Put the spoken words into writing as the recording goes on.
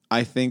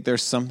I think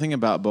there's something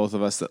about both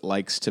of us that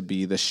likes to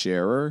be the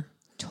sharer.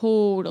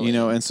 Totally. You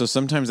know, and so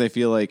sometimes I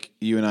feel like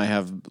you and I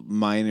have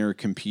minor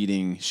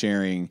competing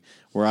sharing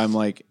where I'm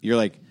like, you're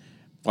like,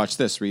 watch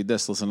this, read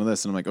this, listen to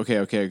this. And I'm like, okay.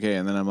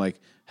 And then I'm like,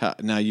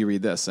 now you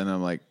read this. And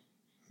I'm like,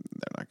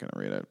 they're not going to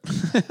read it.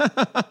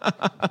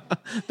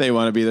 They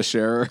want to be the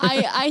sharer.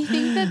 I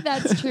think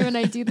that's true. And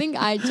I do think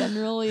I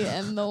generally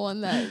am the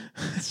one that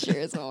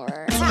shares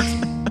more.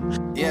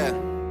 Yeah.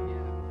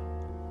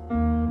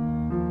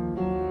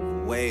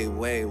 Way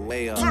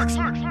up.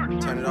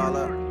 Turn it all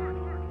up.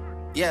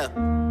 Yeah.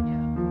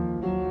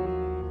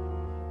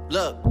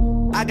 Look,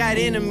 I got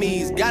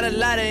enemies, got a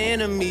lot of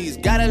enemies,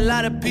 got a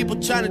lot of people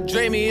trying to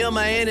drain me of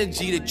my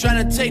energy. They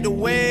trying to take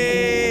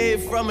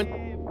away from it.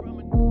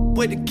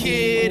 With the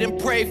kid and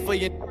pray for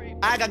you.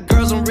 I got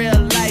girls in real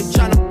life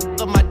trying to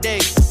f up my day.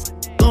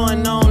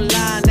 Going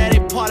online, that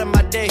ain't part of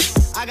my day.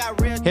 I got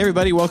real. Hey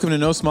everybody, welcome to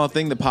No Small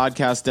Thing, the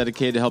podcast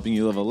dedicated to helping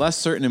you live a less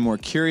certain and more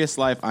curious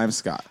life. I'm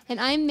Scott. And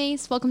I'm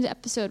Mace. Welcome to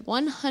episode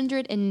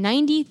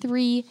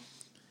 193,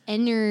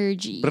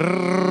 Energy.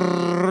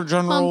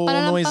 General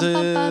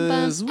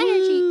noises.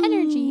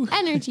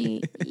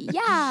 Energy.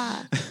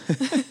 Yeah.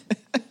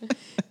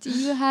 Do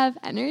you have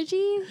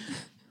energy?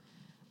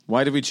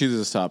 Why did we choose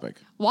this topic?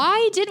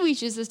 Why did we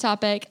choose this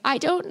topic? I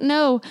don't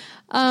know.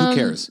 Who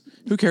cares?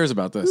 Who cares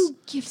about this? Who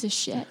gives a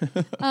shit?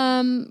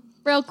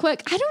 Real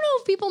quick, I don't know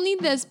if people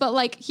need this, but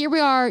like here we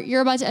are.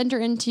 You're about to enter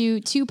into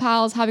two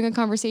pals having a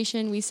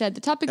conversation. We said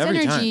the topic's Every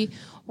energy, time.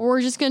 or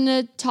we're just going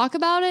to talk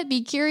about it,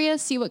 be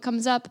curious, see what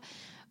comes up.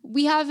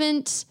 We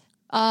haven't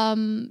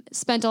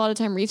spent a lot of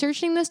time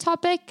researching this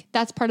topic.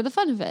 That's part of the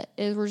fun of it,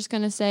 is we're just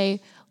going to say,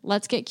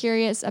 let's get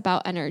curious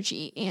about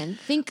energy and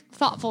think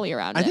thoughtfully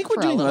around it. I think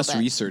we're doing less bit.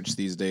 research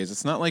these days.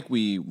 It's not like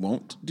we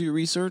won't do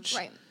research,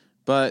 Right.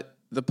 But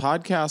the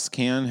podcast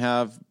can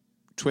have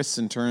twists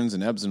and turns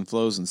and ebbs and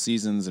flows and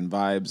seasons and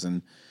vibes.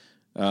 And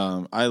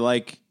I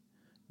like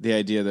the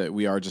idea that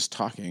we are just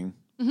talking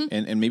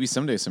and maybe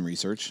someday some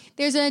research.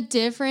 There's a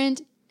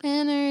different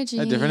energy.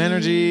 A different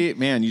energy.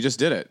 Man, you just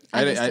did it.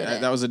 I just did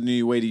it. That was a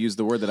new way to use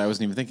the word that I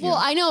wasn't even thinking Well,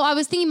 of. I know. I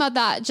was thinking about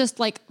that just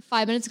like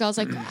 5 minutes ago. I was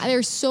like,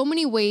 there's so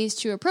many ways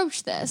to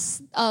approach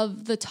this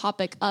of the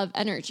topic of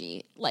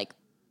energy. Like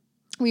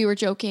we were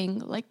joking,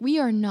 like we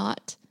are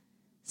not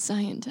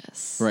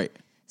scientists. Right.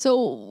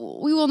 So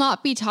we will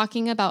not be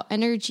talking about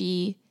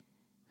energy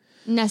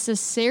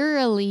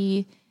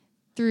necessarily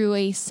through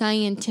a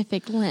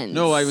scientific lens.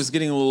 No, I was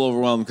getting a little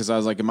overwhelmed because I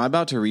was like, am I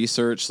about to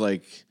research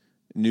like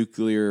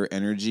nuclear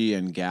energy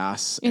and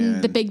gas in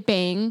the Big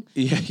Bang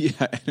Yeah,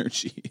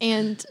 energy.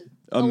 and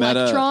A meta-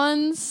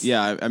 electrons.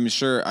 Yeah, I'm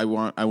sure I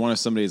want if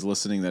somebody's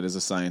listening that is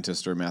a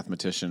scientist or a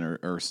mathematician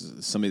or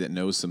somebody that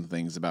knows some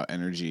things about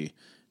energy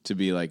to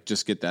be like,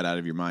 just get that out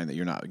of your mind that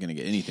you're not going to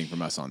get anything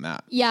from us on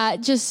that. Yeah,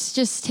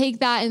 just take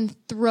that and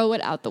throw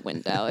it out the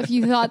window. If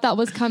you thought that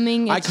was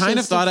coming, I it's kind of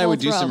just a thought I full would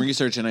do throw. some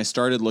research, and I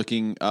started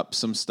looking up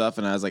some stuff,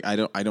 and I was like, I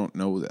don't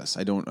know this.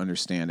 I don't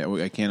understand it.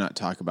 I cannot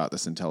talk about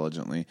this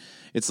intelligently.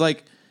 It's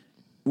like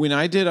when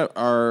I did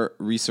our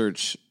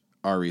research,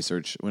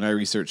 when I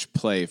researched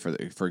play,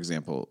 for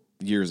example,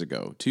 2 years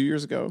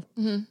ago,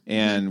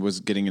 and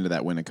was getting into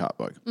that Winnicott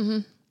book.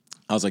 I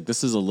was like,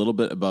 this is a little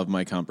bit above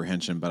my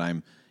comprehension, but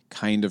I'm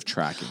kind of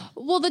tracking.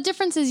 Well, the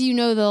difference is,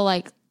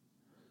 the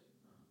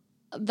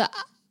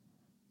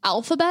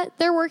alphabet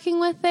they're working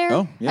with there.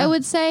 Oh, yeah. I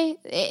would say.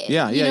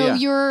 Yeah.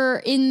 You're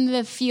in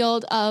the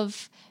field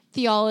of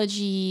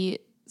theology,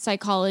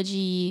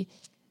 psychology.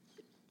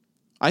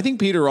 I think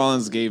Peter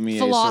Rollins gave me a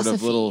sort of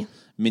Philosophy. little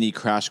mini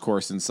crash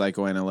course in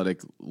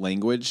psychoanalytic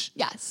language.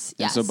 Yes.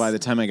 And so by the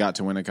time I got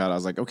to Winnicott, I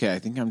was like, okay, I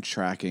think I'm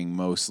tracking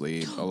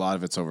mostly. A lot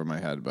of it's over my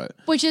head, but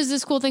Which is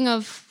this cool thing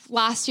of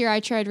last year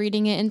I tried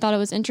reading it and thought it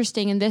was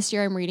interesting, and this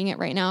year I'm reading it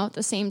right now at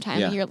the same time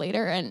Yeah. a year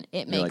later, and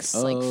it You're makes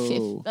like,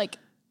 oh.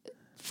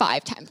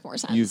 5 times more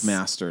sense. you've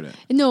mastered it.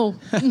 No,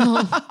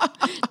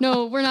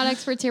 we're not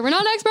experts here. We're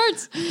not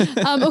experts.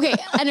 Okay,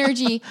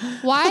 energy.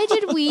 Why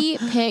did we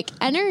pick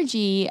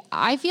energy?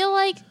 I feel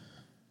like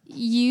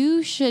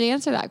you should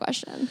answer that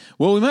question.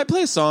 Well, we might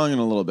play a song in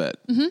a little bit.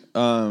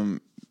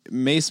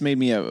 Mace made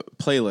me a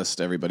playlist,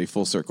 everybody,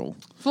 full circle.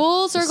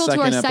 Full circle to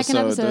our second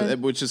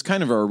episode. Which is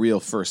kind of our real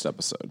first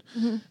episode.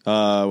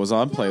 Was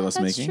on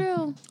playlist That's making.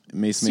 true.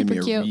 Mace made me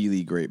Super a cute.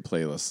 really great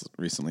playlist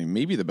recently.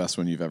 Maybe the best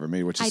one you've ever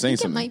made, which is I saying think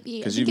it something. might be.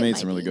 Because I you've think it made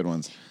some might really be. good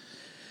ones.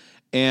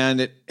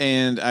 And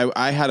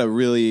I had a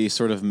really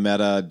sort of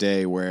meta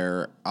day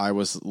where I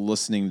was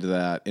listening to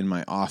that in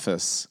my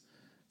office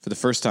for the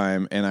first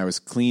time, and I was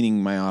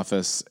cleaning my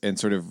office and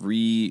sort of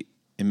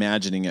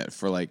reimagining it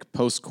for like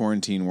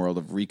post-quarantine world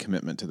of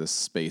recommitment to this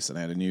space. And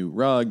I had a new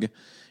rug,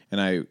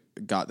 and I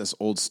got this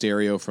old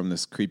stereo from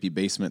this creepy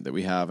basement that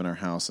we have in our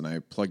house, and I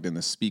plugged in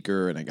the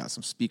speaker, and I got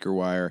some speaker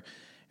wire,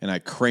 and I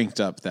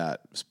cranked up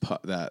that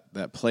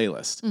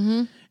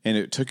playlist. And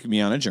it took me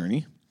on a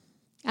journey.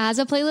 As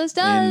a playlist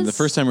does. And the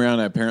first time around,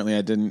 apparently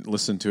I didn't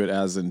listen to it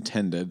as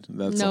intended.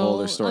 That's a whole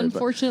other story.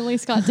 Unfortunately,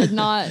 Scott did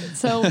not.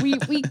 So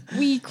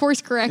we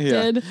course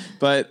corrected.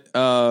 But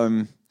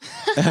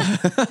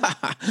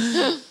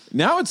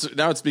Now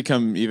it's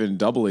become even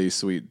doubly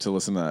sweet to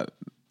listen to that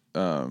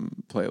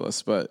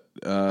playlist. But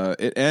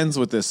it ends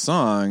with this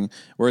song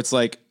where it's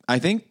like, I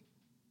think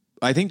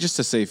just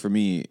to say for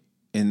me,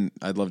 and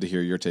I'd love to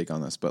hear your take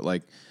on this, but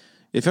like,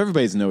 if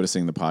everybody's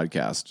noticing the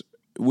podcast,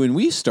 when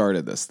we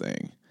started this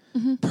thing,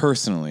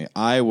 personally,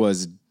 I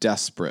was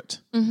desperate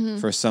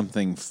for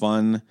something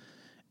fun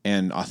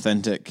and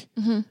authentic.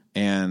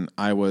 And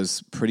I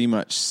was pretty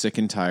much sick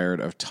and tired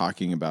of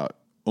talking about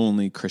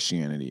only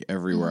Christianity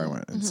everywhere I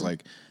went. It's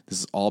like, this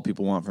is all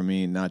people want from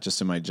me, not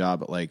just in my job,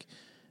 but like,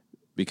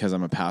 because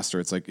I'm a pastor,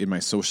 it's like in my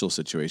social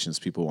situations,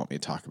 people want me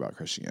to talk about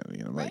Christianity.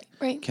 And I'm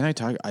like, can I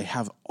talk? I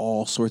have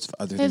all sorts of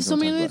other things. There's so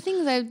many other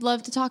things I'd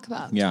love to talk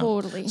about. Yeah.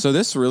 Totally. So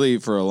this really,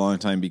 for a long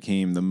time,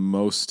 became the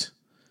most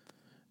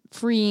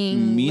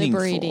freeing,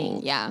 meaningful,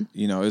 liberating. Yeah.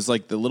 You know, it was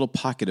like the little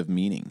pocket of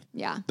meaning.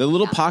 Yeah. The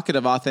little pocket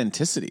of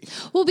authenticity.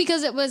 Well,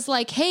 because it was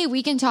like, hey,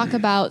 we can talk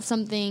about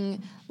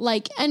something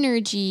like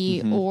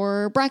energy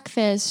or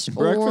breakfast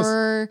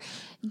or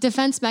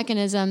defense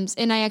mechanisms.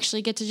 And I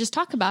actually get to just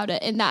talk about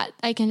it, and that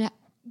I can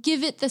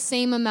give it the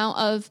same amount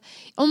of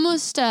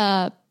almost,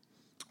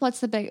 what's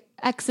the big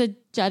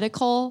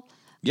exegetical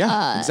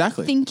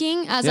exactly.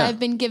 thinking as I've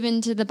been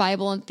given to the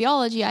Bible and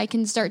theology. I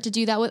can start to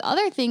do that with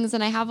other things,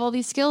 and I have all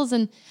these skills,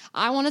 and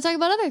I want to talk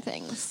about other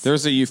things.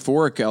 There's a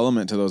euphoric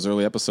element to those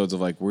early episodes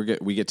of like, we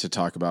get to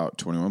talk about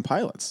 21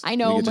 Pilots. I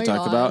know. We get to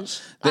talk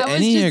about the I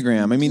was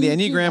Enneagram. I mean, the just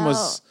Enneagram geeking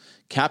was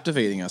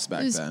captivating us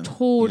back then.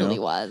 Totally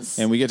was.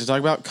 And we get to talk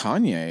about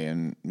Kanye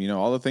and, you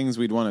know, all the things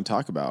we'd want to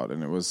talk about.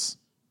 And it was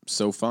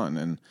so fun.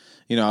 And,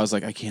 you know, I was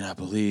like, I cannot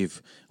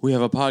believe we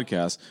have a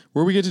podcast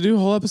where we get to do a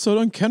whole episode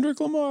on Kendrick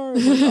Lamar.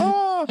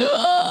 Like,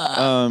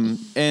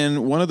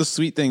 and one of the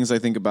sweet things I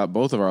think about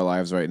both of our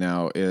lives right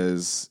now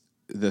is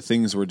the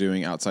things we're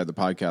doing outside the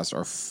podcast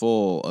are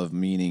full of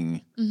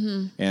meaning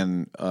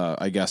and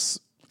I guess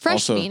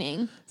fresh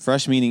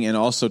meaning, and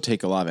also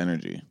take a lot of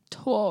energy.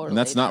 Totally. And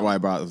that's not why I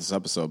brought this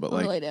episode, but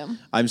totally like,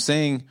 I'm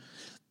saying,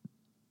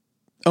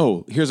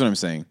 here's what I'm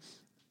saying.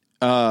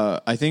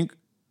 I think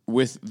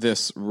with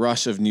this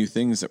rush of new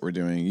things that we're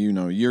doing, you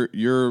know,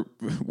 you're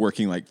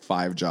working like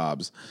 5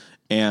 jobs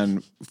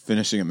and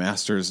finishing a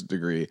master's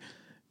degree,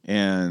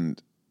 and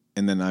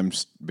then I'm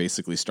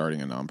basically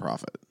starting a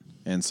nonprofit.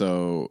 And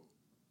so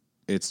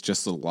it's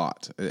just a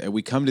lot.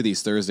 We come to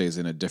these Thursdays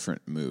in a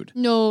different mood.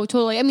 No,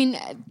 totally. I mean,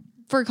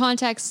 for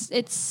context,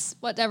 it's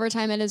whatever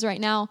time it is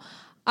right now.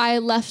 I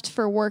left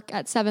for work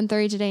at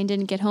 7:30 today and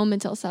didn't get home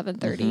until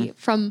 7:30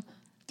 from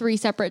 3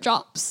 separate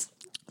jobs.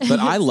 But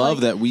I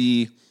love that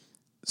we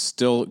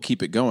still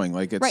keep it going.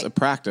 Like it's a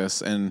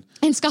practice, and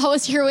Scott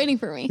was here waiting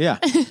for me. Yeah.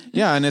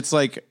 Yeah. And it's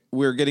like,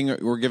 we're giving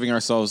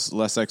ourselves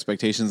less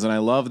expectations. And I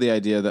love the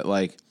idea that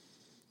like,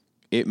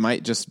 it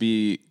might just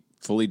be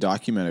fully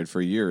documented for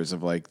years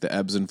of like the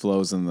ebbs and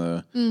flows and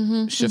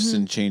the shifts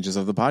and changes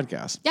of the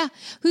podcast. Yeah.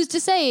 Who's to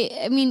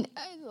say, I mean,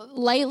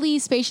 lightly,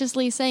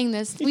 spaciously saying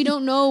this, we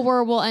don't know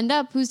where we'll end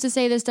up. Who's to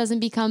say this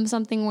doesn't become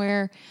something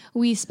where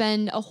we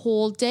spend a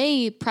whole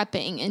day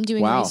prepping and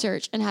doing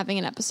research and having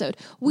an episode?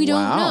 We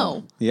don't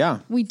know. Yeah.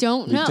 We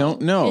don't know. We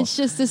don't know. It's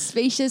just a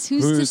spacious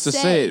who's to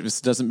say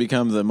it doesn't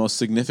become the most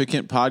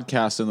significant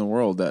podcast in the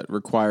world that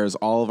requires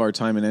all of our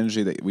time and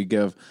energy that we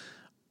give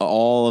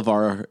all of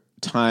our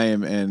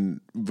time and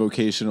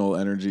vocational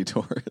energy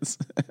towards.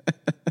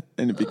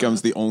 And it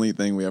becomes the only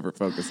thing we ever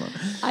focus on.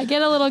 I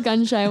get a little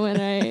gun shy when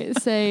I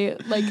say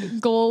like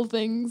goal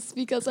things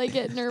because I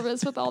get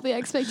nervous with all the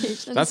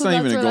expectations. That's not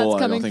even a goal,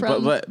 I don't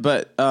think.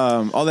 But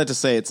all that to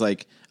say, it's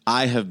like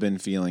I have been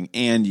feeling,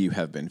 and you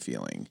have been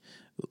feeling,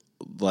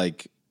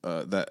 like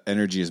that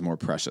energy is more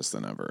precious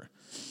than ever.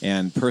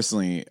 And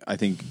personally, I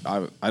think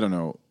I don't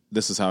know.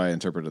 This is how I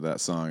interpreted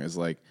that song. Is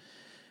like,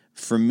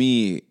 for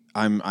me,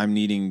 I'm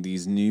needing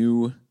these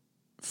new,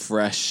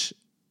 fresh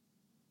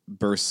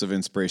bursts of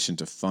inspiration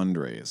to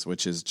fundraise,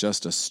 which is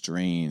just a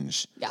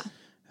strange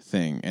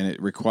thing. And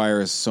it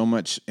requires so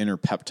much inner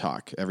pep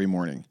talk every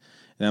morning.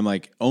 And I'm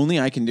like,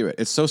 only I can do it.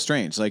 It's so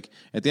strange. Like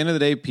at the end of the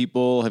day,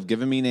 people have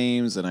given me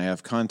names and I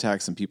have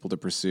contacts and people to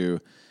pursue.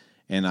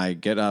 And I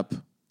get up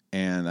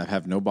and I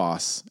have no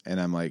boss. And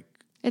I'm like,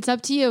 it's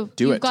up to you.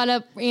 You've got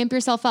to amp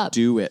yourself up.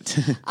 Do it.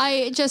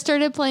 I just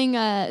started playing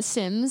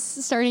Sims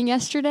starting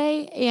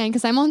yesterday, and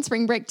because I'm on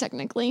spring break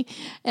technically,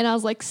 and I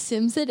was like,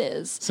 Sims it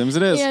is. Sims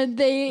it is. And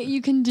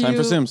you can do. Time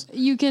for Sims.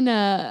 You can,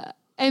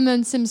 I'm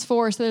on Sims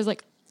 4, so there's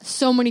like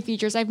so many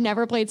features. I've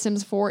never played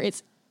Sims 4.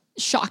 It's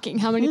shocking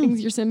how many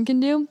things your Sim can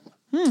do.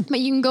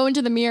 But you can go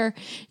into the mirror,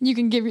 and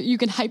you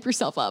can hype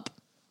yourself up.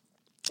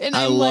 And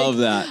I love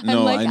that.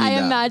 No, I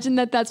imagine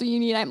that's what you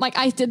need. I'm like,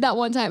 I did that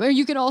one time. Or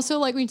you can also,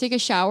 like, when you take a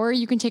shower,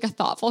 you can take a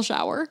thoughtful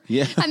shower.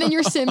 Yeah. And then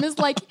your Sim is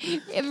like,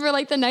 for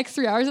like the next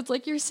 3 hours, it's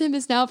like your Sim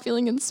is now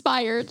feeling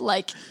inspired.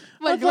 Like,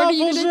 what are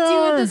you going to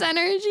do with this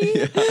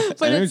energy?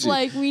 But it's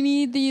like, we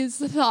need these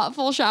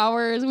thoughtful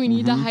showers. We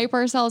need to hype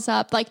ourselves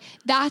up. Like,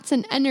 that's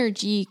an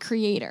energy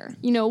creator.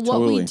 You know,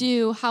 what we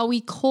do, how we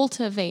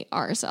cultivate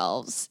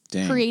ourselves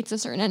creates a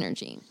certain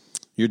energy.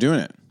 You're doing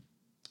it.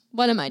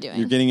 What am I doing?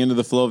 You're getting into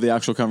the flow of the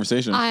actual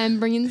conversation. I'm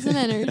bringing some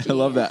energy. I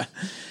love that.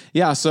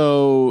 Yeah,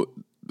 so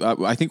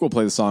I think we'll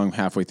play the song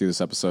halfway through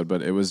this episode,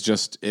 but it was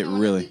just,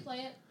 really... Play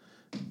it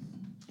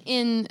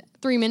in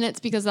 3 minutes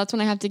because that's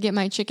when I have to get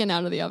my chicken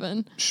out of the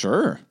oven.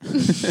 Sure.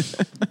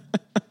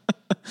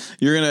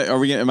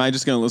 Am I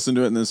just gonna listen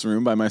to it in this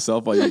room by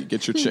myself while you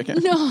get your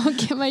chicken? No, I'll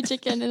get my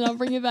chicken and I'll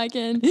bring it back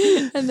in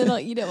and then I'll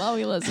eat it while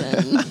we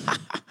listen.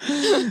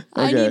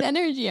 I need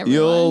energy, everyone.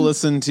 You'll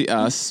listen to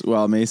us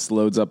while Mace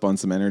loads up on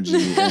some energy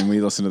and we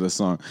listen to this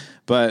song.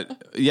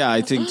 But yeah,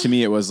 I think to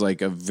me it was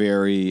like a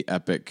very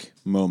epic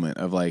moment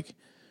of like,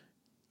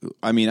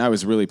 I mean, I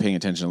was really paying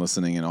attention,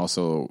 listening, and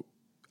also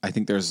I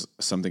think there's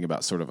something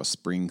about sort of a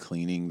spring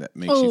cleaning that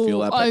makes you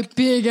feel epic. A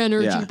big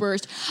energy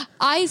burst.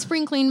 I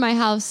spring cleaned my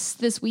house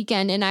this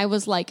weekend and I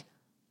was like,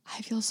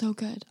 I feel so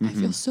good. I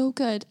feel so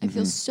good. I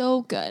feel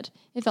so good.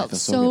 It felt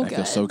so good. I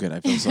feel so good. I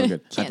feel so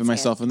good. Slapping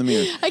myself in the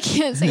mirror. I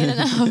can't say it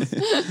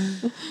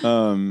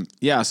enough.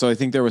 Yeah, so I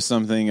think there was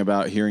something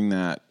about hearing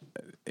that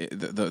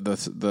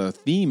the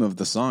theme of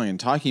the song and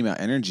talking about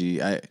energy.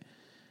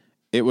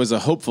 It was a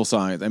hopeful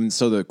song. I mean,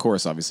 so the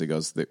chorus obviously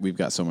goes that we've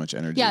got so much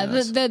energy. Yeah, in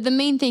us. the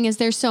main thing is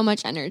there's so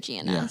much energy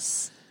in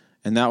us.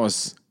 And that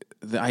was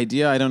the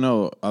idea, I don't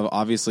know, of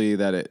obviously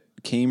that it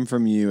came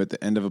from you at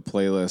the end of a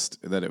playlist,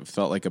 that it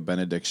felt like a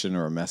benediction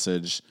or a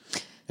message,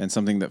 and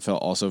something that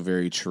felt also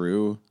very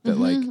true,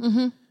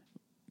 that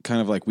kind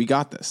of like, we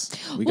got this.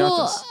 We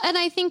got this. And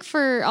I think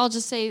I'll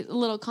just say a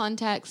little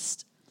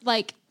context,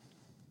 like,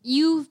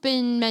 you've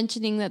been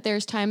mentioning that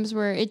there's times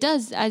where it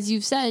does, as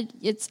you've said,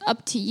 it's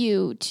up to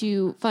you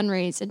to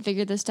fundraise and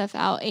figure this stuff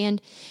out.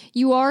 And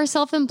you are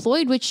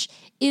self-employed, which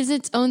is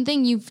its own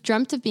thing. You've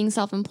dreamt of being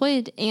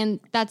self-employed and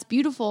that's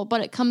beautiful,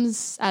 but it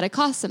comes at a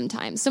cost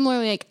sometimes.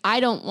 Similarly, like I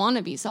don't want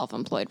to be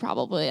self-employed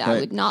probably. Right. I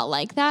would not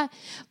like that.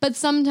 But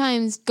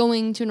sometimes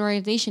going to an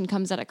organization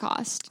comes at a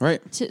cost.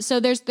 Right.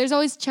 So there's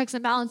always checks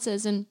and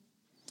balances. And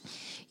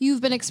you've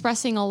been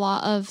expressing a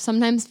lot of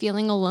sometimes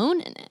feeling alone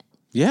in it.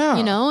 Yeah.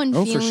 You know, and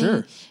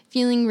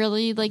feeling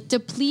really like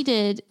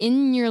depleted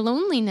in your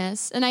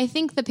loneliness. And I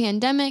think the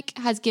pandemic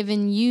has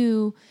given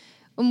you,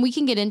 and we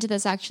can get into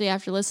this actually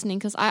after listening,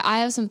 because I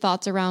have some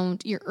thoughts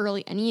around your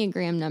early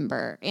Enneagram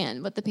number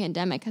and what the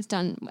pandemic has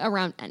done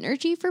around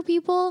energy for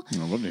people. I'd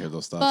love to hear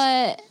those thoughts.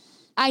 But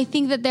I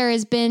think that there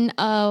has been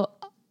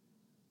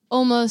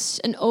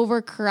almost an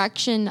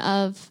overcorrection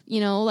of, you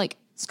know, like,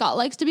 Scott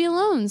likes to be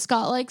alone.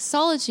 Scott likes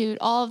solitude,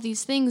 all of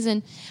these things.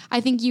 And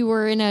I think you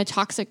were in a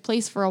toxic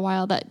place for a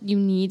while that you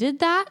needed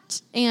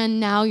that and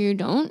now you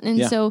don't.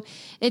 And so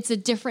it's a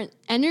different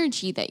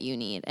energy that you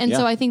need. And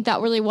so I think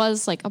that really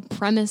was like a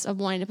premise of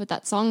wanting to put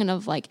that song in,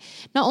 of like,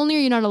 not only are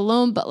you not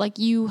alone, but like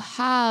you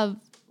have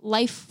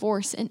life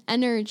force and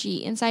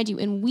energy inside you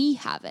and we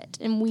have it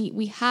and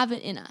we have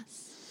it in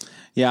us.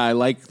 Yeah, I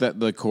like that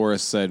the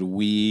chorus said,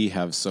 we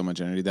have so much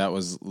energy. That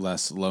was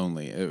less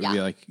lonely. It would be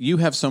like, you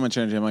have so much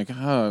energy. I'm like,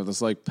 oh,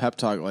 this like pep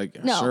talk.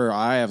 Like, no. Sure,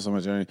 I have so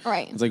much energy.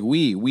 Right. It's like,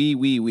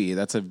 we.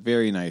 That's a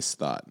very nice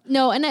thought.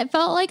 No, and it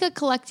felt like a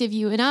collective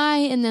you and I,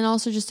 and then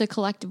also just a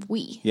collective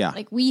we. Yeah.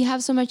 Like, we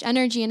have so much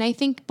energy. And I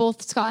think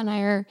both Scott and I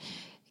are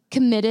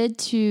committed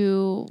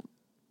to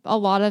a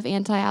lot of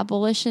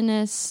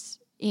anti-abolitionists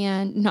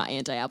and not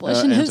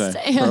anti-abolitionists.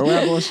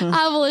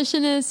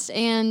 Abolitionists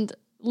and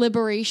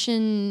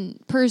liberation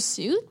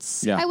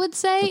pursuits, I would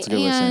say.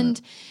 And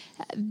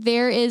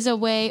there is a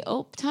way,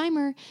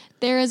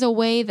 there is a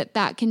way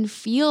that can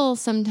feel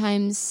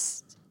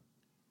sometimes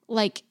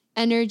like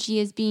energy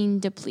is being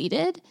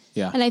depleted.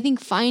 Yeah. And I think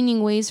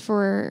finding ways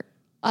for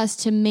us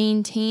to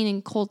maintain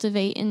and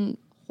cultivate and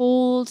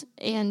hold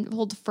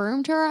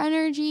firm to our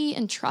energy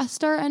and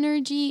trust our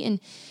energy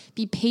and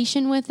be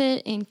patient with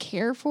it and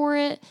care for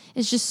it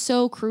is just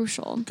so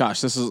crucial.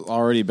 Gosh, this is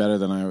already better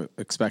than I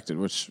expected,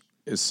 which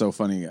is so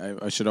funny.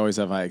 I should always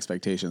have high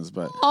expectations,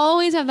 but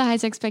always have the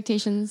highest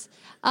expectations.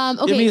 Okay,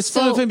 I mean, it's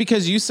fun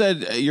because you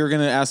said you're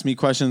going to ask me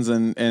questions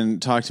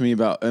and talk to me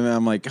about, and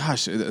I'm like,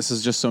 gosh, this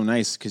is just so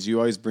nice because you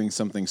always bring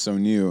something so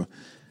new,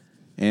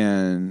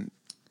 and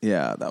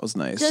yeah, that was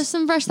nice. Just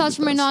some fresh thoughts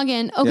from my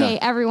noggin. Okay,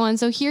 everyone.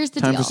 So here's the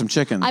deal. Time for some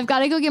chicken. I've got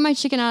to go get my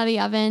chicken out of the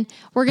oven.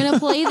 We're going to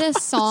play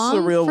this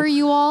song for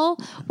you all,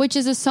 which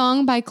is a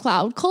song by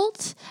Cloud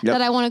Cult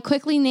that I want to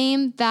quickly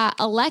name, that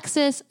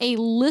Alexis, a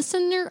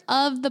listener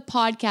of the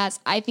podcast,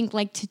 I think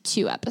liked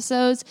 2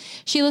 episodes.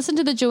 She listened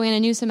to the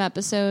Joanna Newsom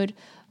episode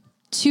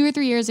 2 or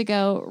 3 years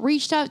ago,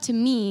 reached out to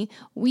me.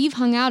 We've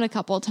hung out a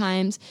couple of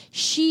times.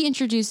 She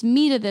introduced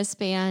me to this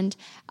band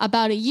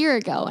about a year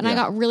ago, and I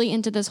got really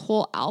into this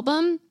whole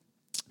album.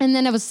 And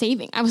then I was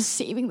saving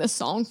the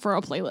song for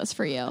a playlist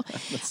for you.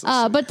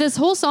 But this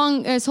whole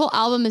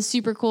album is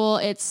super cool.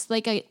 It's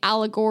like an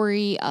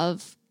allegory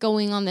of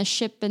going on the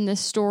ship in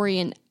this story.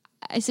 And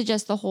I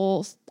suggest the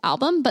whole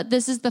album, but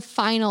this is the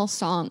final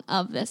song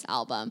of this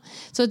album.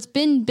 So it's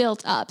been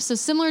built up. So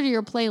similar to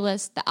your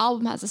playlist, the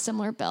album has a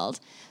similar build.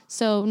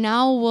 So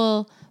now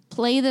we'll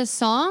play this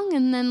song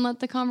and then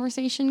let the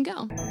conversation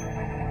go.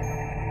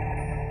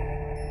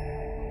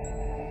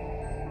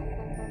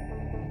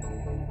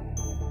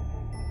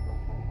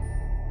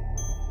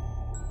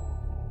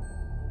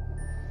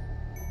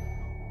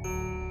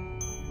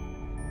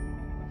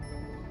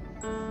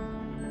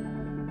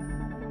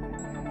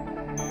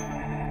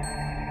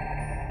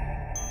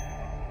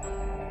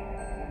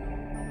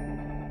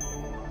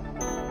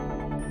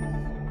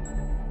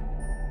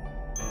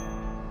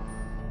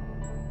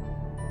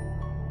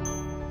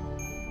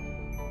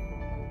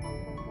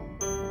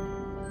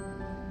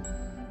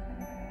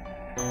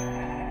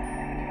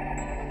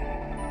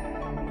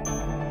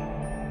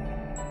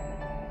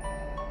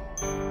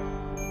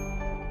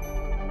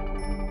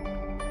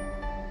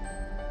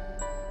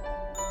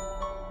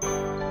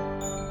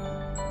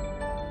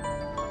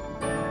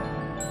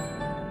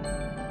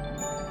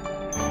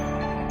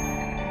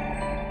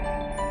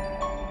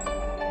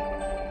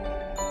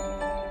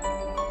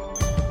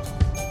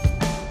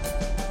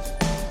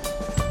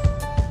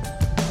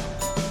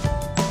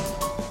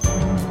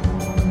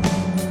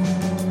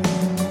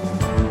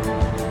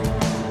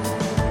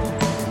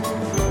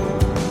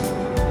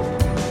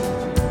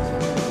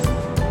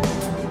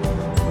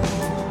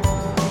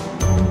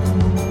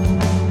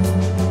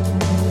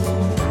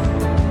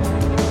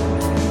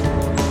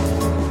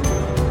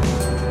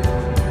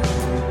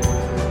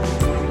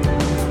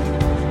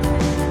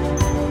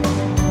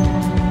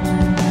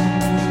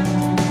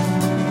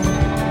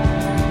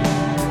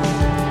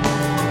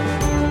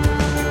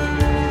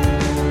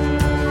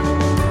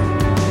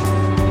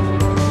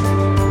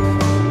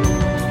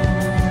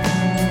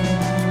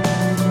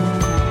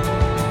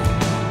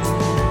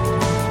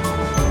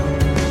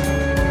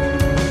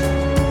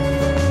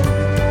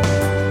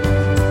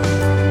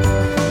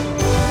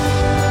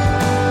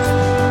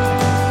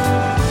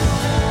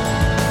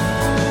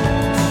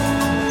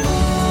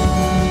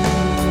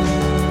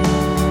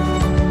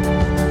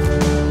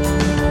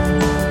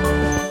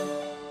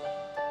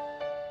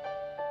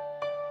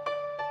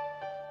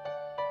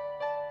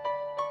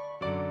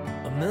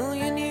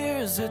 1,000,000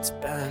 years it's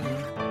been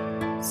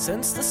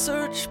since the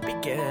search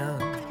began.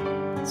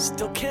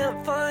 Still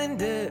can't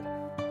find it.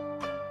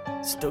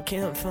 Still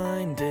can't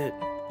find it.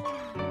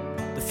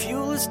 The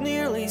fuel is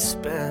nearly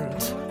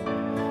spent.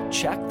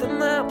 Check the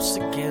maps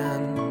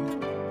again.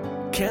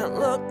 Can't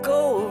let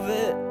go of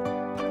it.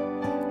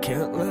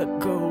 Can't let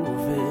go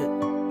of it.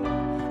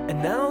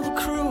 And now the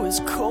crew is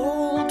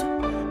cold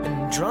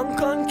and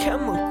drunk on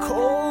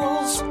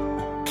chemicals.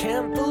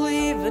 Can't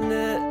believe in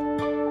it.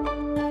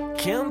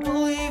 Can't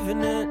believe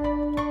in it.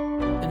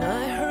 And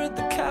I heard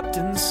the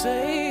captain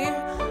say,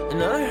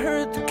 and I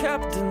heard the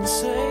captain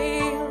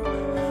say,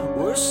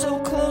 we're so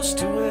close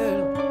to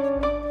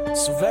it,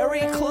 so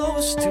very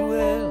close to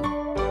it.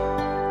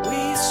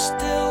 We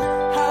still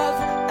have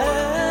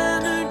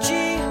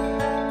energy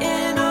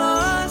in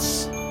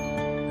us.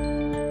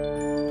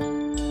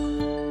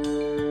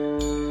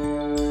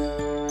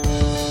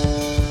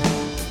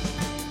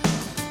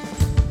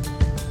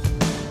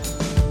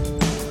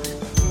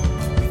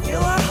 We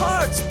feel our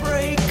hearts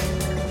break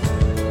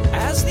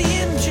as the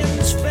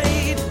engines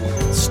fade.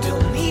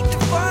 Still need to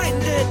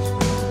find it.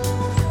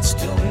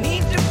 Still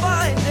need to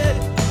find it.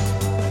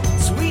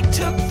 So we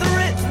took the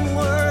written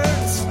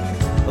words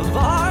of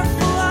our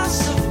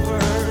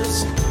philosophers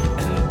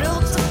and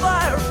built a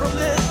fire from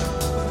it.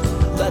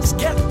 Let's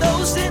get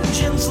those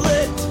engines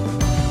lit.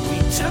 We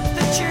took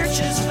the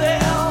church's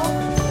veil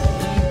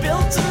and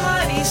built a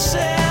mighty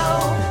sail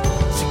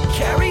to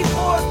carry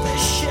forth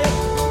this ship.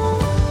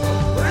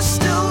 We're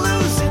still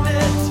losing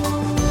it.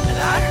 And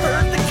I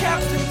heard the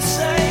captain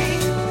say,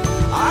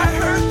 I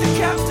heard the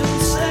captain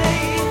say,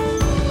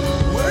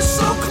 we're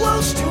so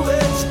close to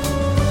it,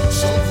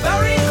 so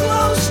very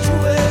close to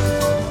it.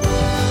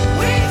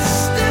 We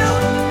still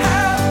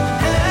have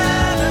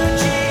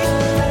energy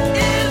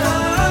in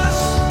us.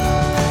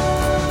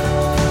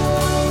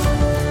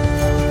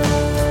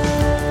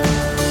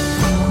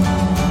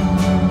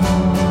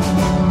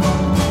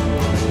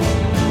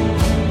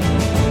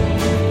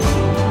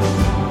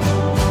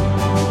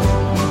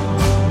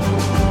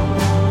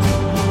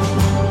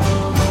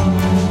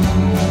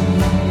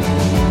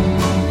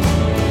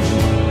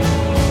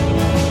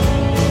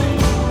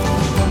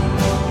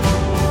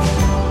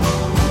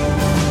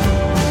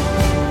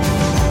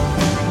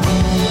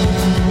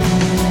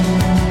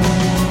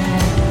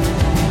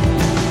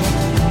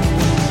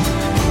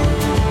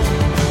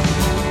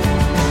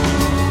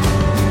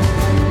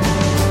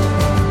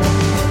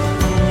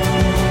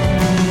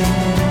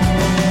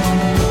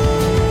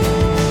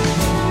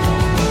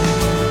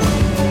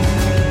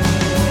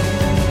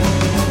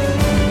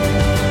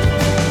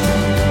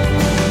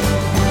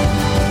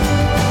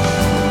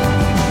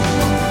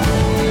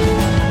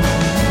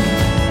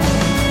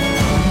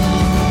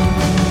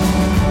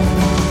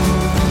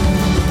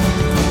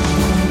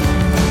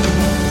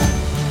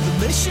 The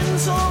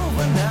mission's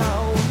over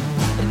now,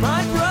 and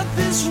my breath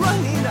is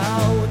running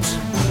out.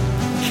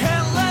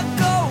 Can't let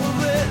go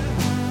of it.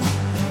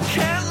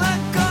 Can't let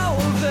go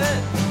of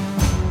it.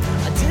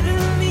 I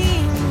didn't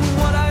mean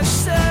what I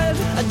said.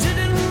 I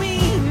didn't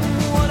mean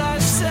what I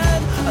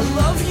said. I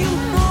love you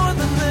more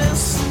than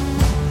this.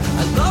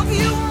 I love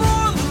you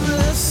more than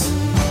this.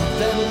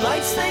 Then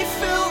lights, they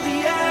fill the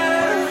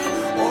air,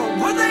 or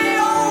were they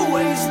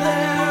always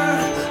there?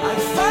 I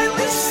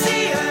finally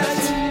see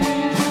it.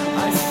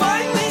 I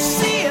finally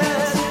see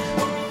it.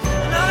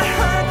 And I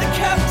heard the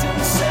captain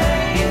say,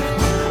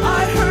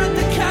 I heard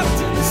the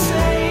captain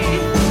say,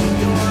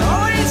 you're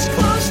always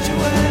close to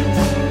it,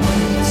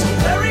 so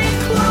very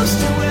close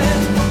to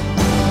it.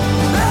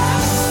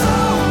 There's so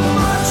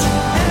much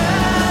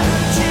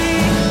energy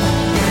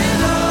in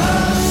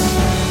us.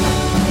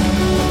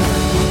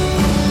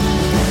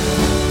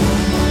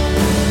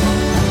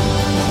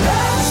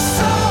 There's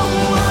so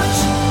much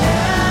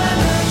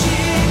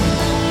energy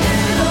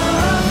in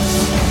us.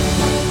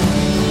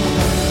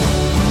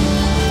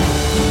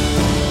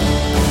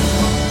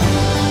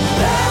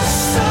 There's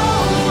so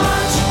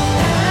much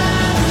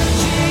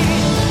energy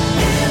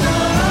in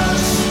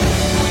us.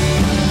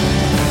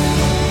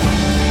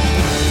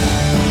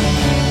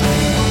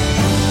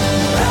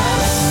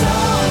 There's so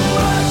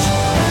much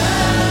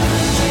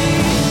energy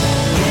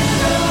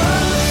in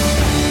us.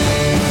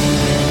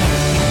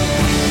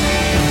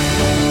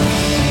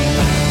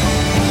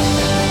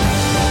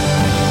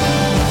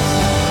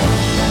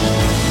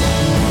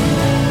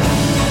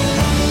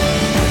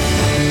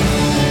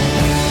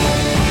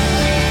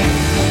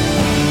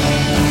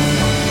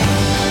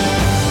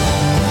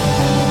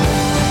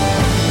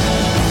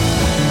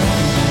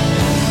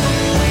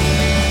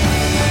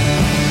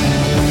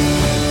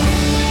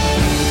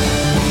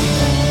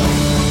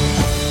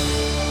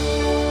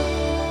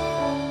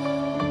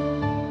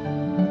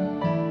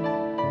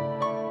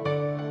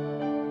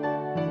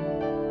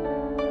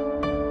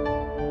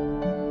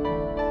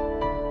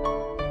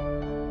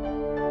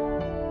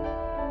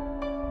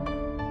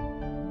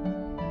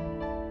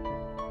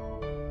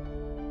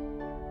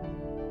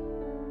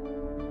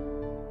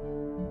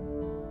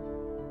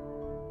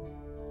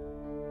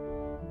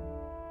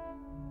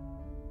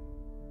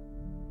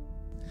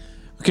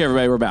 Okay,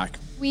 everybody, we're back.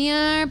 We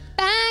are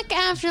back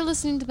after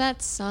listening to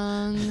that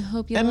song.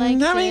 Hope you And liked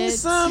having it.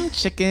 some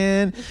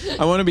chicken.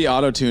 I want to be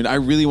auto-tuned. I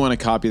really want to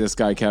copy this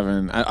guy,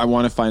 Kevin. I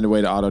want to find a way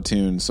to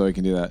auto-tune so I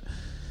can do that.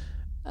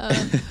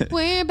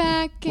 We're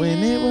back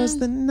When it was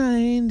the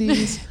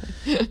 90s,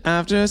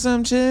 after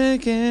some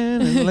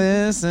chicken and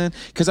listen.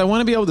 Because I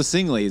want to be able to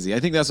sing lazy. I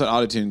think that's what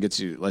auto-tune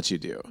lets you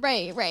do.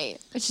 Right.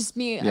 It's just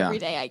me Yeah. every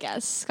day, I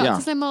guess. Scott Yeah.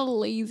 says I'm a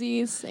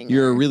lazy singer.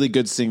 You're a really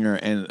good singer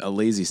and a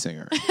lazy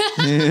singer.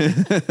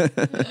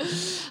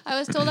 I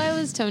was told I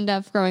was tone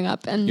deaf growing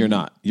up, and You're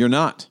not. You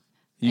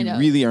know.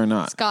 really are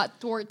not. Scott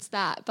thwarts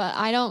that, but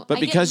I don't. But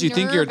I because get you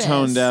think you're nervous.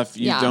 tone deaf,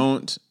 you Yeah.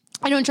 don't.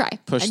 I don't try.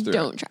 push I through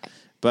don't it. try.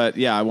 But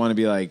yeah, I want to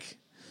be like,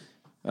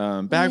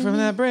 back from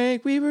that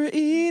break, we were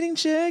eating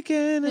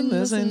chicken and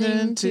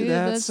listening to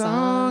that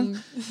song.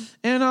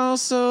 And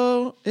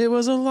also, it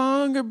was a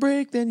longer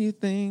break than you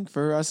think.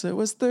 For us, it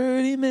was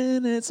 30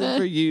 minutes, and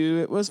for you,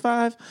 it was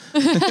 5.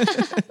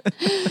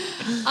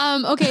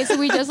 Okay, so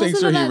we just Thanks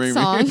listened to for that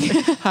song. humoring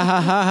me. Ha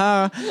ha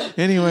ha ha.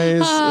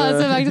 Anyways, So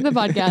back to the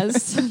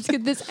podcast. Let's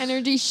get this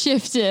energy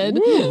shifted.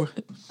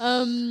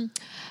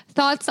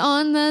 Thoughts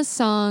on the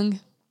song?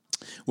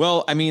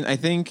 well, I mean, I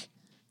think,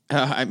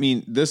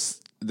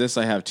 this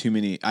I have too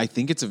many. I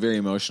think it's a very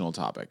emotional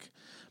topic.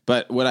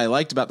 But what I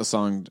liked about the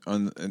song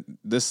on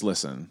this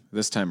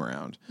time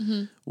around,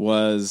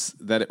 was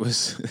that it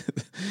was,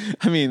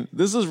 I mean,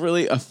 this is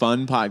really a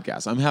fun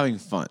podcast. I'm having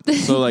fun.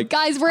 So like,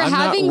 Guys, we're I'm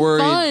having not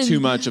worried fun. too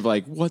much of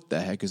like, what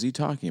the heck is he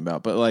talking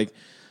about? But like,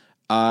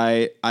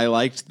 I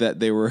liked that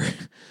they were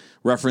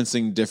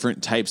referencing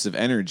different types of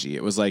energy.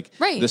 It was like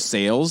Right. the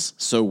sails,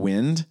 so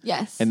wind.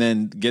 Yes. And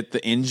then get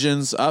the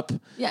engines up.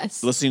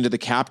 Yes. Listening to the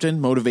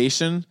captain,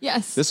 motivation.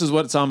 Yes. This is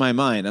what's on my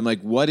mind. I'm like,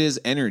 what is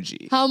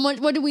energy? How much?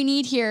 What do we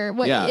need here?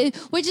 Yeah.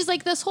 Which is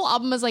like this whole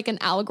album is like an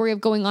allegory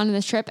of going on in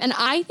this trip. And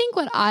I think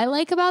what I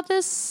like about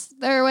this,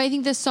 or what I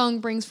think this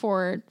song brings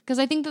forward, because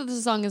I think that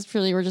this song is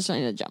really, we're just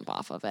trying to jump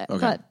off of it. Okay.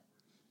 But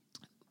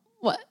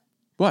what?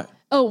 What?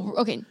 Oh,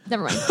 okay.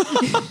 Never mind.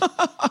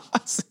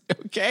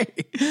 Okay.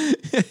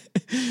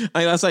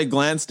 As I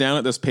glanced down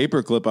at this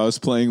paperclip I was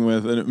playing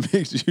with, and it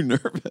makes you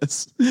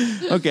nervous.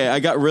 Okay, I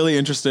got really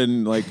interested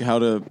in like how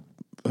to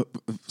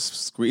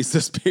squeeze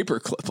this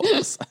paperclip all of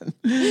a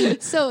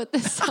sudden. So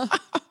this song,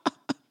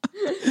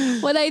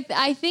 what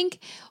I think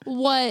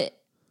what,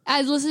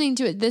 as listening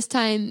to it this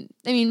time,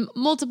 I mean,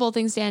 multiple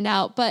things stand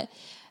out, but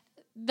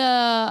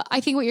I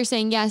think what you're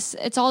saying, yes,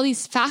 it's all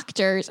these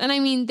factors. And I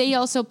mean, they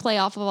also play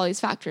off of all these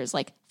factors,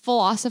 like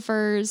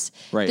philosophers,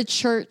 Right. the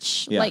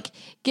church, Yeah. like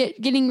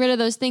getting rid of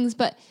those things.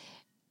 But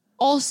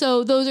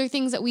also those are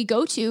things that we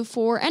go to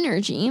for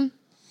energy.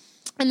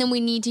 And then we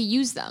need to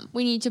use them.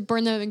 We need to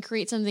burn them and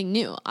create something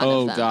new out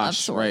Oh of them.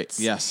 gosh, of right.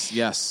 sorts.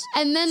 Yes.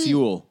 And then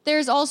Fuel.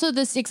 there's also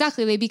this,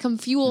 exactly, they become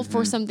fuel Mm-hmm.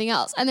 for something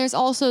else. And there's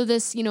also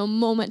this,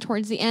 moment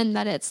towards the end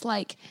that it's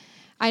like,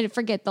 I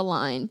forget the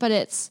line, but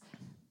it's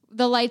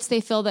the lights,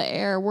 they fill the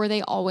air. Were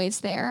they always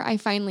there? I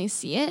finally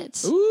see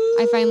it.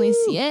 I finally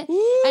see it.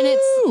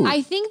 And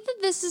I think that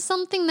this is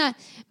something that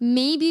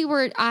maybe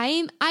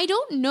I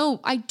don't know.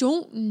 I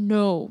don't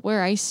know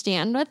where I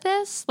stand with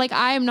this. Like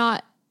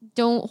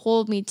don't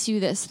hold me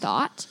to this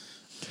thought.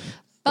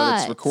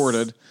 But it's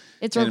recorded.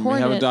 It's And recorded.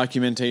 we have a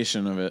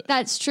documentation of it.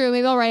 That's true.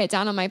 Maybe I'll write it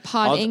down on my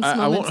Pod Inks I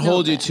won't Moments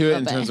hold you notebook. to it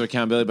in terms of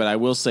accountability, but I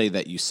will say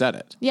that you said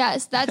it.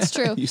 Yes, that's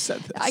true. You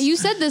said this. You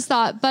said this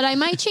thought, but I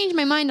might change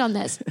my mind on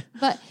this.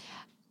 But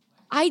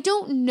I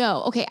don't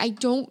know. Okay, I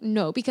don't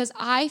know because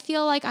I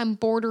feel like I'm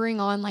bordering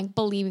on like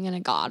believing in a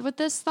God with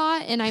this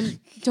thought, and I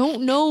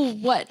don't know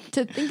what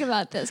to think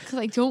about this because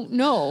I don't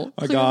know.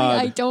 A Clearly,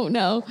 God. I don't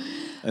know.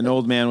 An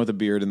old man with a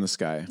beard in the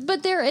sky.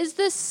 But there is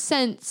this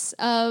sense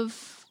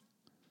of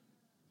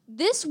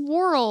this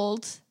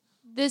world,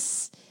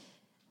 this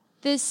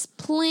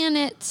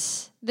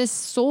planet, this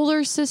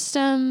solar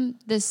system,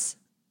 this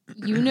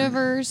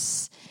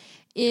universe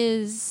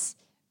is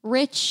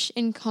rich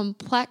and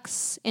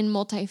complex and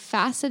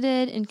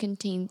multifaceted and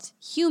contains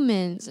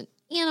humans and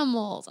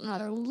animals and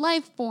other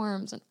life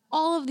forms and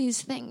all of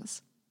these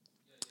things.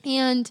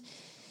 And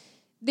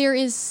there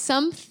is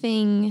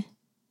something,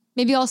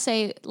 maybe I'll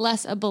say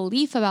less a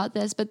belief about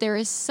this, but there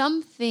is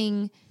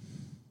something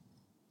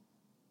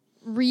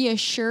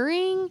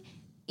reassuring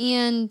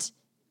and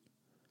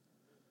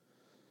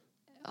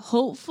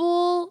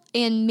hopeful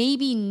and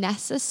maybe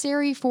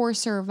necessary for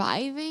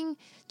surviving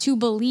to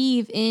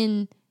believe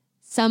in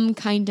some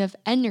kind of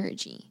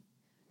energy,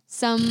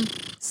 some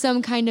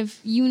kind of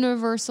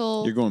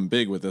universal. You're going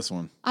big with this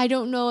one. I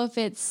don't know if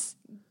it's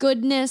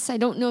goodness. I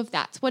don't know if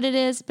that's what it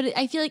is, but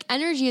I feel like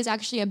energy is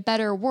actually a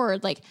better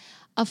word, like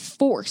a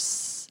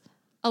force,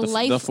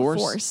 life the Force?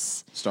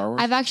 force. Star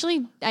Wars? I've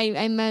actually,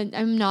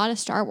 I'm not a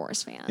Star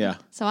Wars fan. Yeah.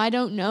 So I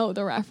don't know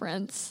the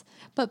reference,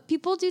 but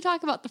people do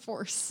talk about the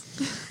Force.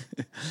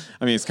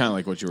 I mean, it's kind of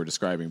like what you were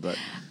describing, but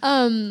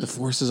the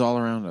Force is all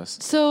around us.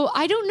 So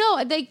I don't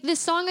know. Like this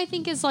song, I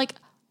think is like,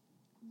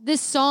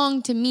 this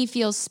song to me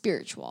feels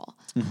spiritual.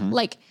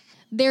 Like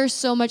there's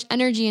so much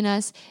energy in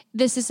us.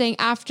 This is saying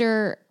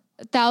after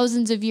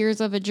thousands of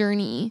years of a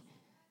journey,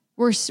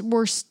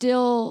 we're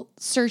still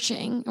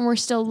searching and we're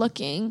still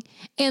looking,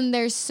 and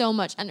there's so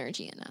much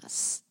energy in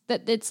us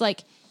that it's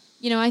like,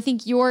 I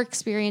think you're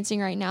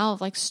experiencing right now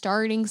of like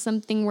starting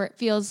something where it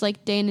feels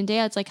like day in and day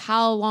out. It's like,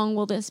 how long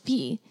will this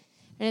be?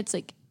 And it's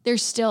like,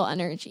 there's still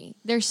energy.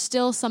 There's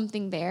still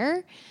something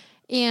there.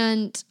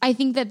 And I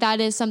think that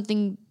is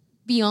something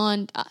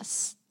beyond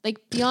us,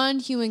 like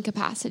beyond human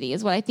capacity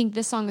is what I think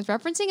this song is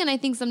referencing. And I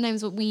think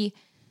sometimes what we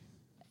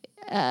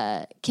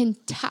can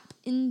tap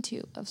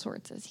into of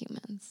sorts as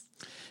humans.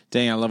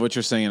 Dang, I love what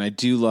you're saying. I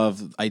do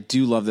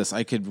love this.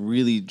 I could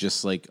really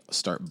just like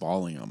start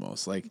bawling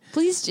almost. Like,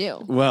 please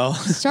do. Well,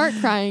 start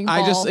crying.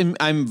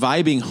 I'm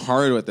vibing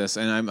hard with this,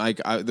 and I'm like,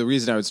 the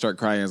reason I would start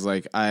crying is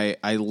like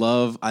I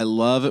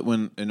love it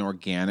when an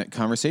organic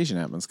conversation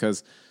happens,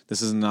 because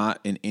this is not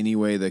in any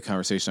way the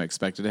conversation I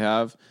expected to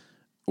have,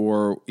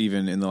 or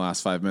even in the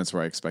last 5 minutes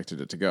where I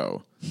expected it to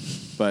go.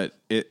 But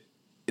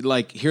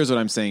like, here's what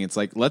I'm saying. It's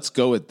like, let's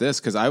go with this,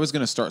 because I was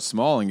going to start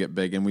small and get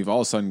big, and we've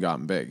all of a sudden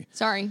gotten big.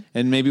 Sorry.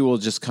 And maybe we'll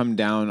just come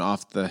down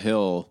off the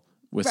hill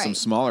with some Right.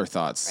 smaller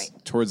thoughts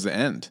Right. towards the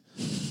end.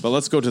 But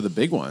let's go to the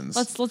big ones.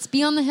 Let's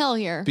be on the hill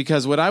here.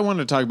 Because what I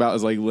wanted to talk about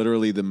is like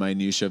literally the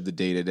minutia of the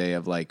day-to-day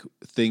of like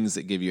things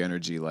that give you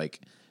energy,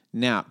 like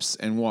naps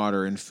and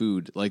water and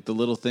food, like the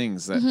little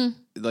things that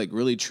like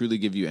really truly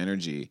give you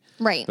energy.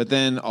 Right. But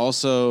then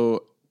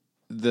also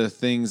the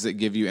things that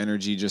give you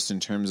energy just in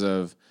terms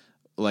of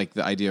like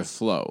the idea of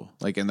flow,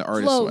 like in the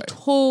artist's way.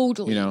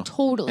 Totally.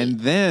 Totally. And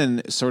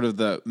then sort of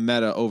the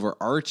meta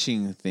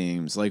overarching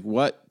themes, like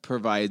what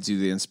provides you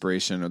the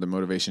inspiration or the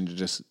motivation to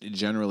just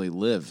generally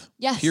live.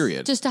 Yes.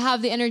 Period. Just to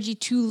have the energy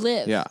to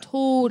live. Yeah.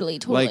 Totally.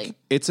 Like,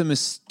 it's a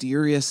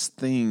mysterious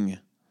thing,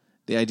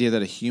 the idea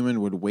that a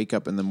human would wake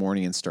up in the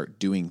morning and start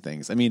doing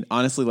things. I mean,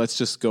 honestly, let's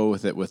just go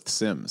with it with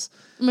Sims.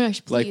 Oh my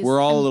gosh, please. Like, we're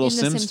all a little In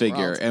the Sims figure,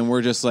 world. and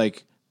we're just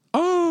like,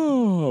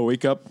 oh,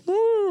 wake up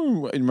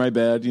in my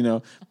bed, go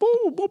to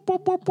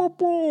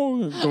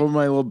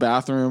my little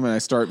bathroom, and I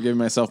start giving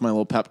myself my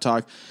little pep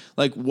talk.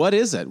 Like, what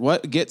is it?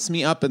 What gets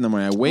me up in the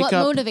morning? I wake What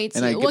up, motivates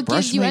and you? I What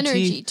brush gives you my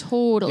energy? teeth.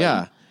 Totally.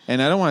 Yeah,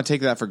 and I don't want to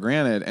take that for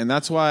granted, and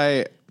that's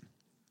why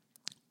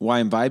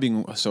I'm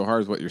vibing so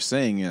hard with what you're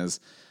saying is,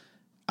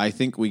 I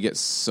think we get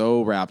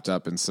so wrapped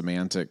up in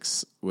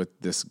semantics with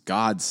this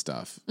God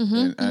stuff,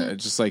 and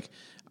just like,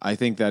 I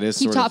think that is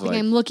Keep sort talking. of like,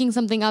 I'm looking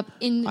something up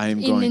in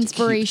I'm going to keep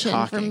inspiration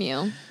from talking.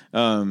 you.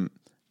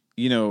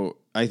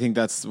 I think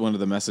that's one of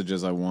the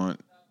messages I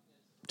want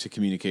to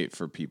communicate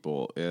for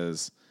people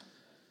is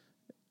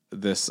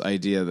this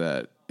idea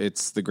that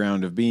it's the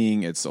ground of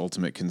being, it's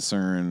ultimate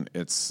concern,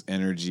 it's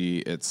energy,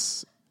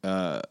 it's,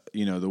 the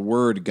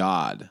word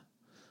God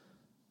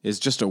is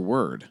just a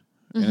word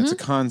and it's a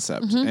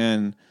concept.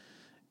 And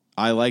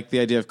I like the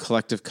idea of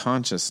collective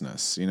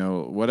consciousness,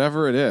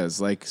 whatever it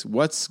is, like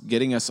what's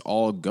getting us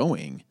all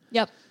going.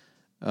 Yep.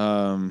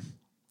 The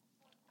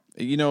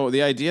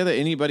idea that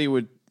anybody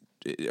would,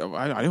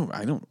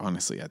 I don't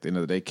honestly at the end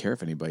of the day care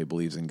if anybody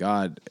believes in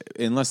God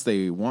unless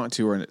they want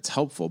to or it's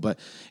helpful. But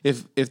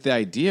if the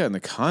idea and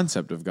the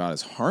concept of God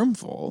is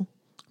harmful,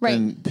 Right.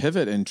 then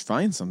pivot and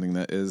find something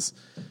that is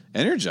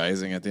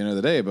energizing at the end of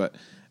the day. But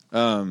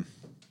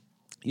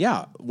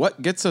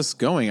what gets us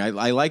going?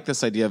 I like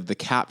this idea of the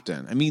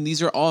captain. I mean,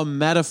 these are all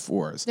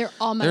metaphors. They're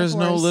all There's no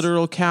metaphors.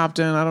 literal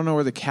captain. I don't know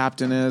where the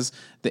captain is.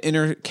 The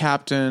inner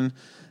captain,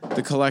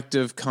 the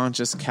collective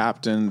conscious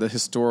captain, the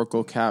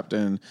historical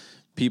captain,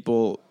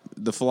 people,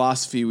 the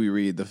philosophy we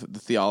read, the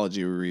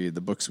theology we read,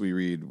 the books we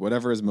read,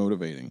 whatever is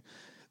motivating.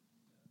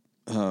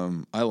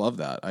 I love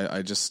that.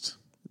 I just,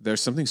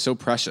 there's something so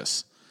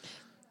precious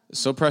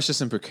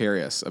and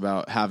precarious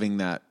about having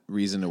that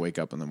reason to wake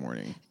up in the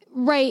morning.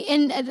 Right.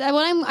 And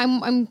what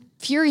I'm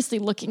furiously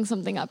looking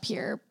something up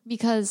here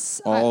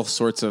because All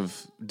sorts of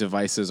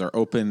devices are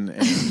open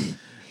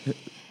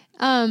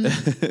and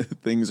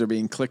things are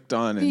being clicked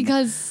on and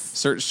because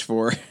searched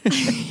for.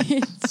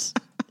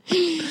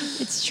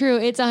 it's true.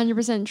 It's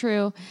 100%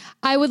 true.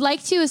 I would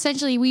like to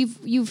essentially,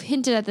 you've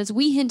hinted at this.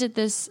 We hint at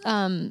this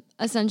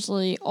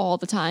essentially all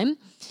the time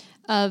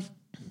of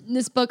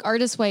this book,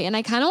 Artist's Way. And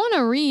I kind of want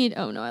to read.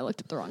 Oh no, I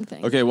looked up the wrong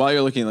thing. Okay, while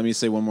you're looking, let me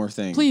say one more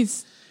thing.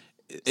 Please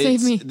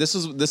save me. This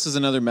is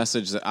another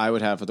message that I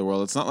would have for the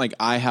world. It's not like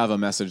I have a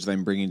message that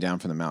I'm bringing down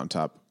from the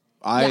mountaintop.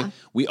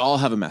 We all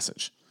have a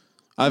message.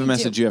 I have a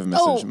message. do. You have a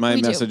message. Oh, My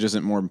we do. message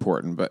isn't more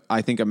important, but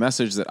I think a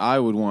message that I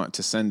would want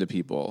to send to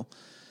people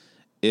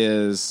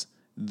is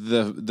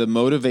the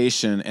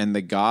motivation and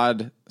the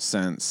God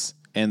sense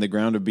and the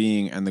ground of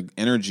being and the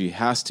energy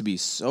has to be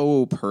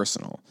so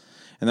personal.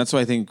 And that's why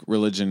I think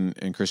religion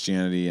and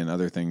Christianity and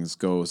other things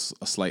goes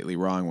slightly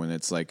wrong when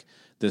it's like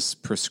this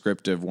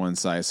prescriptive one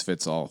size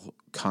fits all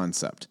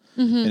concept.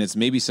 And it's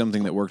maybe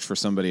something that worked for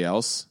somebody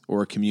else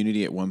or a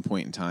community at one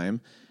point in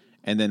time.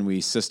 And then we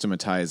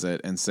systematize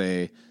it and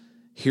say,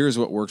 here's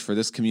what worked for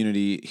this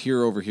community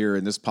here over here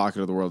in this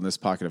pocket of the world, in this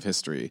pocket of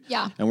history.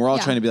 Yeah. And we're all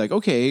Yeah. trying to be like,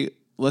 okay,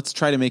 let's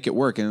try to make it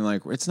work. And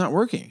like, it's not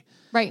working.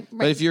 Right.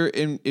 But if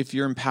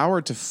you're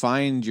empowered to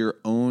find your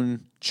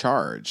own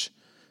charge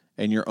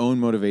and your own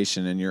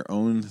motivation and your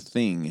own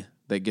thing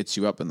that gets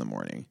you up in the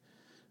morning.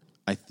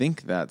 I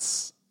think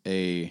that's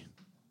the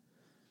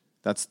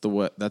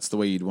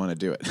way you'd want to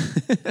do it.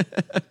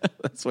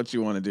 That's what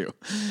you want to do.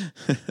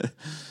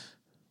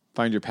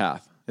 Find your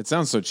path. It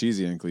sounds so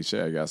cheesy and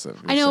cliche, I guess.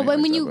 I know,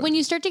 but when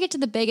you start to get to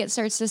the big, it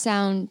starts to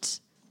sound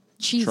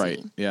cheesy.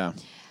 Trite. Yeah.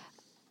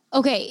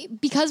 Okay,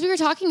 because we were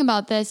talking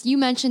about this, you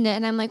mentioned it,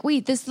 and I'm like,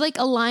 wait, this like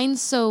aligns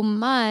so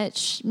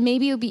much.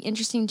 Maybe it would be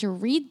interesting to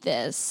read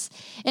this.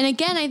 And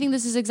again, I think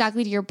this is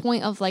exactly to your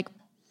point of like,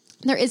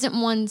 there isn't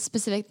one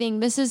specific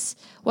thing. This is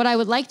what I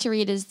would like to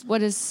read is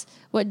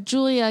what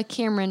Julia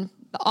Cameron,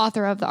 the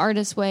author of The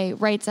Artist's Way,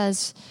 writes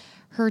as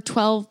her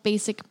 12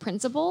 basic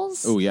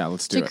principles. Oh yeah,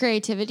 let's do it. To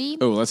creativity.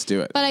 Oh, let's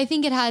do it. But I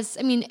think it has,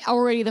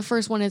 already the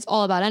first one is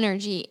all about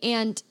energy.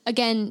 And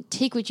again,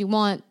 take what you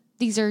want.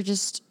 These are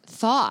just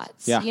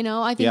thoughts. Yeah.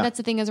 I think that's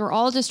the thing is we're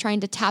all just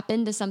trying to tap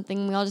into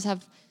something. We all just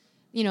have,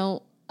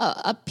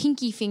 a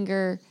pinky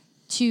finger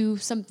to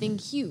something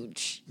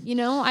huge.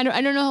 I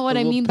don't know what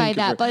I mean by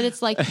that, but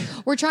it's like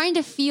we're trying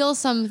to feel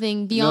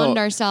something beyond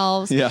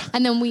ourselves. Yeah.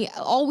 And then we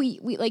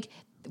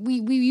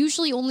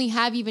usually only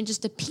have even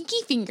just a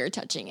pinky finger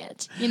touching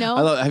it,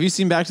 Have you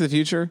seen Back to the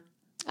Future?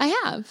 I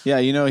have. Yeah,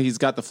 he's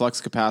got the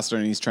flux capacitor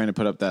and he's trying to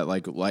put up that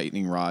like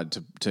lightning rod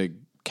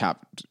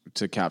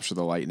to capture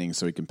the lightning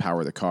so he can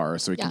power the car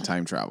so he can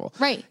time travel.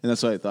 Right. And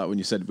that's what I thought when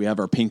you said we have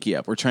our pinky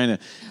up. We're trying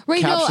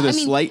to capture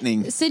this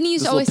lightning. Sydney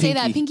used to always say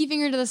that, pinky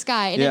finger to the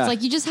sky. And it's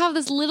like you just have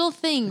this little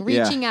thing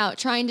reaching out,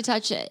 trying to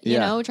touch it,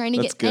 trying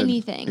to get good.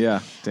 anything. Yeah,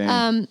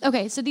 damn.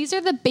 Okay, so these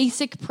are the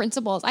basic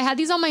principles. I had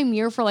these on my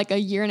mirror for like a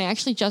year and I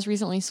actually just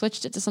recently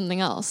switched it to something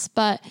else.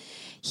 But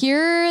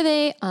here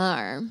they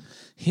are.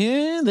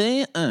 Here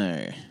they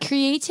are.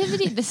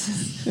 Creativity. This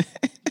is...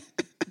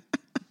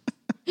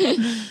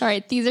 All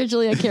right, these are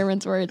Julia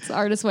Cameron's words.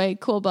 Artist's Way,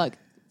 cool book.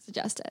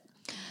 Suggest it.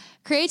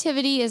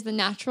 Creativity is the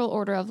natural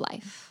order of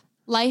life.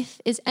 Life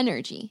is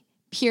energy,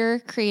 pure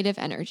creative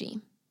energy.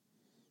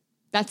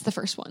 That's the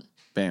first one.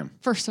 Bam.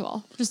 First of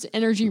all, just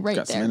energy right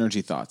Got there. some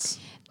energy thoughts.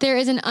 There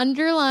is an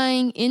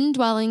underlying,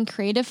 indwelling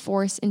creative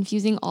force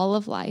infusing all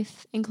of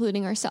life,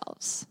 including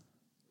ourselves.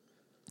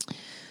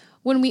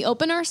 When we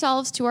open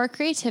ourselves to our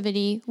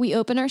creativity, we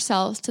open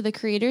ourselves to the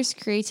Creator's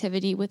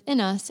creativity within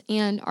us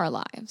and our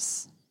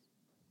lives.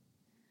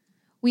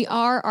 We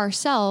are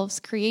ourselves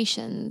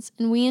creations,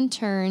 and we in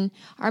turn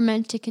are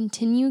meant to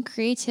continue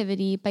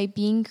creativity by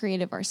being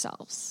creative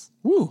ourselves.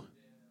 Woo.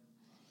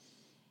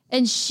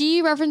 And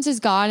she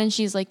references God, and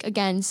she's like,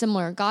 again,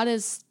 similar. God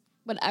is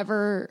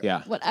whatever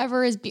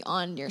is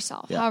beyond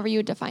yourself, however you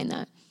would define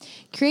that.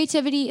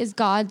 Creativity is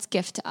God's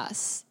gift to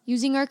us.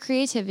 Using our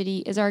creativity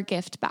is our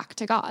gift back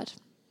to God.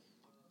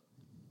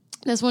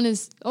 This one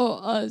is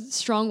a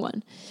strong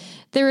one.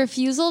 The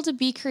refusal to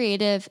be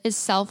creative is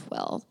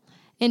self-will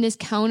and is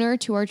counter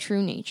to our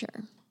true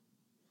nature.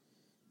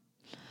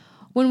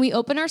 When we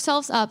open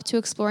ourselves up to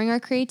exploring our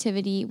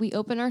creativity, we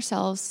open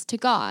ourselves to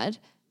God,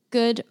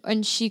 good,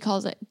 and she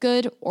calls it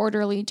good,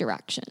 orderly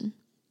direction.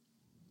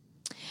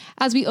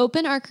 As we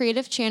open our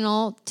creative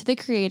channel to the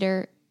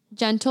Creator,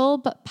 gentle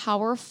but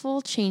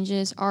powerful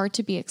changes are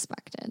to be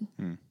expected.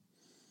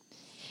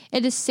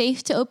 It is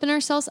safe to open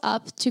ourselves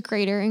up to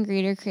greater and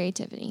greater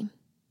creativity.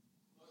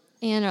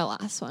 And our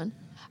last one.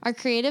 Our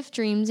creative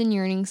dreams and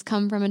yearnings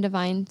come from a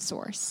divine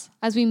source.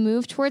 As we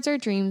move towards our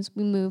dreams,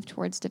 we move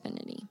towards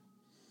divinity.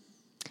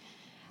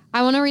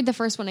 I want to read the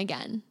first one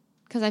again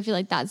because I feel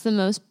like that's the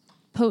most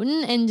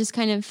potent and just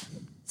kind of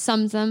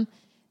sums them.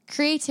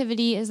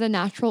 Creativity is the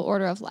natural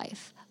order of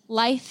life.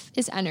 Life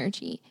is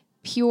energy,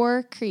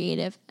 pure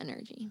creative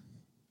energy.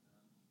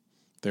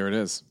 There it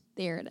is.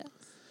 There it is.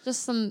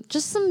 Just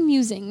some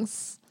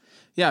musings.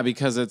 Yeah,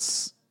 because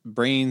it's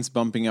brains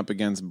bumping up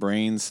against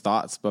brains,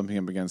 thoughts bumping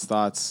up against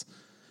thoughts.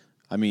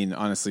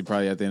 Honestly,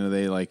 probably at the end of the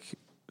day, like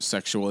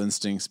sexual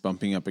instincts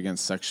bumping up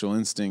against sexual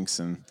instincts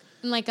and...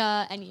 In like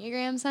a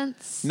Enneagram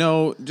sense?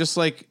 No, just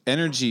like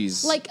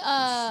energies. Like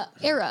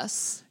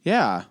Eros.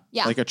 Yeah.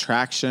 Yeah. Like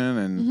attraction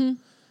and,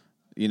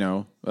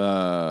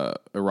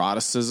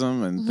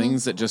 eroticism and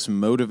things that just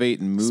motivate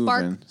and move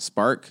and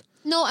spark.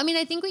 No,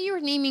 I think what you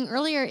were naming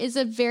earlier is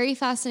a very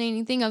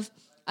fascinating thing of,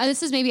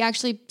 this is maybe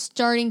actually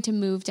starting to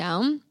move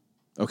down.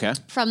 Okay.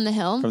 From the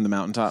hill. From the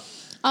mountaintop.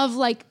 Of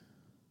like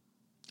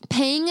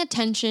paying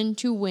attention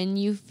to when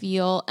you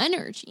feel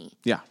energy.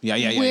 Yeah.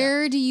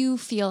 Where do you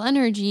feel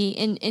energy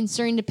and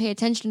starting to pay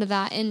attention to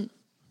that? And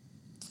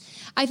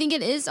I think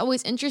it is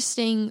always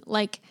interesting,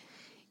 like,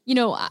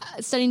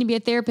 studying to be a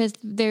therapist,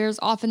 there's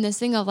often this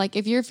thing of like,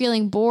 if you're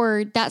feeling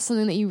bored, that's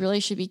something that you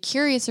really should be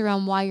curious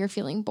around why you're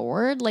feeling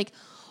bored. Like,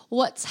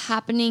 what's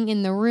happening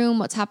in the room?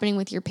 What's happening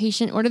with your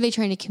patient? What are they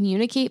trying to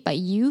communicate by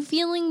you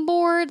feeling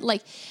bored?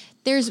 Like,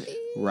 there's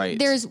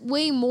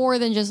way more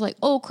than just like,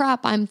 oh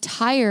crap, I'm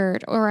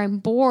tired or I'm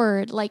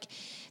bored. Like,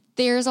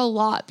 there's a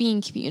lot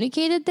being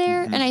communicated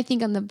there. And I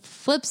think on the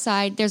flip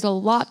side, there's a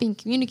lot being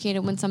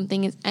communicated when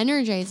something is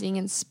energizing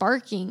and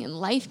sparking and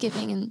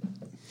life-giving. And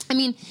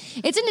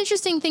it's an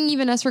interesting thing,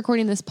 even us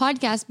recording this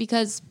podcast,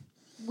 because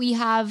we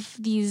have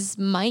these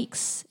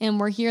mics and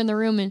we're here in the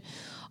room and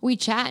we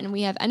chat and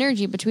we have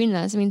energy between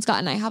us. I mean, Scott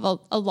and I have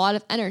a lot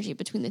of energy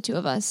between the two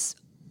of us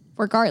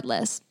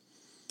regardless.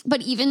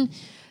 But even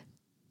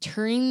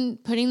putting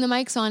the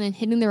mics on and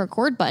hitting the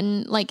record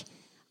button, like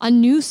a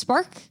new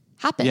spark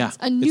happens. Yeah,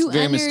 a new it's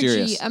very energy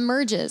mysterious.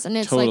 emerges. And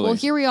it's Totally. like, well,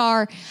 here we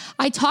are.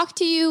 I talk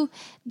to you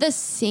the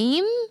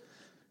same,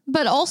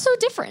 but also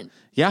different.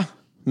 Yeah.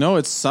 No,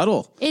 it's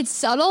subtle. It's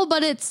subtle,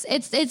 but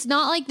it's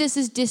not like this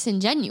is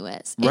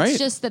disingenuous. It's Right.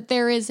 just that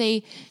there is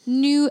a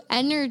new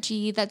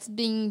energy that's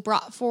being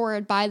brought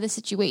forward by the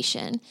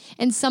situation,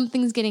 and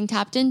something's getting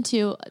tapped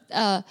into.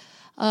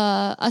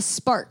 A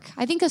spark.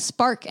 I think a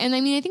spark, and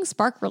I mean, I think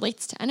spark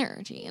relates to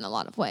energy in a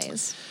lot of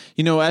ways.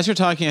 You know, as you're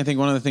talking, I think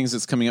one of the things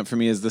that's coming up for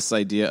me is this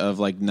idea of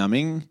like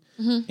numbing.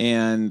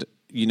 And,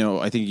 you know,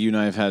 I think you and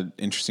I have had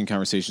interesting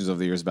conversations over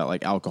the years about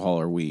like alcohol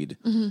or weed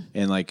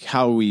and like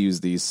how we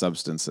use these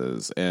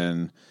substances.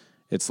 And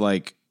it's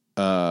like,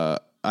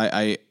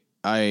 I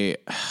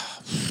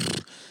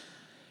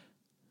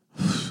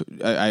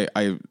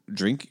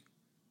drink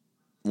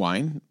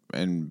wine,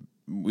 and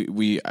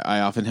I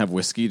often have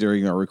whiskey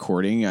during our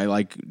recording. I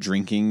like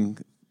drinking.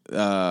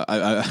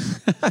 I'm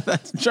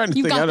trying to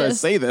think how to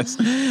say this.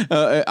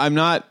 I'm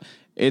not.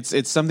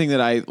 It's something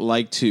that I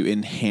like to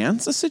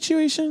enhance a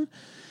situation,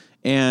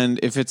 and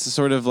if it's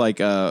sort of like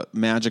a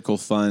magical,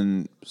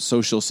 fun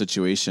social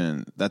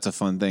situation, that's a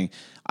fun thing.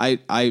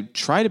 I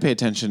try to pay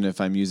attention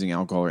if I'm using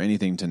alcohol or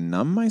anything to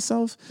numb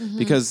myself,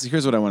 because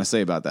here's what I want to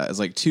say about that. It's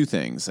like two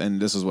things, and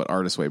this is what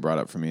Artist Way brought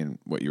up for me, and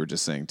what you were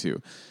just saying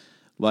too.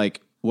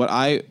 Like what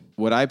I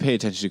pay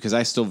attention to, because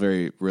I still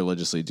very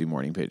religiously do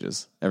morning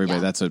pages.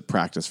 Everybody, that's a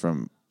practice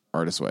from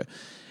Artist Way.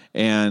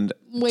 And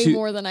Way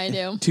more than I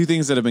do. Two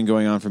things that have been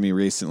going on for me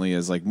recently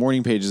is like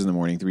morning pages in the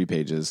morning, 3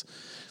 pages.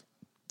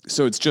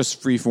 So it's just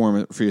free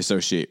form, free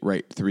associate,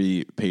 write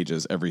 3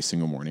 pages every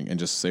single morning and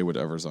just say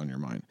whatever's on your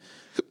mind.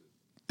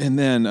 And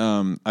then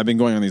I've been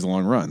going on these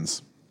long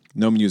runs,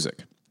 no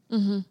music.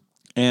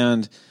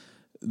 And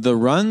the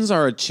runs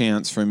are a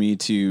chance for me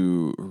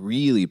to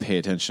really pay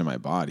attention to my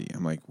body.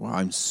 I'm like, wow,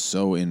 I'm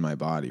so in my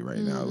body right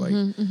now. Like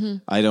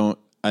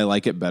I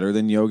like it better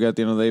than yoga at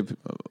the end of the day.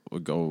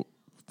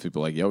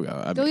 People like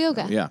yoga. Go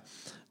yoga. Yeah.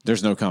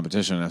 There's no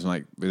competition. I'm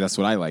like, that's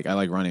what I like. I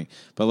like running.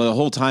 But the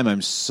whole time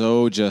I'm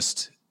so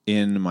just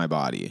in my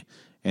body.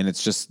 And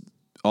it's just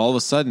all of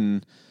a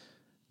sudden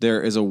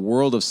there is a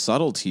world of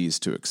subtleties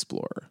to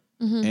explore.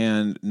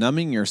 And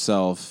numbing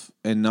yourself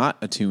and not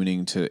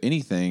attuning to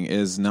anything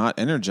is not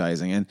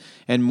energizing.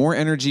 And more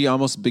energy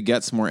almost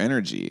begets more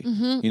energy.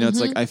 You know, it's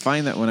like I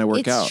find that when I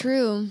work out. It's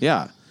true.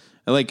 Yeah.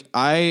 Like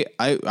I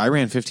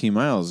ran 15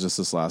 miles just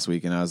this last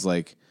week, and I was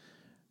like,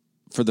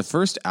 for the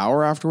first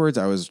hour afterwards,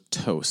 I was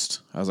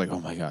toast. I was like, oh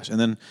my gosh. And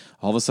then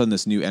all of a sudden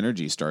this new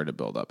energy started to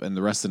build up. And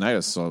the rest of the night I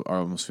was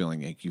almost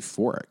feeling like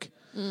euphoric.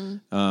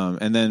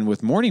 And then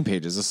with morning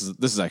pages,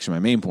 this is actually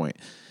my main point,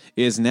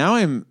 is now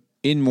I'm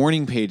in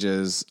morning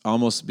pages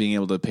almost being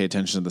able to pay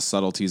attention to the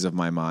subtleties of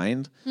my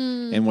mind.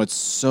 And what's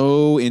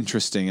so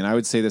interesting, and I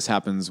would say this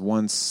happens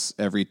once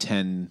every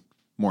 10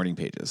 morning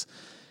pages,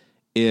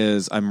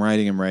 is I'm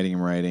writing.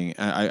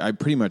 I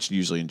pretty much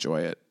usually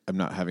enjoy it. I'm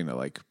not having to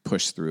like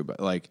push through, but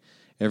like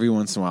every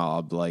once in a while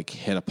I'll like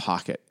hit a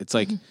pocket. It's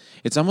like,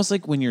 it's almost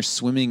like when you're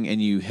swimming and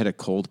you hit a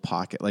cold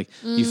pocket, like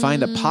you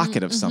find a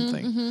pocket of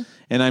something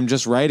and I'm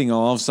just writing.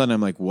 All of a sudden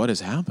I'm like, what is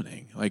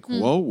happening? Like,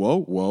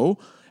 whoa.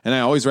 And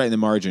I always write in the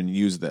margin,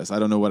 use this. I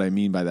don't know what I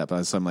mean by that,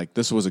 but so I'm like,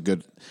 this was a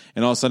good,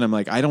 and all of a sudden I'm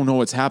like, I don't know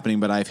what's happening,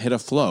 but I've hit a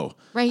flow.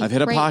 I've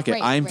hit a pocket.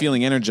 I'm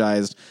feeling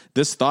energized.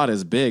 This thought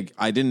is big.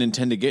 I didn't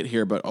intend to get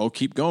here, but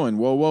keep going.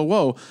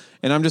 Whoa.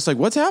 And I'm just like,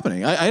 what's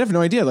happening? I have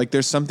no idea. Like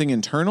there's something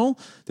internal.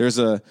 There's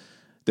a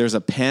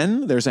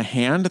pen, there's a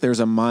hand, there's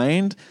a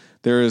mind,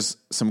 there's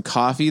some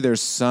coffee, there's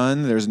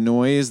sun, there's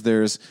noise,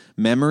 there's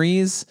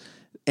memories.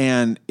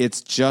 And it's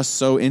just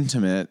so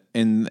intimate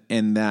in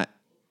that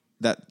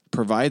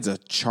provides a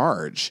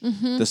charge,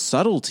 the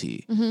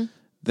subtlety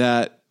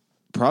that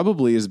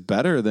probably is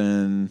better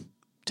than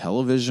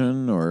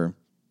television or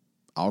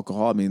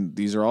alcohol. I mean,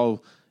 these are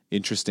all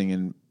interesting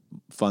and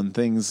fun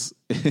things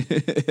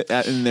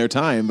in their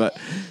time, but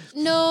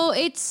no,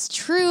 it's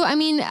true. I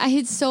mean,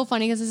 it's so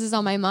funny because this is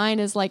on my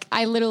mind, is like,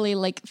 I literally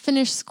like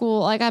finished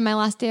school. Like I had my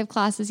last day of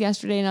classes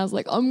yesterday and I was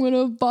like, I'm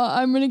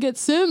going to get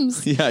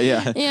Sims.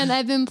 Yeah. And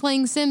I've been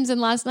playing Sims,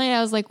 and last night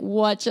I was like,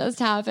 what just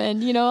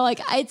happened? You know, like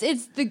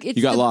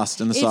you got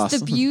lost in the sauce.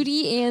 It's the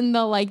beauty and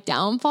the like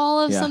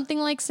downfall of something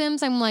like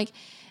Sims. I'm like,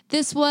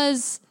 this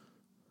was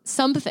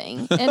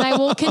something, and I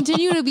will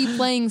continue to be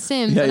playing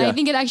Sims. I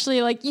think it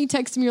actually, like, you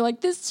texted me, you're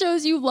like, this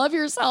shows you love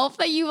yourself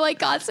that you like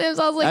got Sims.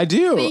 I was like, I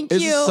do. Thank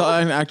it's you.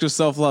 An act of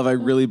self-love. I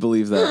really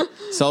believe that.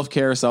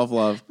 Self-care,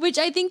 self-love. Which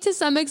I think to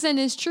some extent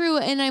is true.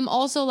 And I'm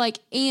also like,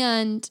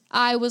 and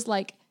I was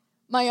like,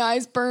 my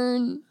eyes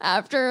burn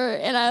after,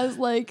 and I was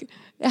like,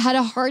 I had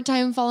a hard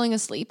time falling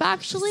asleep,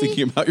 actually.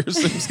 Thinking about your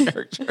Sims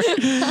character.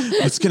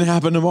 What's going to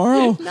happen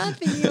tomorrow? Not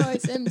thinking about my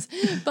Sims.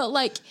 But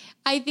like,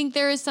 I think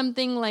there is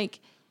something like,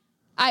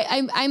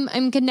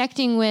 I'm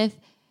connecting with,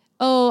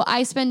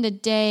 I spend a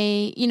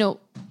day,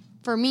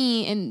 for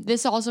me, and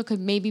this also could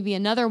maybe be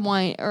another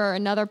one or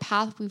another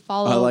path we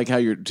follow. I like how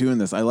you're doing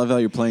this. I love how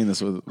you're playing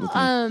this with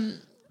me.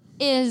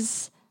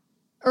 Is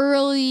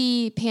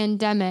early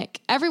pandemic,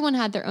 everyone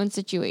had their own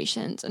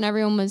situations and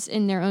everyone was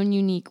in their own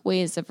unique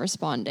ways of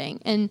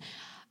responding. And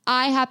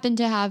I happened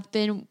to have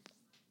been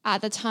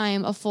at the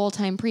time a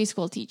full-time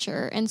preschool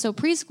teacher. And so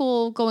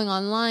preschool going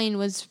online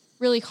was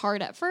really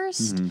hard at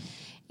first.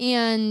 Mm-hmm.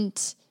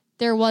 And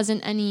there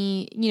wasn't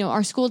any,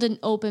 our school didn't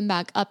open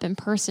back up in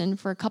person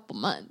for a couple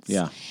months.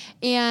 Yeah.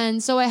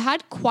 And so I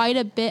had quite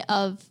a bit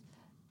of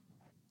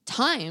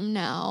time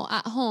now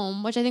at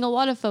home, which I think a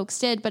lot of folks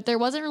did, but there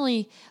wasn't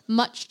really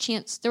much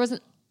chance. There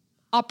wasn't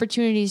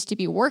opportunities to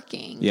be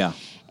working. Yeah.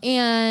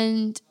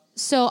 And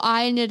so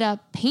I ended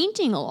up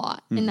painting a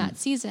lot in that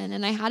season.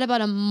 And I had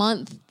about a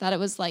month that it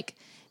was like,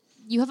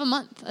 you have a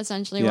month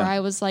essentially where I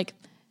was like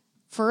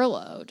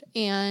furloughed.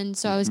 And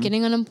so I was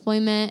getting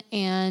unemployment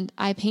and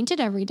I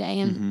painted every day.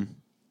 And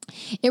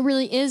it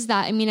really is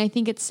that. I mean, I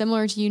think it's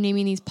similar to you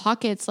naming these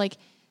pockets. Like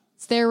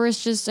there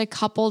was just a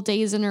couple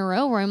days in a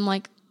row where I'm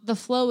like, the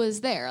flow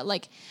is there.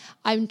 Like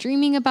I'm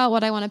dreaming about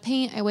what I want to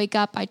paint. I wake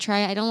up, I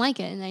don't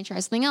like it. And I try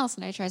something else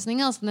and I try something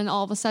else. And then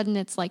all of a sudden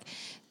it's like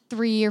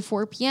 3 or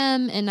 4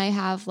 PM and I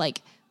have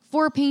like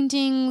 4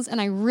 paintings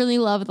and I really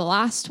love the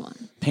last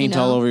one. Paint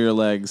all over your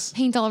legs.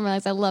 Paint all over my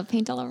legs. I love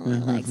paint all over my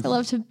legs. I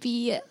love to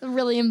be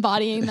really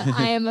embodying that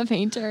I am a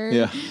painter.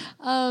 Yeah.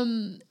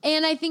 And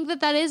I think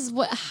that is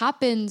what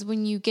happens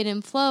when you get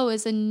in flow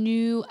is a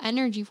new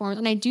energy form.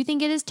 And I do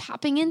think it is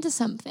tapping into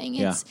something.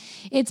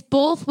 It's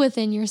both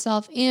within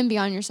yourself and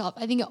beyond yourself.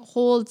 I think it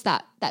holds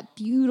that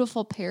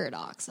beautiful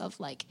paradox of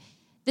like,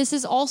 this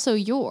is also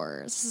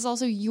yours. This is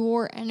also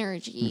your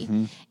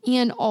energy.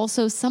 And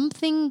also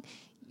something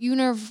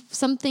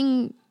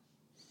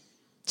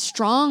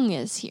strong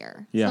is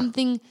here. Yeah.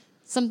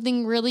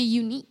 Something really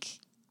unique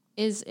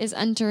is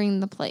entering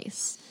the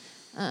place.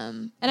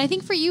 And I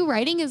think for you,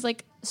 writing is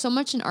like so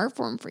much an art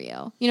form for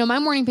you. My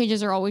morning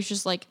pages are always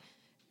just like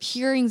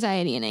pure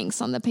anxiety and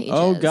angst on the pages.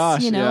 Oh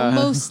gosh,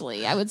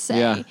 mostly I would say.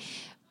 Yeah.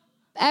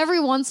 Every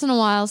once in a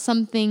while,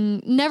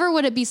 never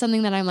would it be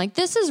something that I'm like,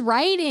 this is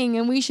writing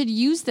and we should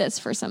use this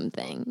for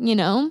something,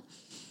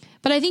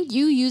 But I think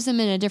you use them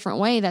in a different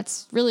way.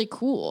 That's really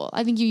cool.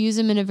 I think you use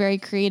them in a very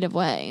creative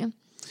way.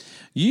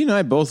 You and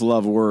I both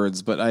love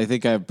words, but I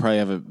think I probably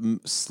have a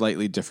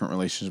slightly different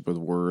relationship with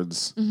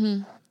words.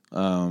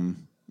 I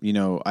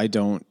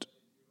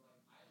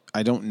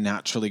don't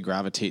naturally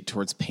gravitate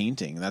towards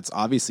painting. That's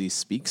obviously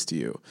speaks to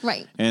you.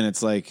 Right. And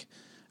it's like,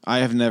 I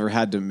have never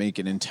had to make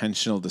an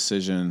intentional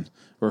decision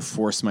or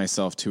force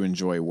myself to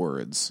enjoy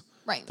words.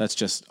 Right. That's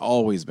just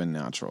always been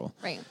natural.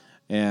 Right.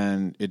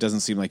 And it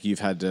doesn't seem like you've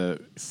had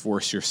to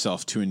force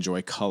yourself to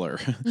enjoy color.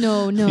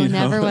 No,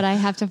 never would I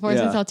have to force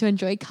myself to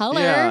enjoy color.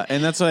 Yeah,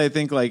 and that's why I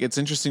think like it's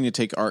interesting to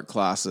take art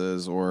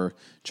classes or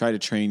try to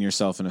train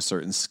yourself in a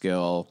certain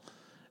skill.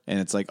 And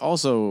it's like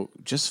also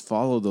just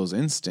follow those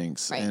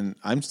instincts. Right. And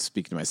I'm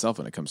speaking to myself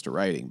when it comes to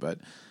writing, but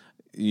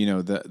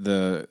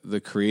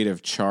the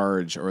creative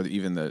charge or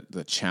even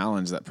the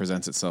challenge that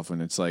presents itself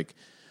when it's like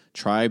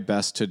try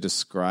best to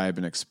describe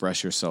and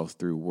express yourself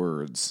through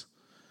words.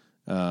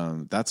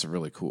 That's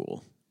really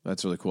cool.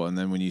 And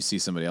then when you see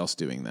somebody else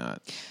doing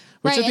that,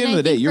 which at the end of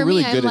the day, you're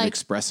really good at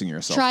expressing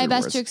yourself. Try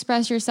best to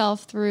express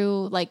yourself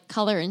through like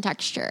color and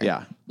texture.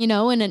 Yeah. In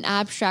an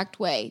abstract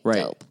way.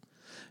 Right. Dope.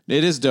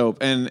 It is dope.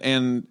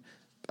 And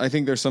I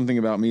think there's something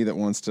about me that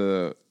wants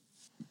to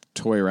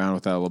toy around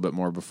with that a little bit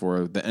more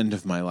before the end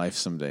of my life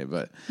someday.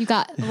 But you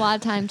got a lot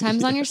of time.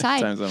 Time's on your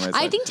side. Time's on my side.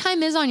 I think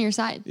time is on your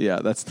side. Yeah,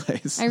 that's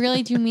nice. I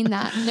really do mean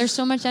that. There's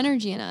so much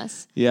energy in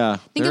us. Yeah.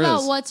 Think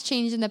about what's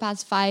changed in the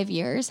past 5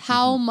 years,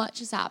 how much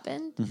has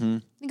happened.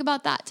 Think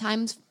about that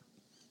times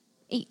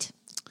 8.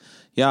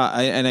 Yeah.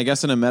 I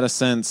guess in a meta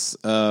sense,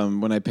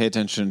 when I pay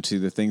attention to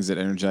the things that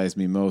energize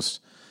me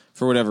most,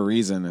 for whatever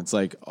reason, it's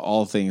like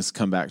all things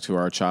come back to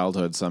our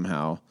childhood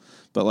somehow.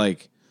 But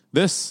like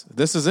this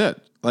is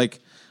it. Like,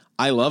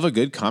 I love a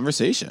good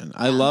conversation.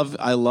 I love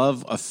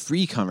a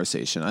free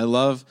conversation. I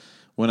love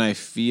when I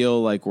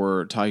feel like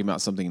we're talking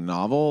about something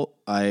novel.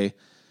 I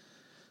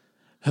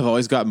have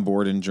always gotten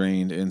bored and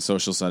drained in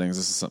social settings.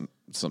 This is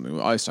something we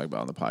always talk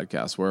about on the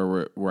podcast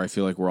where I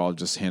feel like we're all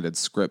just handed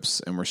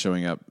scripts and we're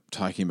showing up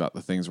talking about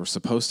the things we're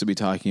supposed to be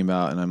talking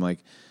about. And I'm like,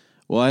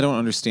 well, I don't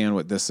understand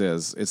what this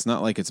is. It's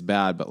not like it's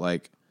bad, but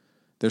like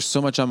there's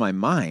so much on my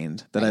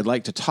mind that I'd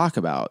like to talk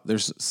about.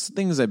 There's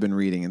things I've been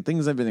reading and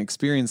things I've been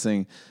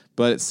experiencing,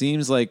 but it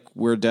seems like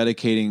we're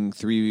dedicating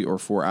 3 or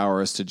 4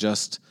 hours to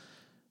just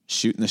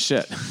shooting the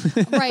shit.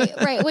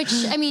 Right. Which,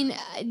 I mean,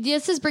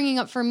 this is bringing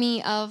up for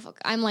me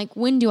I'm like,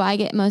 when do I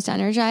get most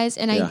energized?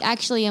 And I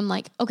actually am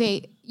like,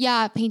 okay,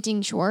 yeah,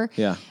 painting, sure.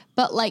 Yeah.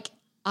 But like,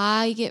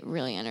 I get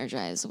really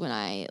energized when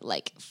I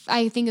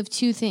think of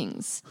 2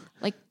 things,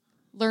 like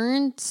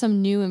learn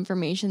some new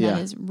information that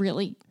is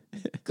really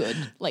good,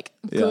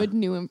 good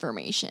new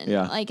information.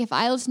 Yeah. Like if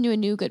I listen to a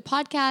new good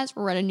podcast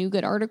or read a new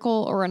good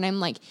article or when I'm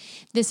like,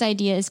 this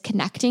idea is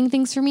connecting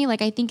things for me.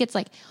 Like I think it's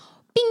like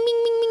bing,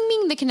 bing, bing, bing,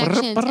 bing, the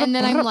connections. And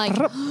then I'm like,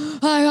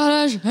 I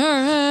gotta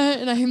share it.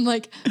 And I'm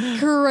like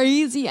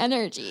crazy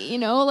energy, you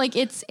know, like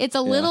it's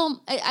a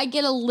little, I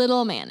get a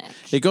little manic.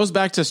 It goes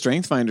back to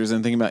Strength Finders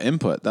and thinking about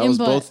input. That was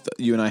both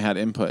you and I had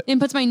input.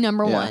 Input's my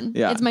number one.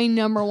 Yeah. It's my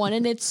number one.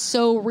 And it's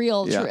so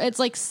real. Yeah. It's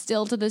like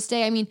still to this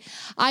day. I mean,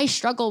 I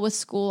struggle with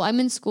school. I'm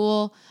in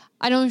school.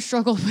 I don't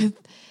struggle with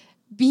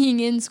being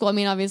in school. I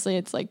mean, obviously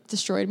it's like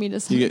destroyed me to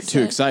some You get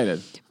extent. too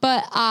excited.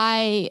 But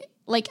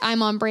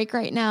I'm on break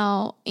right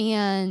now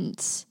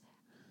and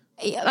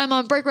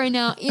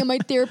my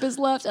therapist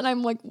left and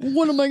I'm like,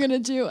 what am I going to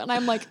do? And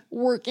I'm like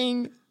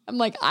working. I'm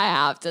like, I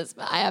have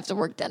to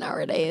work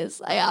 10-hour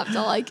days. I have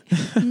to like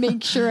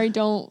make sure I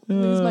don't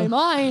lose my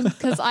mind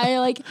because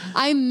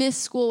I miss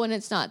school when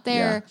it's not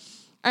there.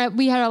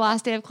 We had our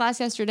last day of class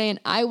yesterday and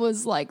I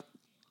was like,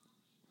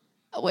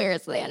 where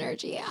is the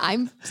energy?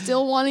 I'm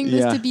still wanting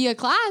this to be a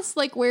class.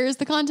 Like, where's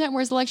the content?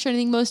 Where's the lecture? I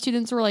think most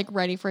students were like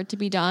ready for it to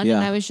be done. Yeah.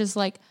 And I was just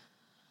like,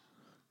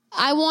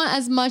 I want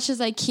as much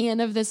as I can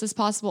of this as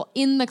possible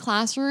in the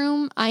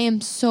classroom. I am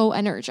so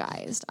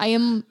energized. I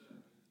am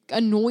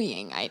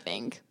annoying, I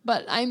think,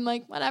 but I'm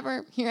like,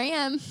 whatever, here I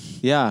am.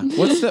 Yeah.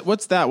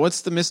 What's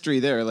the mystery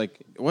there? Like,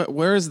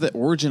 where is the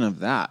origin of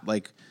that?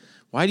 Like,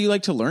 why do you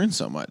like to learn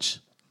so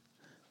much?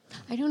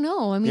 I don't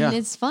know. I mean,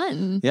 it's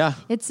fun. Yeah.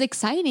 It's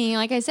exciting.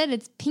 Like I said,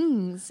 it's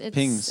pings.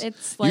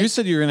 It's like, you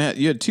said you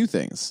had two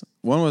things.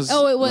 One was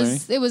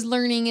it was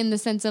learning in the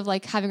sense of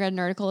like having read an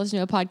article,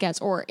 listening to a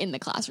podcast, or in the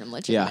classroom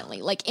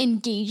legitimately. Like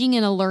engaging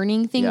in a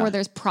learning thing where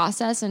there's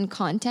process and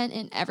content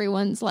and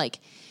everyone's like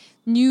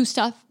new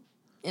stuff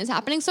is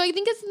happening. So I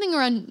think it's something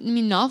around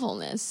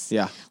novelness.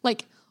 Yeah.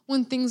 Like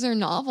when things are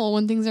novel,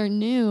 when things are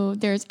new,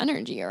 there's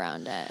energy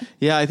around it.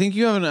 Yeah, I think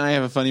you and I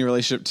have a funny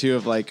relationship too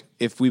of like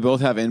if we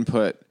both have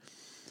input,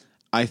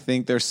 I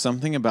think there's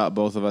something about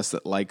both of us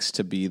that likes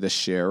to be the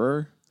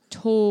sharer.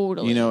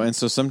 Totally. You know, and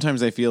so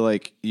sometimes I feel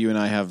like you and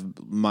I have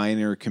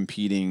minor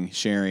competing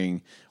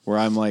sharing where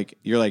I'm like,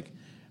 you're like,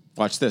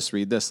 watch this,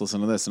 read this,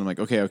 listen to this. And I'm like,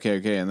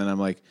 okay. And then I'm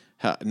like,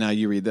 now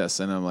you read this.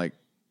 And I'm like,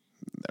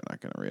 they're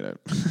not going to read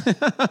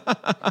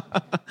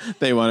it.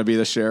 They want to be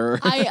the sharer.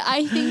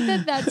 I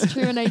think that's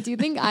true. And I do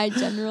think I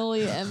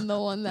generally am the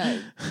one that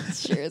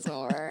shares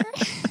more.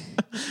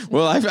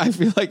 Well, I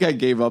feel like I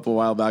gave up a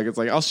while back. It's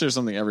like, I'll share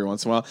something every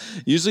once in a while.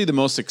 Usually the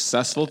most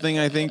successful thing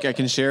I think I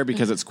can share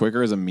because it's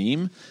quicker is a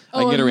meme.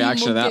 I can get a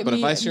reaction to that. But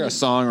if I share a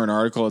song or an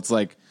article, it's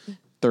like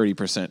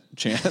 30%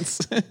 chance.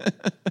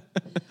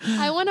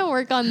 I want to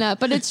work on that,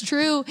 but it's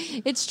true.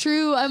 It's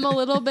true. I'm a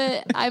little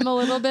bit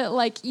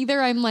like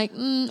either I'm like,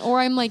 or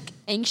I'm like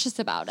anxious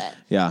about it.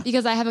 Yeah.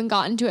 Because I haven't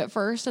gotten to it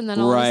first. And then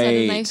all of a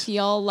sudden I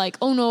feel like,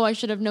 oh no, I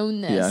should have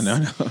known this. Yeah,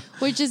 no.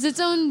 Which is its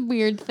own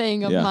weird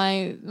thing of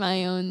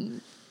my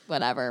own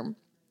whatever.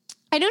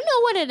 I don't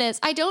know what it is.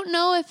 I don't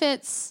know if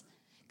it's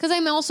because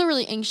I'm also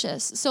really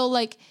anxious. So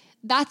like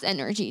that's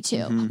energy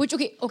too. Which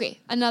okay.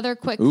 Another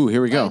quick. Ooh,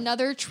 here we go.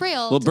 Another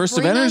trail. Little burst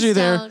of energy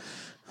there.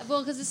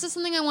 Well, because this is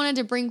something I wanted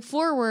to bring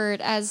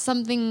forward as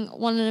something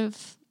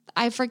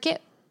I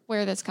forget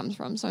where this comes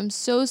from. So I'm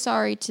so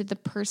sorry to the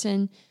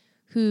person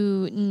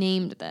who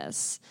named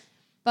this.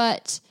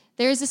 But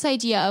there's this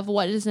idea of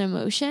what is an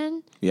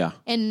emotion. Yeah.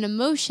 And an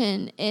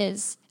emotion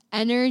is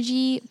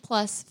energy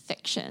plus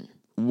fiction.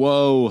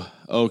 Whoa.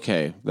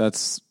 Okay.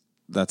 That's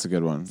a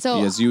good one.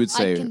 So as you would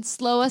say, I can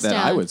slow us down.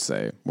 I would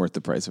say worth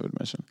the price of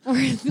admission. No,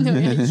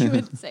 you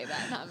would say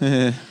that, not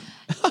me.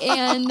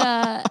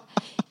 And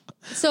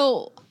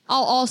so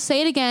I'll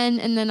say it again,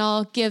 and then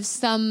I'll give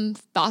some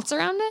thoughts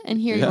around it and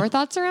hear your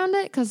thoughts around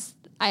it because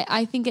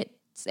I think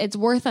it's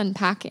worth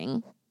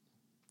unpacking.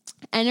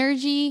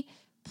 Energy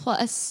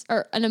plus,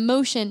 or an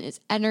emotion is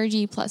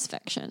energy plus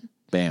fiction.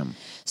 Bam.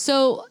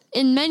 So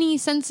in many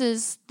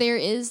senses, there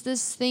is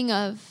this thing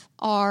of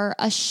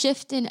a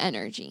shift in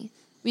energy.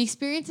 We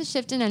experience a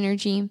shift in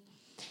energy,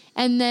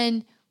 and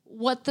then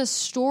what the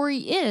story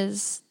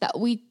is that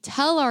we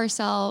tell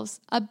ourselves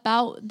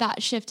about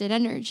that shift in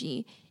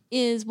energy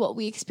is what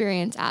we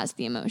experience as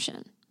the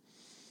emotion.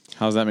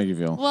 How does that make you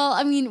feel? Well,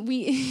 I mean,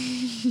 we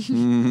just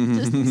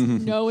these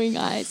knowing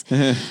eyes.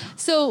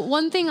 So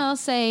one thing I'll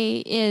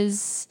say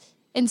is,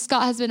 and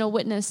Scott has been a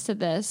witness to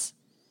this,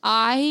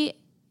 I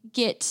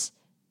think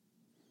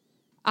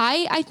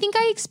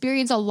I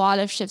experience a lot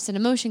of shifts in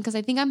emotion because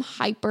I think I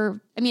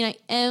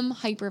am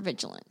hyper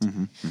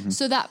vigilant.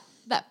 So that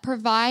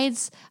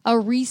provides a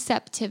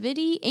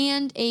receptivity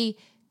and a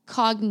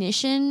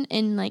cognition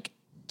and like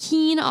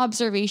keen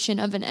observation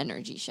of an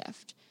energy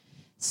shift.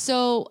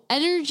 So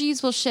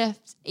energies will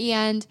shift,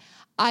 and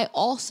I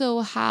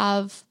also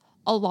have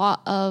a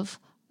lot of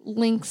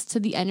links to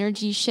the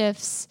energy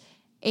shifts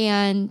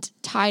and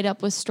tied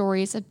up with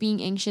stories of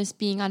being anxious,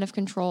 being out of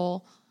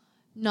control,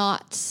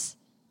 not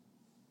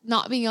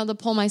being able to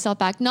pull myself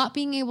back, not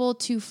being able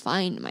to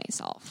find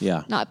myself,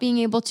 not being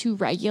able to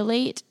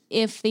regulate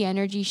if the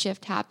energy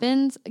shift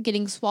happens,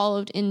 getting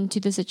swallowed into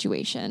the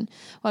situation,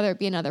 whether it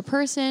be another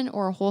person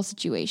or a whole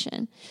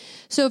situation.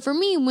 So for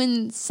me,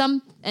 when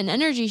an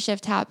energy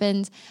shift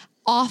happens,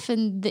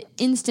 often the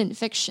instant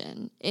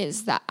fiction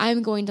is that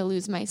I'm going to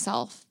lose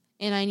myself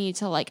and I need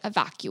to like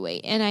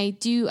evacuate. And I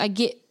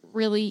get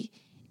really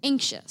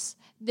anxious.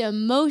 The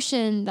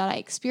emotion that I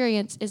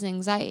experience is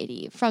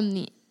anxiety from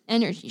the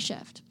energy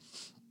shift.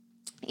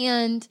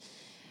 And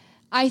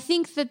I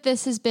think that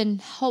this has been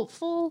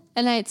helpful.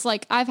 And it's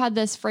like, I've had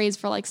this phrase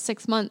for like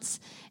 6 months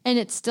and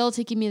it's still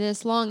taking me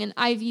this long. And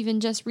I've even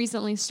just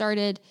recently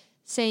started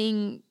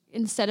saying,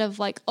 instead of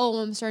like, oh,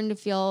 I'm starting to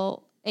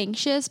feel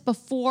anxious,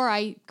 before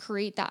I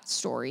create that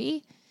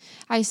story,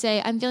 I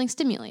say, I'm feeling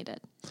stimulated.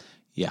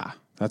 Yeah.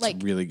 That's Like,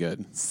 really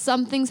good.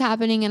 Something's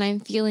happening and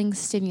I'm feeling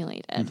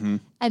stimulated. Mm-hmm.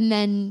 And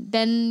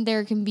then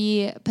there can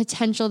be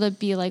potential to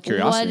be like,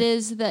 Curiosity. what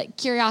is the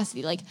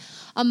curiosity? Like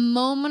a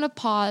moment of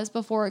pause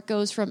before it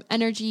goes from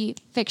energy,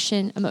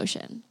 fiction,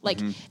 emotion. Like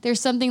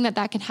there's something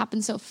that can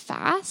happen so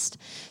fast.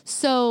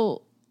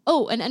 So,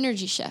 an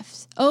energy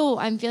shift. Oh,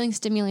 I'm feeling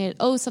stimulated.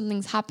 Oh,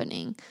 something's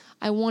happening.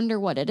 I wonder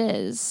what it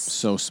is.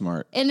 So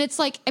smart. And it's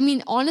like, I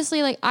mean,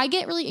 honestly, like I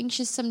get really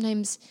anxious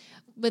sometimes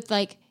with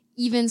like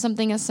even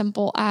something as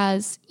simple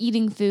as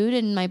eating food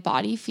and my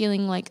body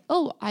feeling like,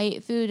 oh, I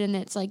ate food and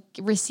it's like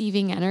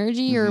receiving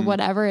energy or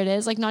whatever it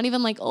is. Like not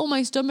even like, oh,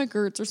 my stomach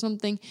hurts or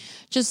something.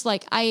 Just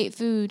like I ate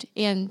food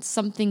and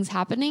something's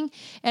happening.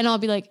 And I'll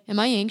be like, am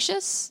I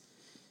anxious?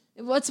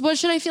 What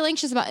should I feel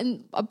anxious about?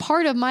 And a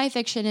part of my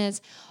fiction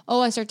is,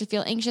 I start to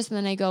feel anxious and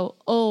then I go,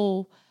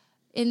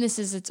 and this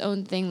is its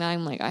own thing that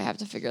I'm like, I have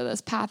to figure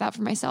this path out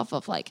for myself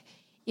of like,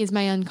 is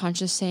my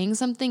unconscious saying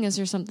something? Is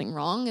there something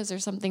wrong? Is there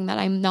something that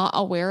I'm not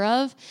aware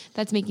of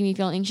that's making me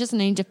feel anxious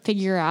and I need to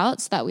figure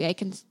out so that way I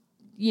can,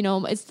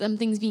 it's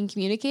something's being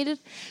communicated.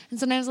 And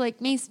sometimes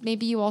like,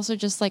 maybe you also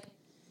just like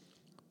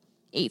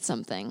ate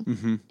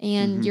something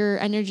and your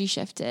energy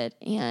shifted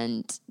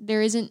and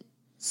there isn't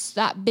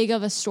that big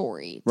of a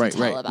story to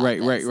tell about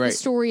this. The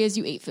story is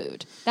you ate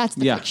food. That's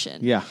the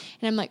fiction. Yeah.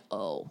 And I'm like,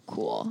 oh,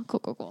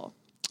 cool.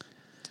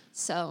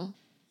 So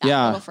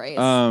that little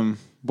phrase.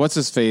 What's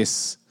his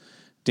face?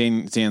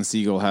 Dan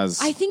Siegel has.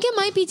 I think it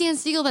might be Dan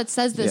Siegel that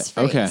says this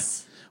phrase. Okay.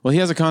 Well, he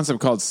has a concept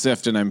called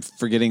SIFT, and I'm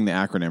forgetting the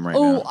acronym right now.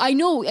 Oh, I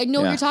know what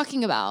you're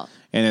talking about.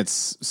 And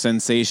it's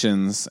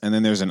sensations, and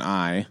then there's an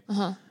I,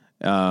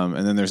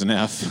 and then there's an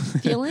F.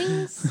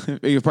 Feelings?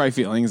 You're probably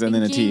feelings, and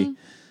then a T. Thinking.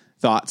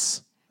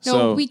 Thoughts. No,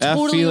 so we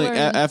totally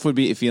learned. F would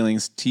be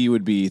feelings, T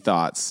would be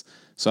thoughts.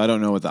 So I don't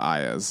know what the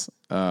I is.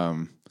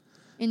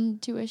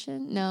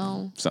 Intuition?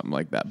 No. Something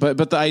like that.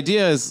 But the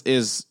idea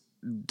is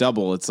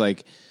double. It's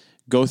like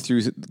go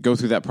through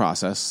that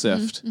process,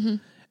 sift,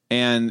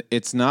 and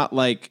it's not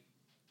like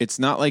you're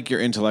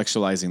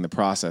intellectualizing the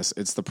process.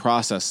 It's the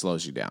process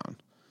slows you down.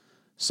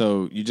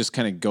 So you just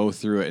kind of go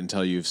through it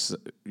until you've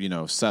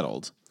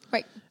settled,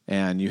 Right.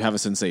 and you have a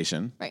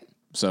sensation. Right.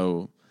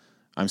 So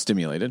I'm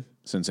stimulated,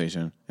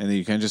 sensation, and then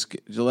you can just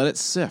let it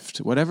sift,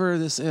 whatever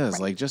this is.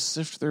 Like just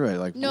sift through it.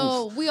 Like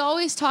No, we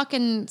always talk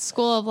in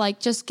school of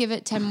like just give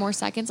it 10 more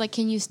seconds. Like,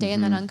 can you stay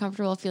in that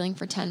uncomfortable feeling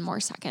for 10 more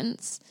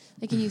seconds?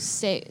 Like, can you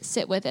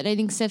sit with it? I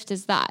think sift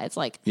is that. It's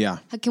like, how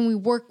can we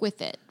work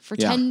with it for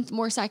 10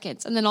 more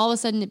seconds? And then all of a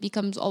sudden it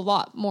becomes a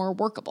lot more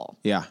workable.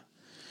 Yeah.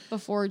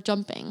 Before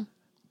jumping.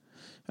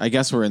 I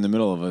guess we're in the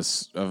middle of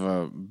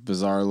a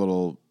bizarre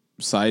little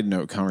side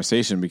note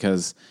conversation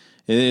because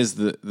it is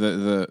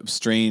the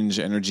strange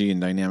energy and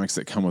dynamics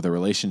that come with a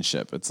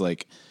relationship. It's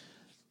like,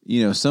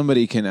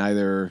 somebody can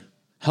either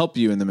help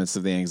you in the midst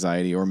of the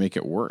anxiety or make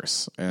it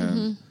worse.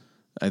 And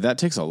that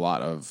takes a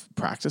lot of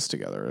practice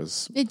together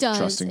as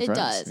trusting friends. It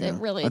does. It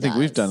really does. I think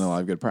we've done a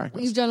lot of good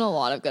practice. We've done a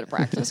lot of good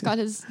practice. God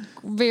has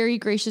very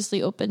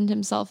graciously opened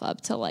himself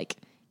up to like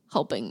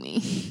helping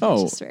me.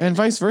 Oh, and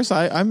vice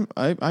versa.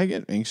 I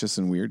get anxious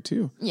and weird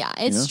too. Yeah,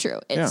 it's true.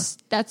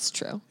 That's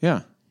true.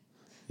 Yeah.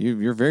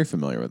 You're very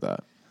familiar with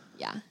that.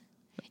 Yeah.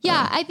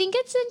 Yeah, I think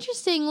it's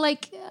interesting.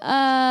 Like,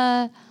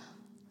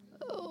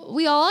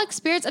 we all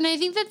experience, and I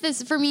think that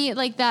this, for me,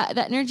 like that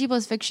energy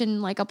plus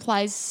fiction, like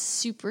applies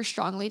super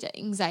strongly to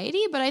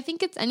anxiety, but I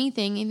think it's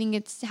anything. I think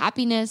it's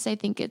happiness. I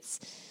think it's,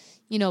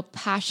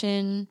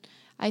 passion.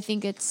 I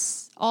think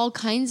it's all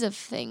kinds of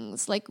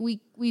things. Like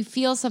we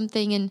feel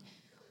something and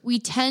we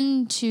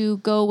tend to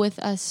go with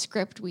a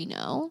script we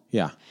know.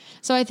 Yeah.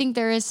 So I think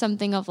there is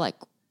something of like,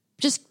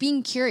 just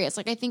being curious.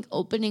 Like I think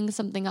opening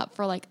something up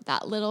for like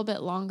that little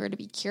bit longer to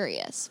be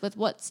curious with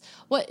what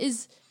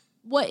is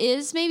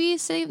maybe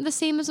the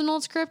same as an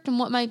old script and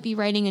what might be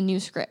writing a new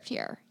script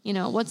here.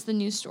 What's the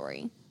new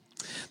story?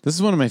 This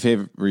is one of my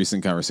favorite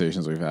recent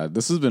conversations we've had.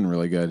 This has been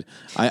really good.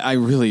 I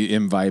really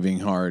am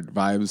vibing hard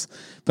vibes,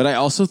 but I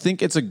also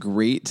think it's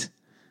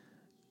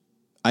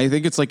I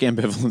think it's like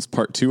ambivalence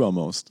part 2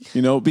 almost,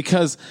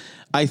 because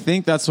I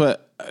think that's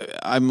what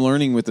I'm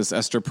learning with this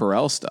Esther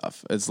Perel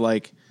stuff. It's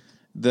like,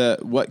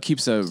 what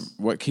keeps a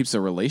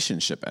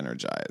relationship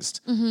energized.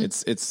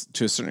 It's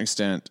to a certain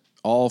extent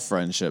all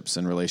friendships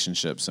and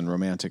relationships and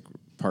romantic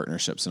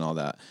partnerships and all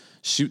that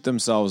shoot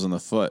themselves in the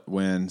foot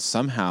when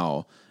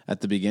somehow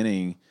at the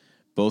beginning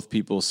both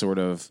people sort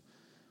of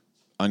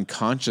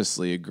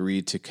unconsciously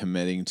agree to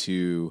committing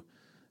to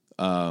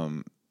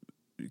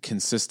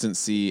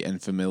consistency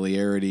and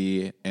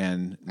familiarity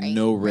and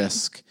no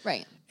risk,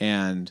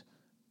 and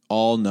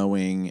all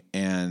knowing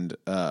and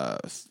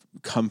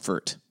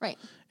comfort. Right.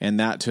 And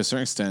that, to a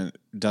certain extent,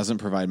 doesn't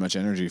provide much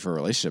energy for a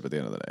relationship at the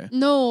end of the day.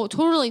 No,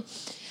 totally.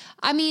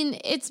 I mean,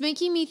 it's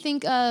making me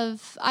think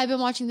of, I've been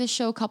watching this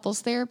show,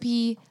 Couples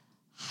Therapy.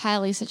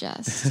 Highly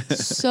suggest.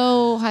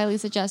 So highly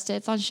suggest it.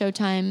 It's on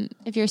Showtime.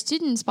 If you're a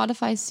student,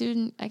 Spotify's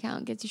student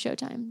account gets you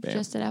Showtime. Bam.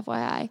 Just an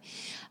FYI.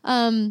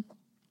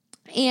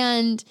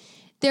 And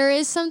there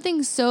is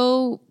something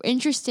so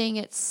interesting.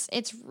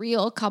 It's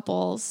real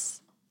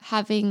couples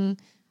having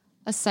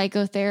a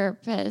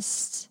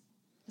psychotherapist.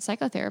 A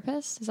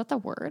psychotherapist? Is that the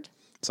word?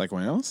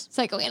 Psychoanalyst?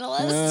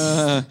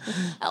 Psychoanalyst.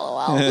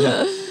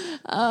 LOL.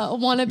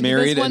 Want to be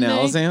Married this one day.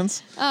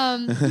 analysans?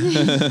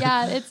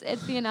 Yeah,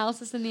 it's the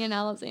analysis and the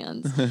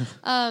analysans.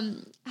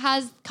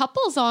 Has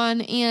couples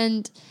on,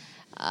 and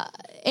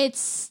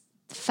it's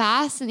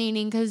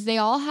fascinating because they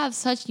all have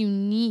such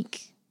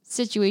unique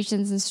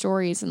situations and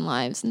stories and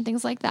lives and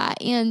things like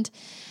that. And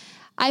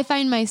I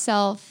find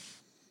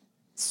myself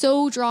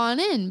so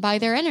drawn in by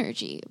their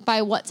energy,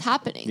 by what's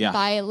happening,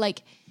 by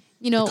like,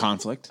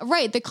 Conflict.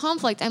 Right, the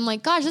conflict. I'm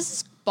like, gosh, this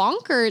is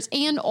bonkers.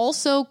 And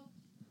also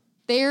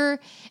and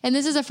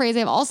this is a phrase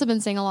I've also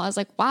been saying a lot, is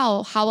like,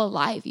 wow, how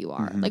alive you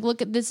are. Like,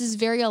 look at this, is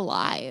very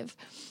alive.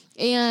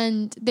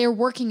 And they're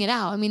working it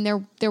out. I mean,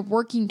 they're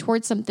working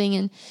towards something.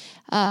 And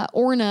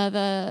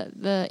Orna,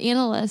 the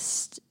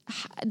analyst,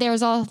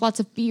 there's lots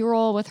of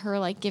B-roll with her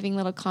like giving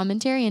little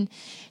commentary. And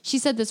she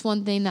said this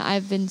one thing that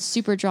I've been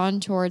super drawn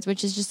towards,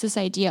 which is just this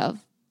idea of,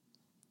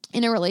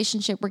 in a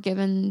relationship, we're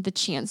given the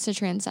chance to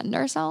transcend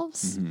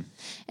ourselves.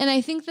 And I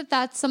think that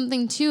that's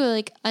something too,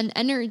 like an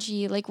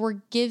energy, like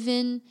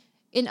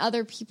in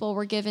other people,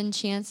 we're given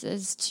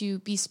chances to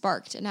be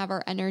sparked and have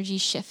our energy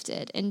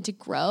shifted and to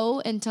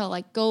grow and to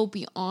like go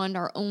beyond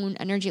our own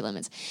energy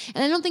limits.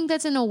 And I don't think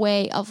that's in a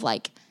way of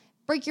like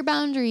break your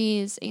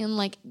boundaries and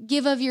like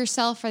give of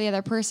yourself for the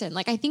other person.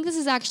 Like, I think this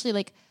is actually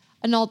like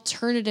an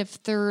alternative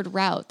third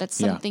route. That's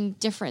something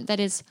different, that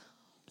is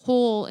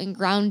whole and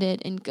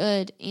grounded and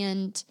good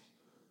and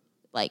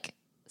like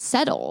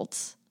settled.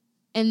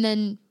 And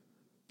then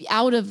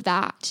out of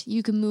that,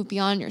 you can move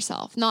beyond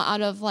yourself, not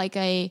out of like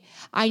I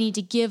need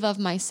to give of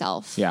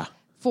myself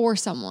for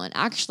someone.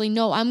 Actually,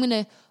 no, I'm going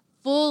to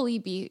fully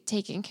be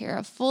taken care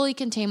of, fully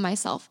contain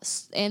myself,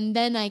 and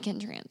then I can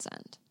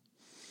transcend.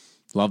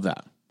 Love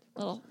that.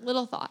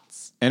 Little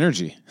thoughts.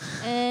 Energy.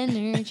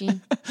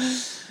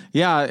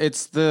 Yeah,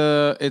 it's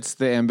the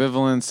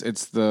ambivalence,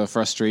 it's the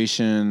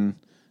frustration,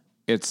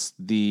 it's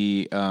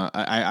the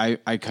I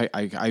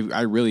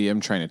really am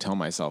trying to tell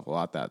myself a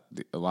lot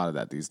of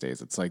that these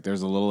days. It's like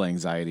there's a little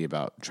anxiety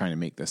about trying to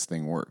make this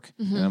thing work,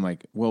 and I'm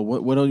like, well,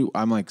 what do you?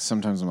 I'm like,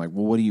 sometimes I'm like,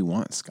 well, what do you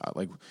want, Scott?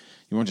 Like,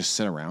 you want to just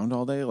sit around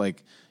all day?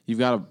 Like, you've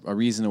got a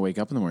reason to wake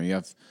up in the morning. You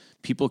have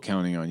people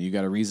counting on you. You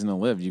got a reason to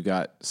live. You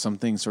got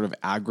something sort of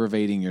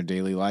aggravating your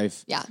daily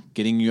life,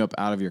 getting you up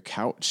out of your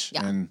couch,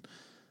 and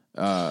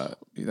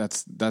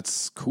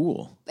that's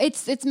cool.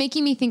 It's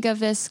making me think of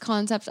this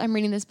concept. I'm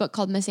reading this book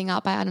called Missing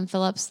Out by Adam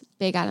Phillips,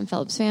 big Adam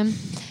Phillips fan.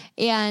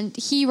 And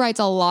he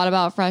writes a lot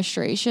about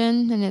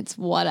frustration, and it's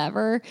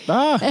whatever.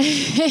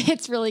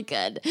 It's really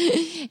good.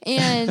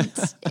 And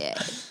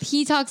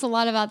he talks a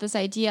lot about this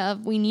idea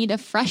of we need a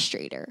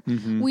frustrator.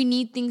 We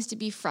need things to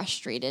be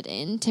frustrated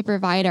in to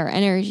provide our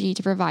energy,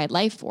 to provide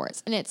life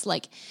force. And it's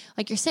like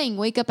you're saying,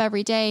 wake up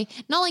every day,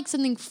 not like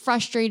something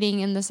frustrating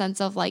in the sense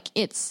of like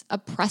it's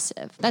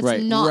oppressive.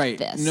 That's not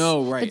this.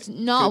 No, right. It's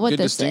not what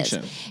this is.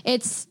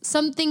 It's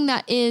something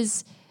that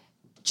is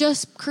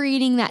just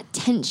creating that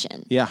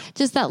tension. Yeah.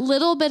 Just that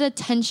little bit of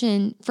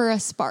tension for a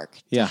spark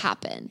to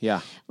happen.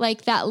 Yeah.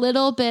 Like that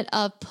little bit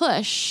of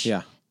push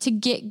to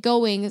get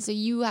going. So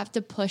you have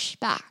to push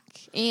back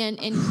and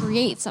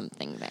create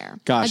something there.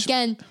 Gosh.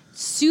 Again,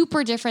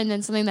 super different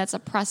than something that's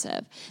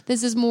oppressive.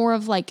 This is more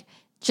of like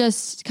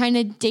just kind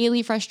of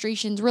daily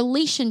frustrations,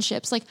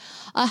 relationships. Like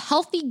a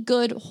healthy,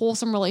 good,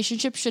 wholesome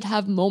relationship should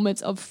have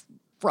moments of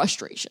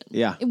frustration.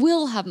 Yeah. It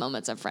will have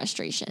moments of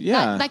frustration.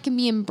 Yeah. That can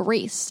be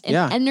embraced, and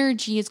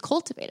energy is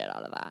cultivated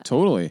out of that.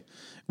 Totally.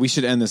 We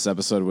should end this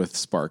episode with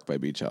Spark by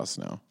Beach House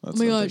now. That's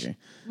what I'm thinking.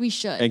 We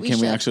should. And can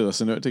we actually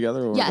listen to it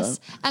together? Yes.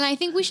 And I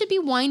think we should be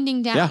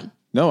winding down. Yeah.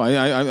 No,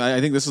 I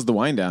think this is the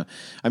wind down.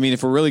 I mean,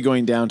 if we're really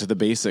going down to the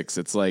basics,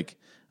 it's like,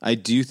 I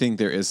do think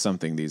there is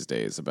something these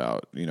days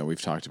about,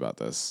 we've talked about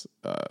this,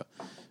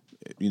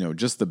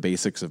 just the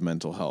basics of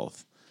mental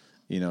health,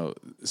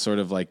 sort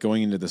of like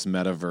going into this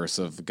metaverse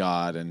of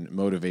God and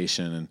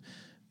motivation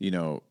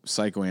and,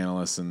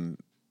 psychoanalysts and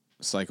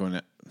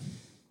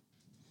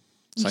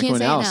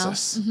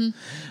psychoanalysis,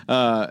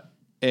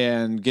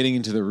 and getting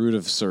into the root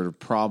of sort of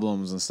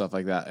problems and stuff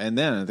like that. And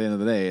then at the end of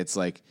the day, it's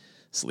like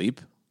sleep,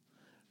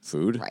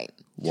 food,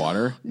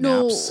 water,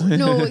 naps.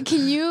 No.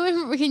 Can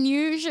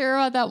you share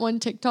about that one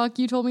TikTok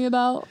you told me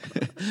about?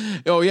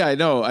 Oh yeah, I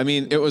know. I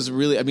mean, it was the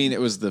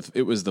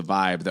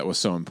vibe that was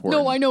so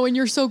important. No, I know, and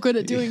you're so good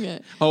at doing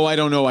it. Oh, I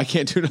don't know. I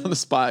can't do it on the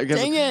spot.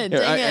 Dang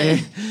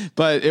it.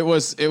 But it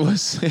was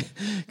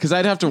because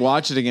I'd have to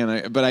watch it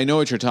again. But I know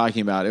what you're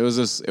talking about. It was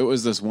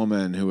this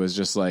woman who was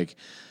just like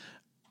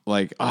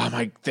like, oh,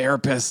 my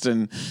therapist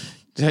and,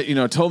 you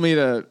know, told me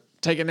to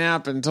take a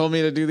nap and told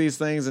me to do these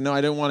things. And no,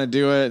 I didn't want to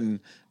do it. And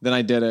then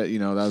I did it. You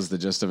know, that was the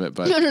gist of it.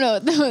 But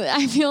No.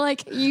 I feel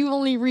like you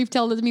only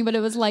retold it to me, but it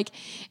was like,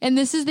 and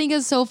this is, I think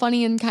is so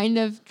funny and kind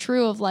of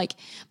true of like,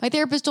 my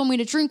therapist told me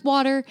to drink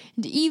water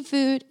and to eat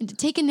food and to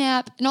take a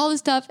nap and all this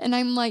stuff. And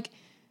I'm like,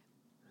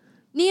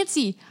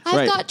 Nancy,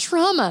 I've got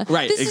trauma.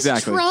 Right, this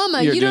exactly. is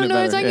trauma. You're You don't doing know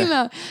it what I'm better, talking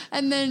about.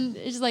 And then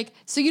it's like,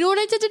 so you know what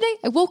I did today?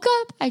 I woke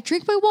up, I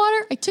drank my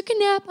water, I took a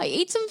nap, I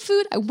ate some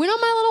food, I went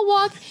on my little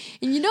walk,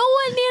 and you know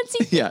what,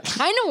 Nancy? Yeah.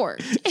 Kind of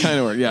worked. Kind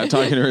of worked. Yeah,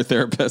 talking to her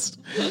therapist.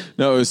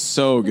 No, it was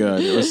so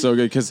good. It was so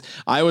good because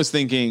I was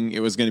thinking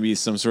it was going to be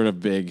some sort of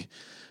big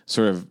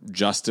sort of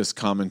justice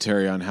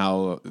commentary on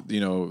how, you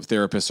know,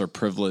 therapists are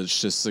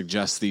privileged to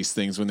suggest these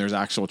things when there's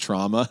actual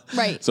trauma.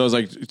 Right. So I was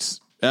like,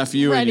 it's F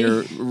you Ready.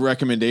 and your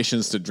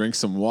recommendations to drink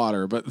some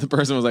water. But the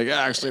person was like, it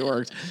actually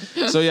worked.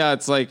 So yeah,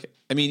 it's like,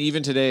 I mean,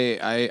 even today,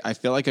 I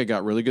feel like I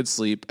got really good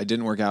sleep. I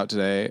didn't work out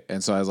today.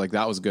 And so I was like,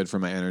 that was good for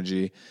my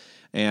energy.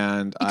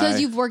 And Because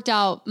you've worked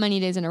out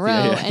many days in a row,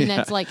 and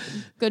that's like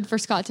good for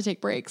Scott to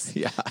take breaks.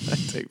 Yeah,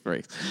 take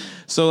breaks.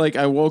 So like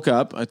I woke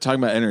up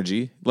talking about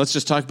energy. Let's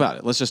just talk about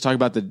it. Let's just talk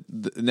about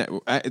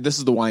this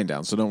is the wind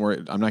down. So don't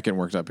worry. I'm not getting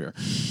worked up here.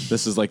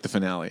 This is like the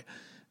finale.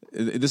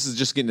 This is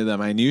just getting to the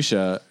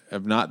minutia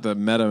of not the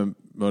meta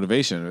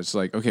motivation. It's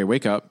like, okay,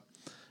 wake up.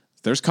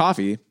 There's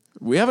coffee.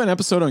 We have an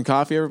episode on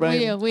coffee, everybody.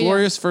 We do.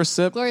 Glorious First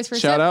Sip. Glorious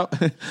First Shout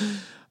Sip.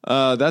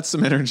 out. That's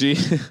some energy.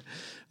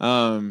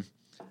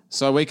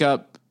 So I wake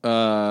up,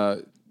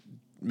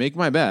 make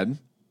my bed,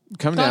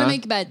 come Gotta down,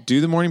 make bed. do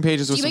the morning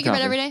pages with Do you some make your bed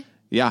coffee. every day?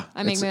 Yeah,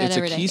 I make it's, my bed it's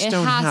every a day.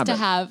 keystone It has habit. to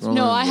have. Well,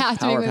 No, I the have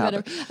to power make my of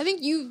bed. habit. I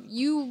think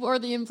you are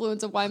the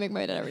influence of why I make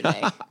my bed every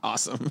day.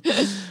 Awesome.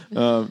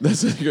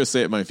 That's what you're gonna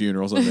say at my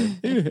funeral someday.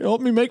 Hey,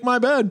 help me make my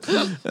bed.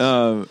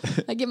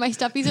 I get my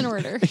stuffies in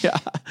order. Yeah.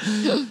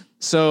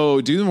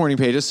 So do the morning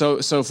pages.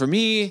 So for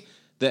me,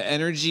 the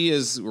energy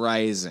is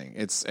rising.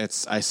 It's.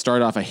 I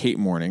start off. I hate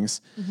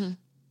mornings. Mm-hmm.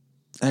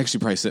 I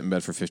actually probably sit in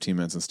bed for 15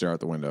 minutes and stare out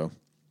the window.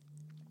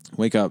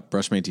 Wake up,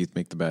 brush my teeth,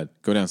 make the bed,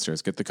 go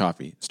downstairs, get the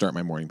coffee, start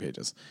my morning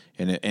pages.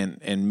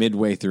 And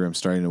midway through, I'm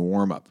starting to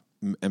warm up.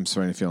 I'm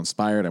starting to feel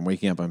inspired. I'm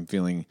waking up. I'm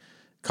feeling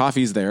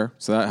coffee's there,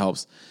 so that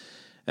helps.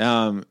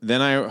 Then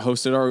I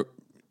hosted our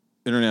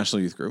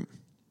international youth group.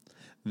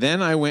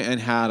 Then I went and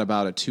had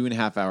about a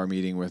 2.5 hour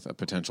meeting with a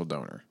potential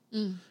donor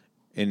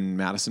in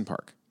Madison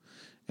Park.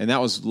 And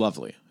that was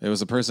lovely. It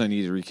was a person I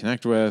needed to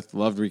reconnect with,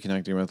 loved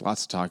reconnecting with,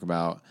 lots to talk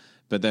about,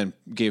 but then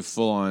gave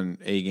full on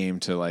A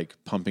game to like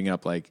pumping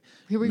up, like,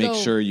 Here we make go.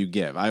 sure you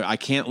give. I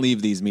can't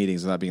leave these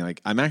meetings without being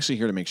like, I'm actually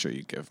here to make sure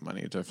you give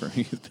money to for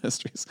youth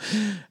ministries.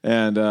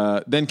 And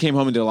then came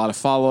home and did a lot of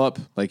follow up.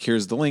 Like,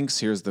 here's the links,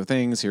 here's the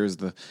things,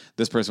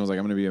 this person was like,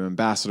 I'm going to be an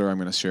ambassador. I'm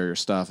going to share your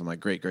stuff. I'm like,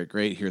 great.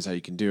 Here's how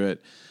you can do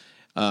it.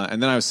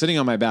 And then I was sitting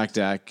on my back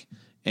deck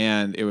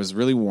and it was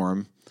really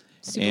warm.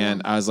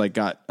 And I was like,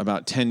 got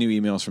about 10 new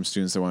emails from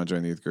students that want to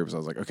join the youth groups. I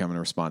was like, okay, I'm going to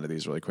respond to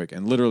these really quick.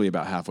 And literally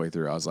about halfway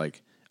through, I was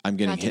like, I'm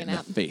getting hit in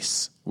the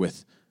face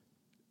with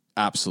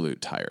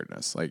absolute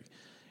tiredness. Like,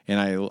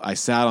 and I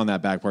sat on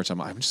that back porch. I'm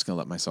just going to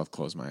let myself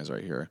close my eyes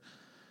right here.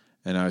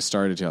 And I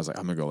started to, I was like,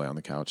 I'm going to go lay on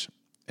the couch.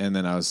 And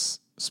then I was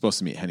supposed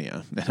to meet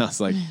Henia. And I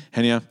was like,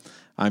 Henia,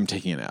 I'm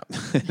taking a nap.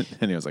 And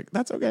Henia was like,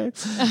 that's okay.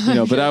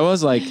 But I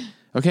was like,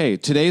 okay,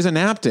 today's a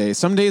nap day.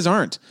 Some days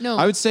aren't. No.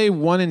 I would say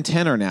 1 in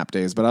 10 are nap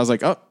days, but I was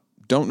like, oh,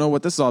 don't know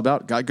what this is all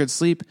about. Got good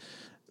sleep.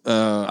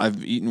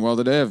 I've eaten well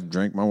today. I've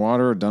drank my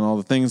water, done all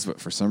the things,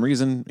 but for some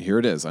reason, here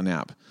it is, a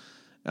nap.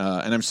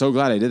 And I'm so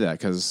glad I did that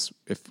because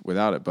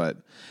without it, but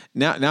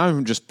now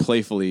I'm just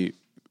playfully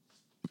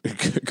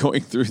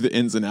going through the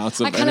ins and outs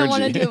of energy. I kind of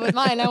want to do it with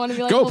mine. I want to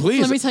be like, go, well,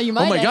 please. let me tell you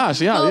mine. Oh my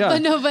gosh, yeah.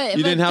 But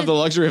you didn't have the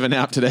luxury of a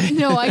nap today.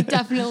 No, I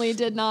definitely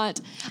did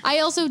not. I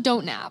also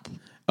don't nap.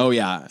 Oh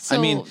yeah, So I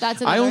mean,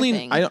 that's I another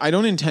thing. I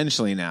don't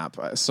intentionally nap,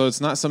 so it's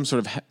not some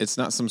sort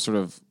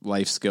of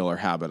life skill or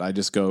habit. I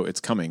just go, it's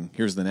coming.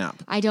 Here's the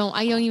nap. I don't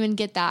even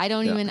get that. I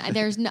don't even,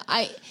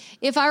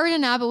 if I were to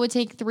nap, it would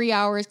take 3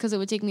 hours because it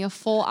would take me a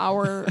full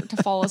hour to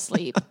fall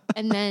asleep.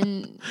 And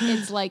then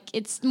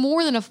it's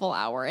more than a full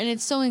hour and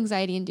it's so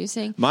anxiety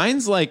inducing.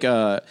 Mine's like,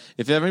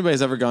 if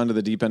everybody's ever gone to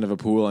the deep end of a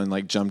pool and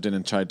like jumped in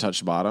and tried to touch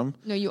the bottom.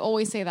 No, you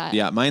always say that.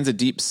 Yeah. Mine's a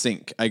deep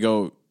sink. I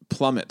go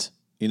plummet,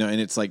 and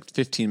it's like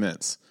 15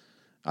 minutes.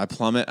 I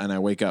plummet and I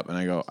wake up and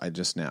I go, I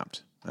just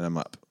napped and I'm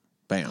up.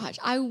 Bam. Gosh,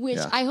 I wish,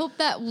 Yeah. I hope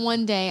that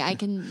one day I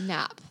can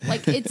nap.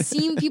 Like it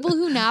seems people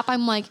who nap,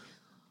 I'm like,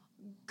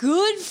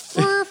 good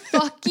for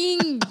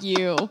fucking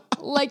you.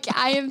 Like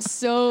I am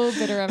so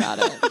bitter about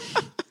it.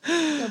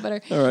 So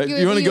bitter. All right.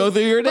 You want to go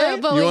through your day?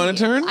 But You want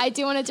to turn? I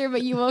do want to turn,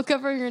 but you woke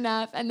up from your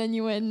nap and then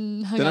you went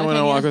and hung Then out I went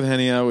on a with walk Henia. with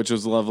Henia, which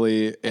was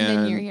lovely.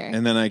 then you're here.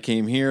 And then I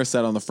came here,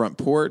 sat on the front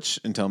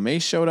porch until May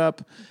showed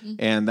up. Mm-hmm.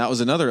 And that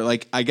was another,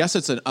 like, I guess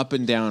it's an up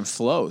and down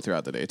flow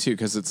throughout the day too.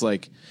 Cause it's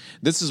like,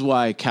 this is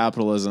why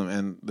capitalism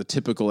and the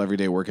typical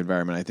everyday work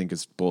environment, I think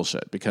is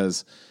bullshit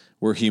because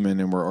we're human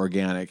and we're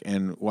organic,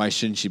 and why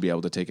shouldn't she be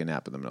able to take a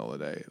nap in the middle of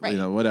the day? Right. You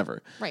know,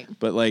 whatever. Right.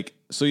 But like,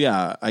 so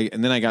yeah,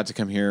 and then I got to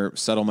come here,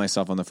 settle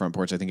myself on the front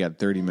porch. I think I had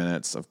 30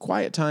 minutes of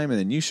quiet time, and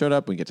then you showed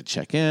up. We get to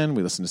check in.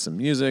 We listen to some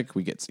music.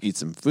 We get to eat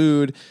some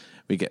food.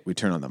 We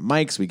turn on the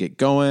mics. We get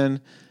going.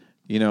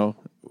 You know,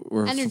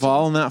 we're Energy.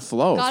 following that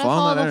flow. Gotta following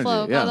follow that the energy.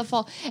 flow. Yeah. Gotta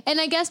follow. And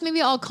I guess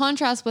maybe I'll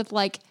contrast with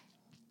like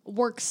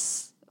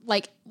works,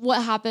 like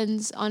what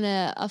happens on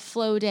a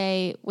flow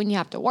day when you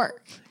have to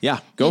work. Yeah,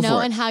 go you know,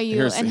 for it. and how you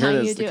Here's- and here how it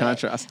is, you the do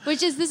contrast. it.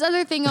 Which is this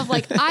other thing of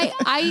like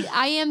I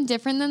am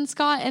different than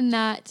Scott in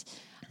that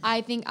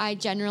I think I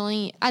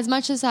generally, as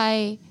much as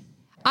I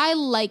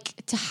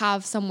like to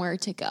have somewhere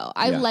to go.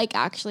 I Yeah. like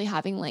actually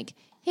having like,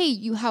 hey,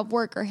 you have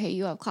work, or hey,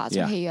 you have class,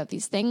 Yeah. or hey, you have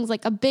these things.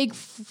 Like a big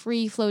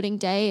free floating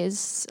day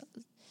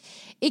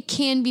it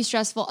can be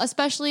stressful,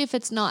 especially if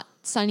it's not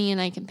sunny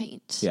and I can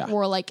paint, Yeah.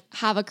 or like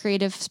have a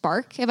creative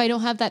spark. If I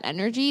don't have that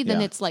energy, then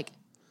Yeah. it's like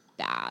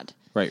bad.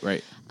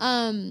 Right.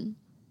 And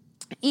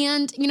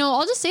you know,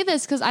 I'll just say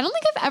this because I don't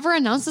think I've ever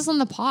announced this on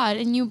the pod,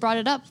 and you brought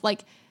it up.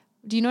 Like,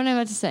 do you know what I'm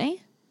about to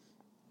say?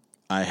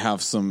 I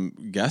have some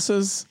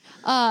guesses.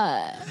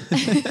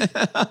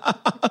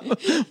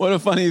 What a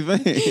funny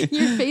thing.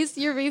 Your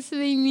face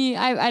made me.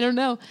 I don't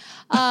know.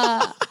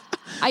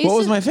 What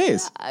was my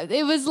face?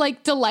 It was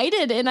like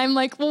delighted, and I'm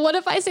like, well, what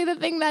if I say the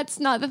thing that's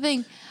not the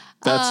thing?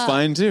 That's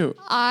fine too.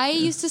 I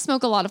used to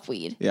smoke a lot of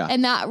weed, Yeah.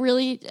 and that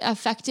really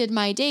affected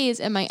my days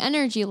and my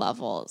energy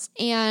levels.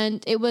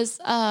 And it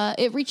was,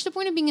 it reached the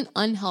point of being an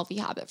unhealthy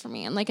habit for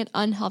me, and like an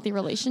unhealthy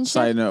relationship.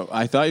 Side note,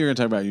 I thought you were going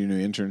to talk about your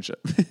new internship.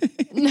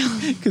 No,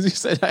 Because you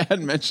said I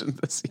hadn't mentioned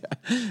this yet.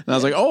 And I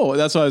was like, oh,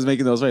 that's why I was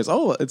making those faces.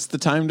 Oh, it's the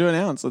time to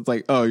announce. It's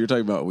like, oh, you're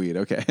talking about weed.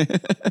 Okay.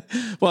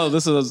 Well,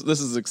 this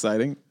is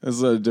exciting. This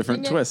is a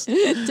different twist.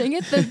 dang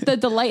it, the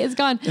delight is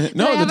gone.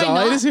 No, the Have I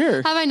delight not- is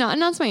here. Have I not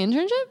announced my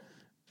internship?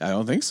 I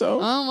don't think so.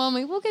 Oh, well,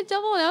 maybe we'll get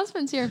double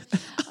announcements here.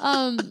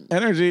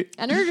 Energy.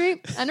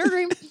 Energy.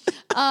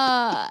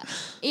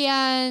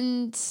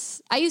 And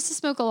I used to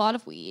smoke a lot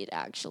of weed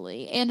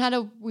actually, and had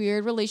a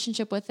weird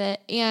relationship with it,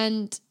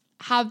 and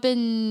I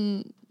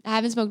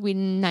haven't smoked weed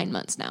in 9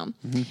 months now.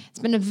 Mm-hmm. It's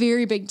been a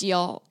very big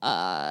deal.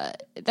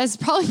 That's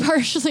probably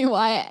partially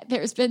why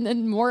there's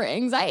been more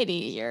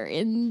anxiety here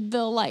in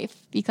the life,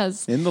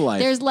 because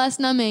there's less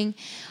numbing.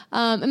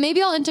 And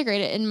maybe I'll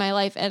integrate it in my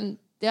life, and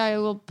I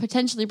will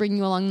potentially bring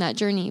you along that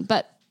journey.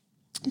 But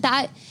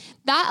that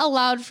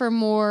allowed for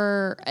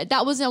more.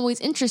 That wasn't always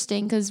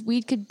interesting because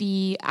weed could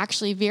be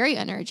actually very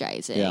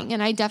energizing. Yeah.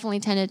 And I definitely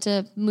tended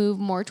to move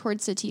more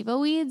towards sativa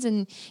weeds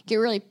and get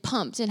really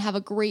pumped and have a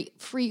great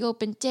free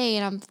open day.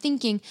 And I'm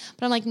thinking,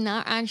 but I'm like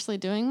not actually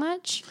doing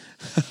much.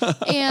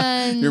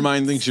 And Your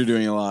mind thinks you're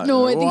doing a lot.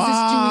 no, it thinks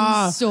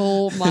Wow. it's doing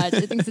so much.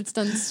 It thinks it's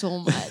done so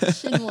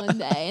much in one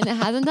day, and it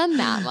hasn't done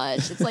that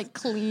much. It's like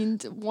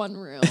cleaned one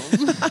room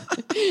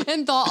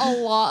and thought a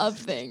lot of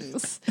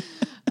things.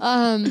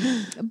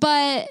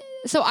 But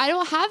so I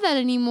don't have that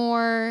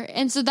anymore,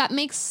 and so that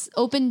makes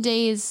open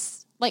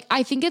days like,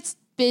 I think it's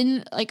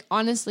been like,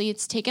 honestly,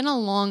 it's taken a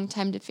long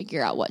time to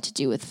figure out what to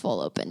do with full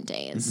open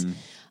days.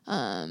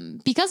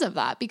 Because of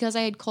that, because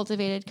I had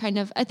cultivated kind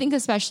of, I think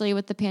especially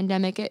with the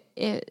pandemic,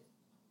 it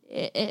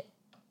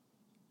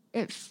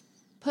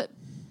put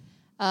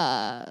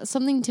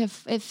something to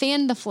it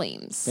fanned the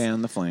flames.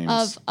 Fan the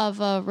flames. Of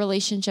a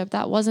relationship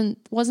that wasn't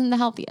the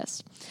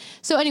healthiest.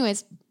 So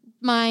anyways,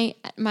 my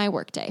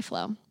work day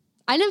flow.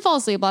 I didn't fall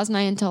asleep last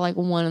night until like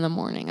 1 a.m.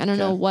 I don't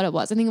know what it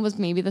was. I think it was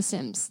maybe The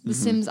Sims. The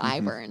Sims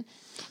iBurn.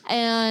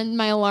 And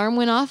my alarm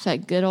went off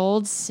at good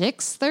old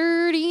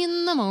 6:30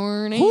 in the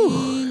morning.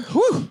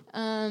 Whew.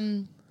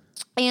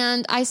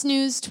 And I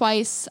snoozed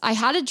twice. I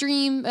had a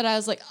dream that I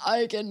was like,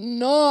 I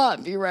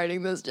cannot be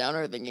writing this down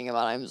or thinking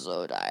about it. I'm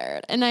so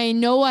tired. And I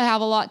know I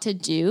have a lot to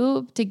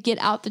do to get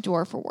out the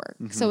door for work.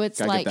 So it's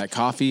Gotta like, get that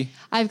coffee.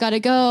 I've got to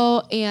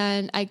go.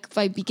 And I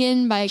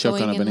begin by Choke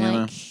going on a and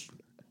banana.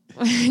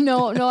 like,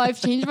 no, I've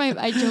changed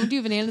I don't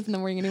do bananas in the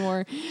morning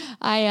anymore.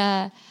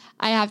 I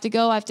have to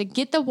go. I have to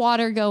get the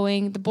water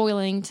going, the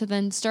boiling, to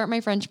then start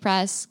my French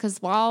press.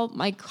 Because while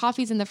my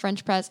coffee's in the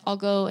French press, I'll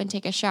go and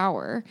take a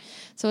shower.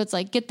 So it's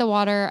like, get the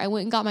water. I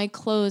went and got my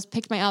clothes,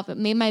 picked my outfit,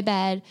 made my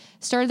bed,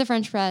 started the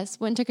French press,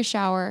 went and took a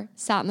shower,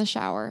 sat in the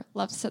shower,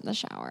 love to sit in the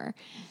shower,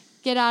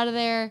 get out of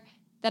there.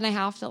 Then I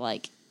have to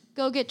like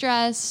go get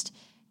dressed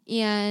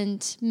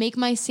and make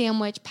my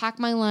sandwich, pack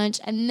my lunch,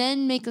 and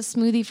then make a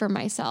smoothie for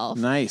myself.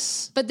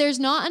 Nice. But there's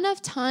not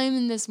enough time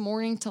in this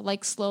morning to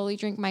like slowly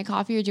drink my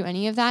coffee or do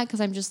any of that, because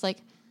I'm just like,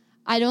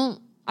 I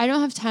don't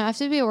have time. I have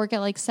to be at work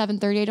at like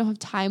 7:30. I don't have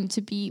time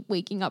to be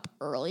waking up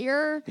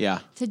earlier. Yeah.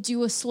 To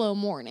do a slow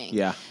morning.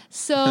 Yeah.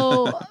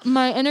 So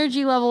my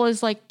energy level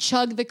is like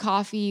chug the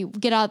coffee,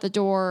 get out the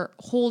door,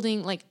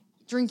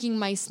 drinking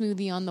my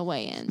smoothie on the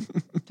way in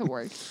to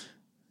work.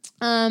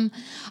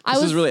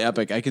 This is really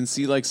epic. I can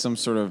see like some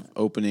sort of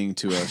opening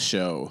to a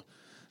show,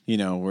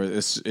 where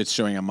it's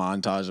showing a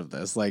montage of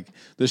this. Like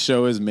the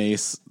show is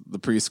Mace, the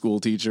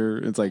preschool teacher.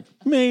 It's like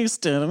Mace,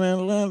 coffee,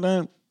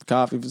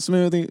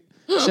 smoothie.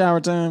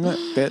 Shower time.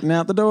 Getting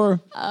out the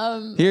door.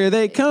 Here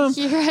they come.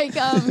 Here I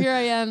come. Here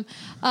I am.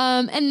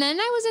 And then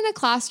I was in a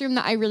classroom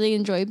that I really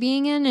enjoy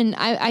being in, and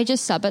I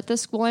just sub at the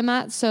school I'm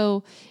at.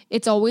 So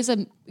it's always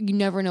you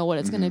never know what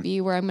it's going to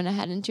be, where I'm going to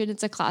head into it.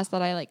 It's a class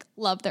that I like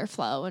love their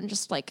flow and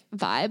just like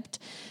vibed.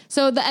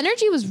 So the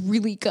energy was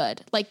really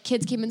good. Like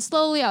kids came in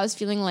slowly. I was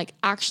feeling like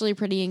actually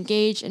pretty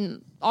engaged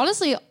and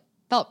honestly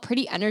felt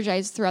pretty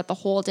energized throughout the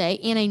whole day.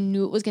 And I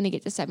knew it was going to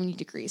get to 70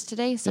 degrees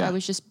today. So I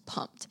was just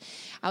pumped.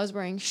 I was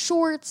wearing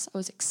shorts. I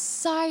was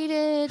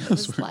excited. It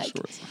was like,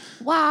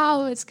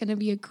 wow, it's going to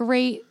be a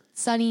great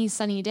sunny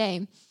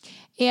day.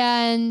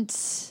 And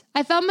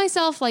I found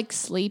myself like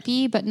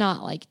sleepy, but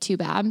not like too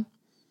bad.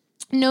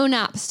 No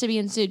naps to be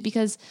ensued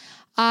because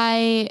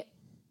one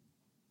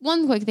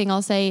quick thing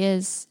I'll say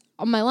is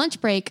on my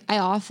lunch break, I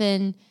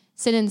often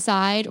sit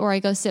inside or I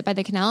go sit by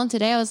the canal. And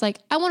today I was like,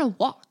 I want to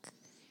walk.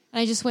 And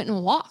I just went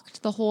and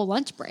walked the whole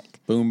lunch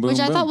break. Boom, boom, which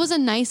I boom. thought was a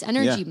nice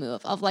energy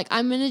move of like,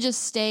 I'm going to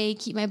just stay,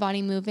 keep my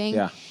body moving.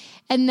 Yeah.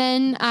 And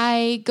then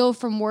I go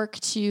from work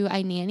to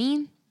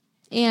iNanny,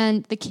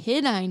 and the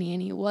kid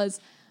iNanny was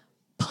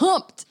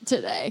pumped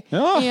today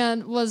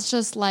and was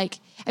just like,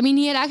 I mean,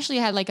 he had actually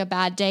had like a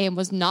bad day and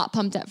was not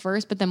pumped at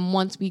first, but then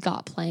once we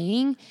got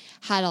playing,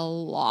 had a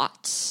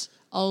lot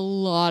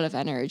of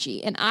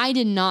energy. And I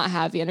did not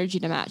have the energy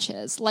to match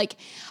his. Like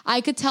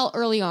I could tell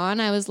early on,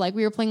 I was like,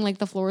 we were playing like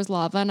The Floor is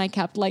Lava, and I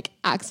kept like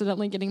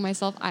accidentally getting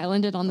myself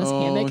islanded on this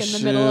hammock in the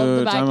middle of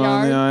the backyard. I'm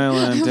on the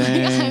island.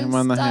 Dang, I'm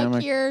on the stuck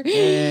hammock. here.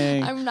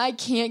 Dang. I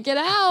can't get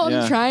out.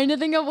 Yeah. I'm trying to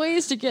think of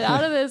ways to get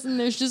out of this, and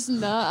there's just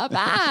not a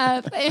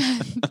path.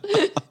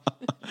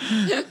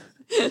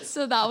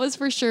 So that was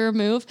for sure a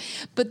move.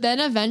 But then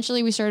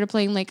eventually we started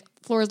playing like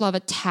Floor is Lava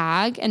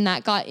tag, and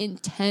that got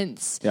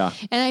intense. Yeah.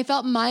 And I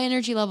felt my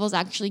energy levels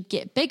actually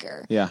get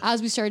bigger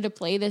as we started to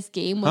play this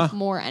game with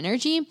more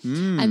energy.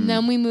 And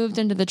then we moved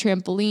into the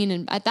trampoline,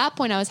 and at that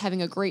point I was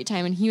having a great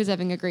time and he was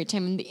having a great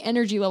time, and the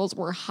energy levels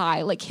were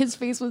high. Like his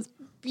face was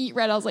beat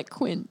red. I was like,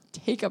 Quinn,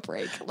 take a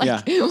break.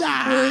 Like we're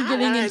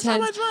getting intense. So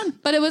much fun.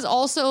 But it was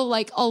also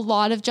like a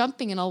lot of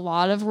jumping and a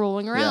lot of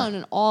rolling around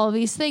and all of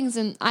these things.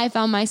 And I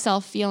found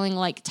myself feeling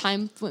like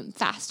time went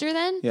faster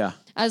then. Yeah.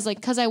 I was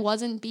like, cause I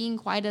wasn't being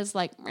quite as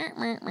like, meh,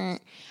 meh, meh.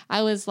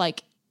 I was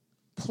like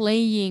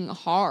playing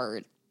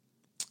hard.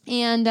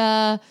 And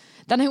then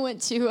I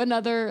went to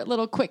another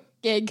little quick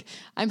gig.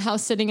 I'm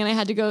house sitting and I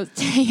had to go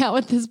hang out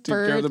with this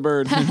bird. care of the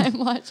bird. that I'm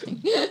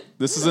watching.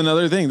 This is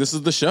another thing. This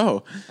is the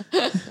show.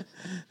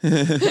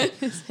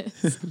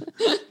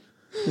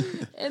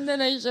 And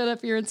then I showed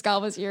up here and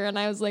Scott was here and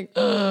I was like,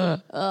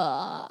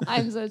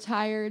 I'm so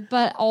tired.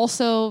 But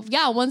also,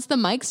 once the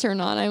mics turn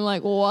on, I'm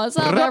like, what's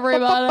up,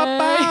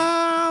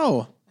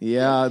 everybody?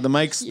 Yeah, the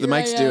mics Here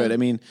I do am. it. I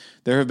mean,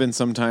 there have been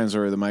some times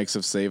where the mics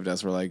have saved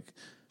us.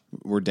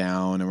 We're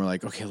down and we're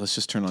like, okay, let's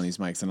just turn on these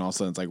mics. And all of a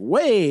sudden it's like,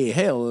 way,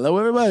 hello,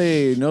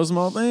 everybody. No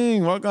small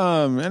thing.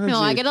 Welcome. Energy. No,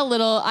 I get a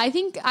little, I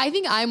think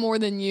I more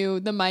than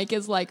you. The mic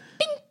is like,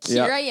 bink,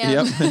 here I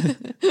am.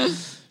 Yep.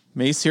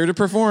 Mace here to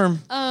perform.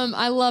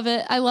 I love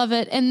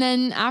it. And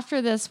then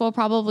after this, we'll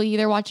probably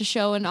either watch a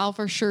show and I'll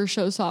for sure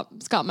show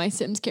Scott my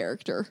Sims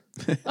character.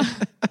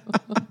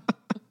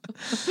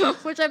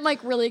 Which I'm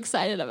like really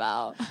excited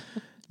about.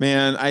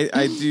 Man, I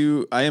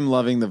am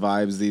loving the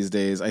vibes these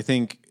days. I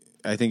think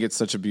it's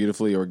such a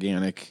beautifully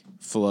organic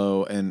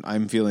flow, and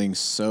I'm feeling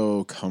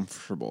so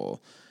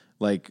comfortable.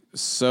 Like,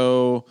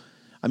 so,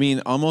 I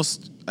mean,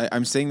 almost,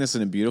 I'm saying this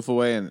in a beautiful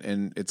way,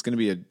 and it's going to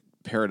be a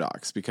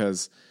paradox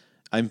because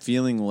I'm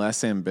feeling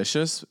less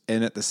ambitious,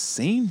 and at the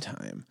same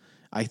time,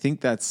 I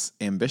think that's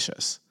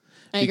ambitious.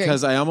 I agree.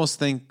 Because I almost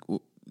think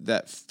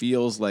that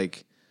feels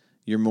like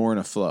you're more in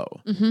a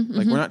flow.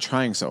 Like we're not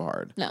trying so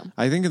hard. No.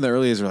 I think in the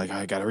early days we're like,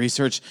 I got to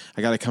research.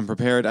 I got to come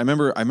prepared. I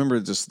remember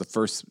just the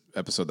first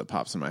episode that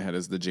pops in my head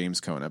is the James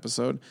Cone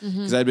episode.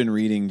 Because I'd been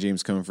reading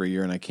James Cone for a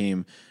year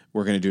and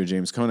we're going to do a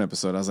James Cone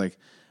episode. I was like,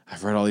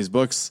 I've read all these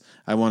books.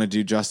 I want to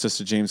do justice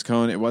to James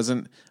Cone.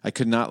 I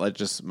could not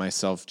let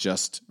myself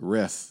just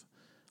riff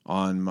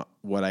on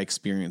what I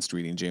experienced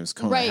reading James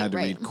Cone. I had to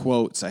read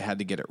quotes. I had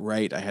to get it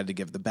right. I had to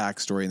give the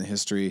backstory and the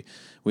history.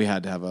 We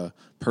had to have a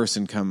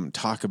person come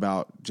talk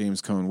about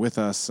James Cone with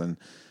us. And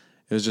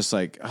it was just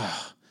like,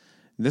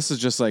 this is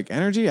just like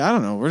energy. I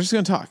don't know. We're just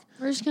going to talk.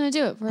 We're just going to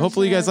do it.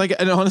 Hopefully you guys like it.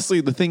 And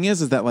honestly, the thing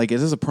is that like,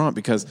 it is a prompt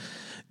because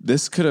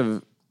this could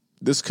have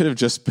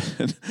just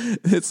been,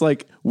 it's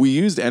like we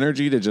used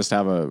energy to just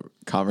have a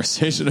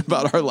conversation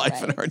about our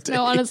life and our day.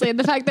 No, honestly,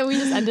 the fact that we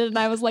just ended and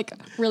I was like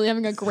really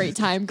having a great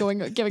time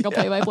giving a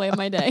play-by-play of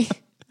my day.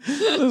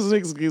 This is an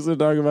excuse to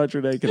talk about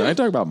your day. Can I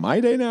talk about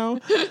my day now?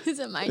 Is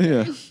it my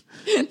turn?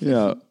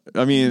 Yeah.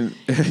 I mean,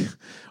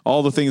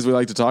 all the things we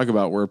like to talk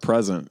about were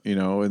present,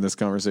 in this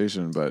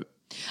conversation, but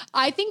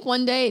I think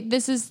one day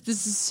this is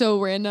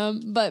so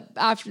random, but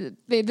after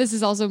this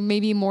is also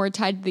maybe more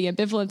tied to the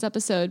ambivalence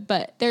episode.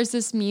 But there's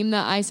this meme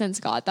that I sent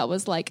Scott that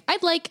was like,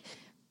 I'd like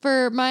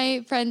for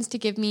my friends to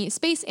give me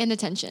space and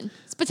attention.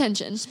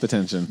 Spatension.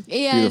 Spatension.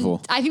 And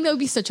Beautiful. I think that would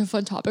be such a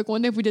fun topic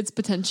one day if we did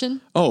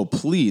spatension. Oh,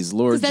 please,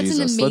 Lord 'Cause that's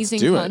an Jesus. amazing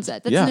Let's do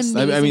concept. it. That's an yes.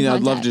 I amazing mean,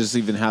 I'd love concept. to just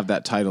even have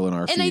that title in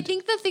our feed. And I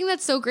think the thing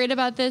that's so great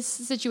about this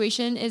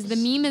situation is the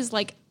meme is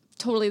like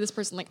totally this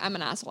person, like, I'm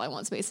an asshole. I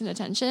want space and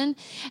attention.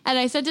 And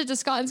I sent it to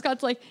Scott, and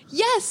Scott's like,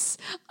 yes,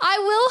 I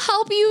will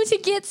help you to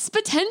get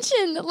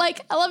spatension.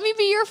 Like, let me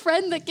be your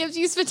friend that gives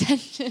you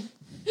spatension.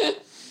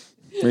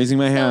 Raising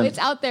my So hand. it's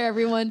out there,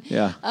 everyone.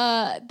 Yeah.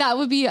 That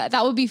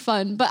would be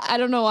fun, but I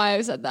don't know why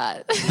I said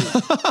that.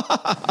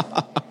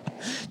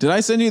 Did I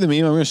send you the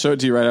meme? I'm going to show it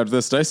to you right after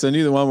this. Did I send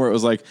you the one where it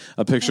was like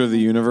a picture of the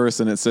universe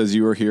and it says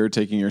you were here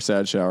taking your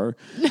sad shower?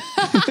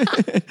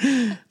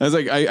 I was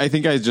like, I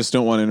think I just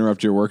don't want to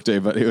interrupt your workday,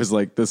 but it was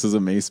like, this is a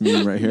Mace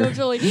meme right here. No,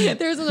 totally.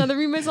 There's another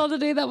meme I saw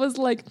today that was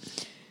like,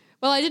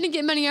 well, I didn't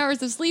get many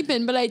hours of sleep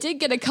in, but I did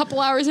get a couple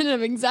hours in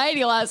of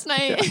anxiety last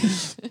night.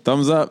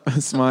 Thumbs up,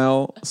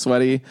 smile,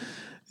 sweaty.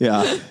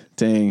 Yeah,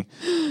 dang.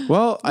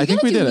 Well, I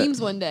think we did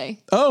memes it. one day.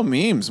 Oh,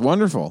 memes.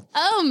 Wonderful.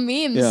 Oh,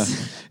 memes. Yeah.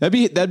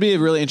 That'd be a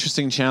really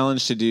interesting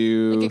challenge to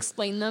do. Like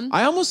explain them.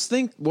 I almost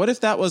think, what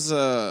if that was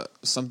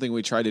something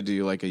we try to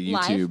do, like a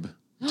Live? YouTube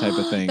type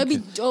of thing? That'd be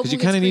dope. Because you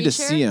with kind of need to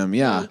screen see share. them.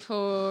 Yeah. Oh,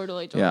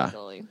 totally. Yeah.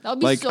 That would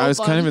be Like so I was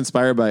fun. kind of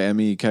inspired by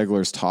Emmy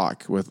Kegler's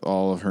talk with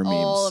all of her memes.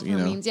 all of her you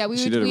know? memes. Yeah, we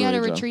She did had a really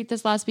good job. retreat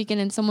this last weekend,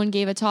 and someone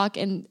gave a talk,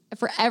 and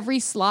for every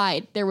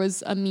slide there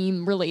was a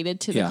meme related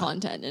to the Yeah.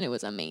 content, and it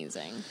was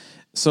amazing.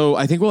 So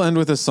I think we'll end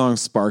with the song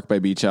 "Spark" by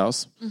Beach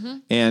House,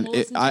 and We'll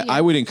listen to I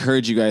it. would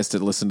encourage you guys to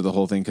listen to the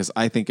whole thing because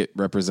I think it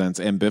represents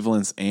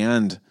ambivalence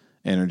and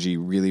energy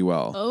really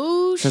well.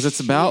 Oh, because it's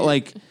about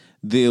like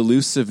the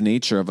elusive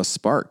nature of a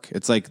spark.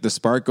 It's like the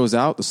spark goes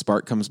out, the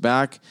spark comes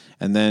back,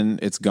 and then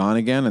it's gone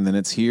again, and then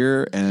it's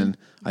here. And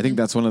I think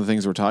that's one of the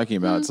things we're talking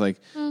about. It's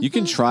like you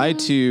can try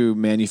to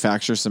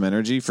manufacture some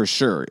energy for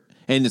sure,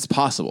 and it's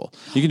possible.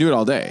 You can do it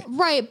all day.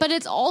 Right, but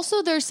it's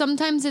also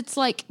sometimes it's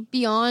like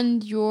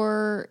beyond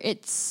your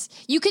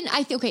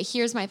okay,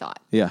 here's my thought.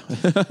 Yeah,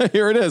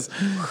 here it is.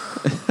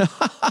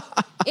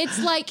 It's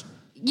like,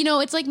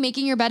 it's like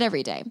making your bed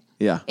every day.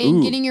 Yeah, And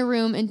Ooh. getting your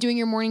room and doing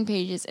your morning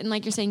pages and,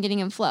 like you're saying, getting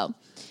in flow.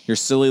 Your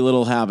silly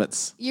little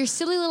habits. Your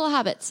silly little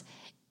habits.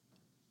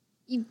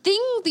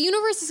 The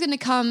universe is going to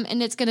come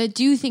and it's going to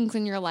do things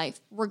in your life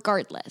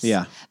regardless.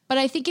 Yeah. But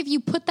I think if you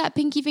put that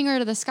pinky finger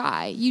to the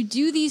sky, you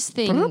do these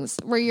things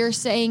where you're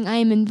saying, I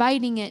am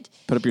inviting it.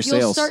 Put up your you'll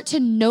sails. start to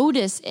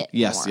notice it.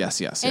 Yes, more.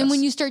 yes. And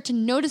when you start to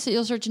notice it,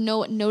 you'll start to know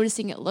what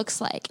noticing it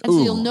looks like. And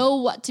so you'll know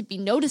what to be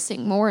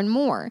noticing more and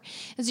more.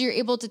 And so you're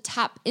able to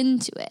tap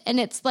into it. And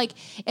it's like,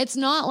 it's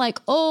not like,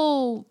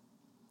 oh,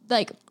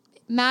 like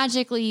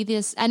magically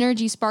this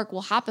energy spark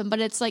will happen. But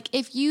it's like,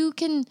 if you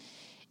can...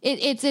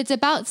 It's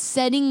about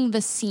setting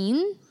the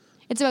scene.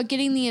 It's about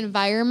getting the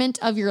environment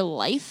of your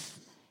life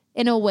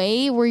in a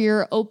way where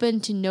you're open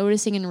to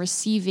noticing and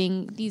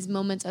receiving these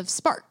moments of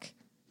spark.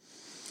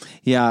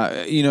 Yeah,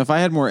 if I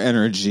had more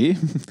energy,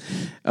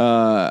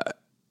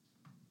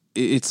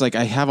 it's like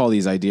I have all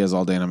these ideas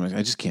all day, and I'm like,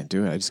 I just can't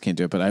do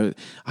it. But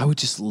I would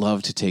just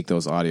love to take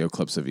those audio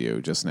clips of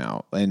you just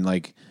now and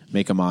like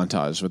make a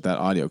montage with that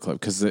audio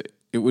clip because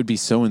it would be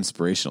so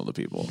inspirational to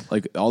people.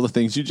 Like all the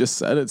things you just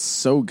said, it's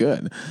so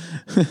good.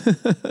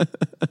 It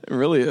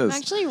really is. I'm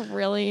actually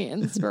really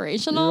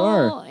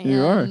inspirational.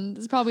 You are.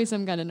 There's probably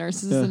some kind of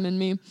narcissism in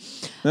me.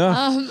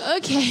 Yeah.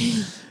 Okay.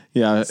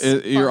 Yeah, you're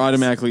Sparks.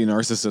 automatically a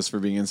narcissist for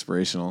being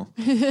inspirational.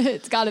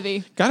 It's got to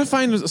be. Got to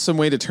find some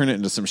way to turn it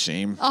into some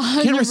shame.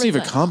 Can't receive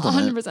a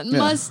compliment. 100%.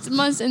 Yeah.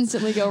 Must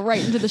instantly go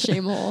right into the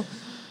shame hole.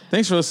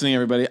 Thanks for listening,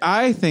 everybody.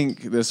 I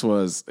think this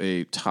was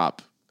a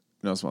top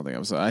No Small Thing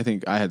episode. I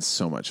think I had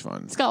so much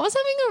fun. Scott was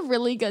having a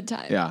really good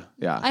time. Yeah.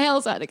 I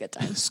also had a good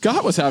time.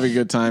 Scott was having a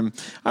good time.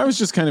 I was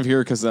just kind of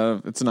here because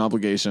it's an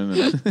obligation.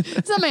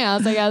 It's at my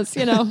house, I guess.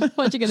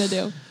 What you gonna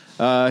do?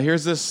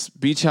 Here's this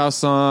Beach House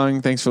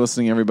song. Thanks for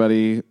listening,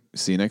 everybody.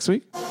 See you next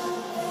week.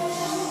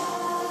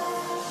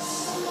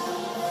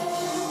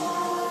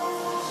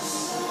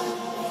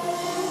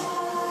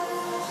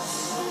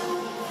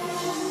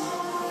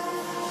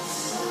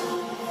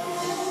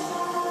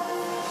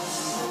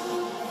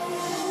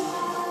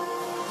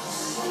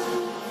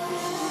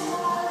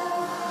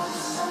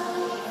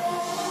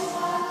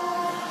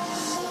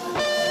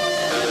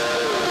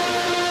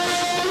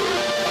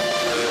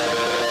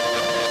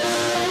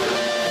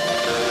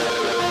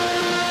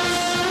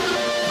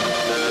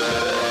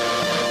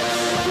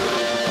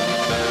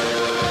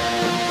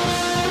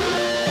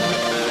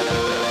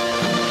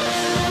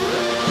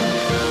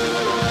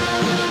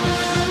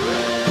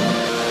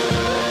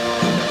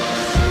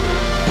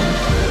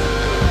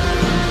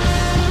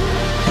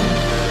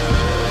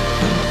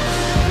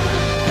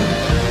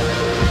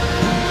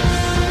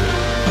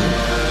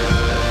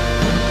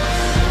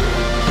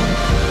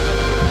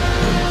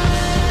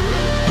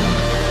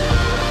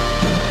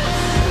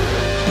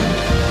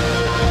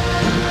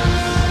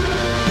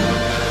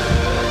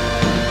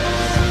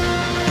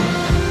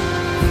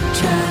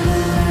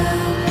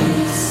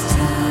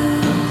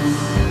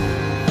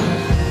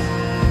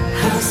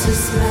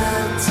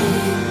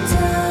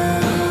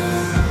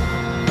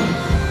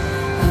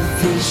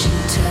 vision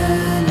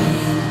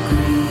turning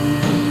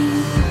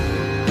green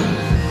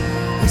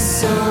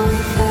is all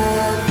we've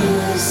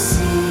ever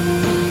seen.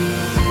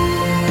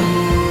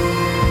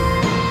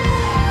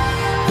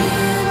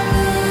 And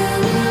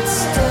then it's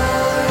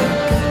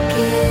dark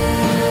again,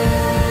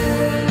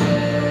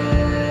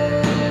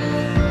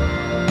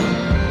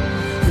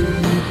 and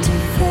the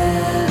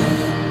development,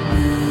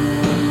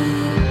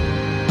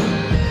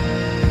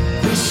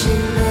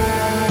 wishing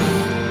that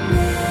it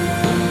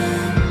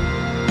meant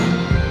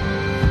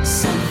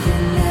something.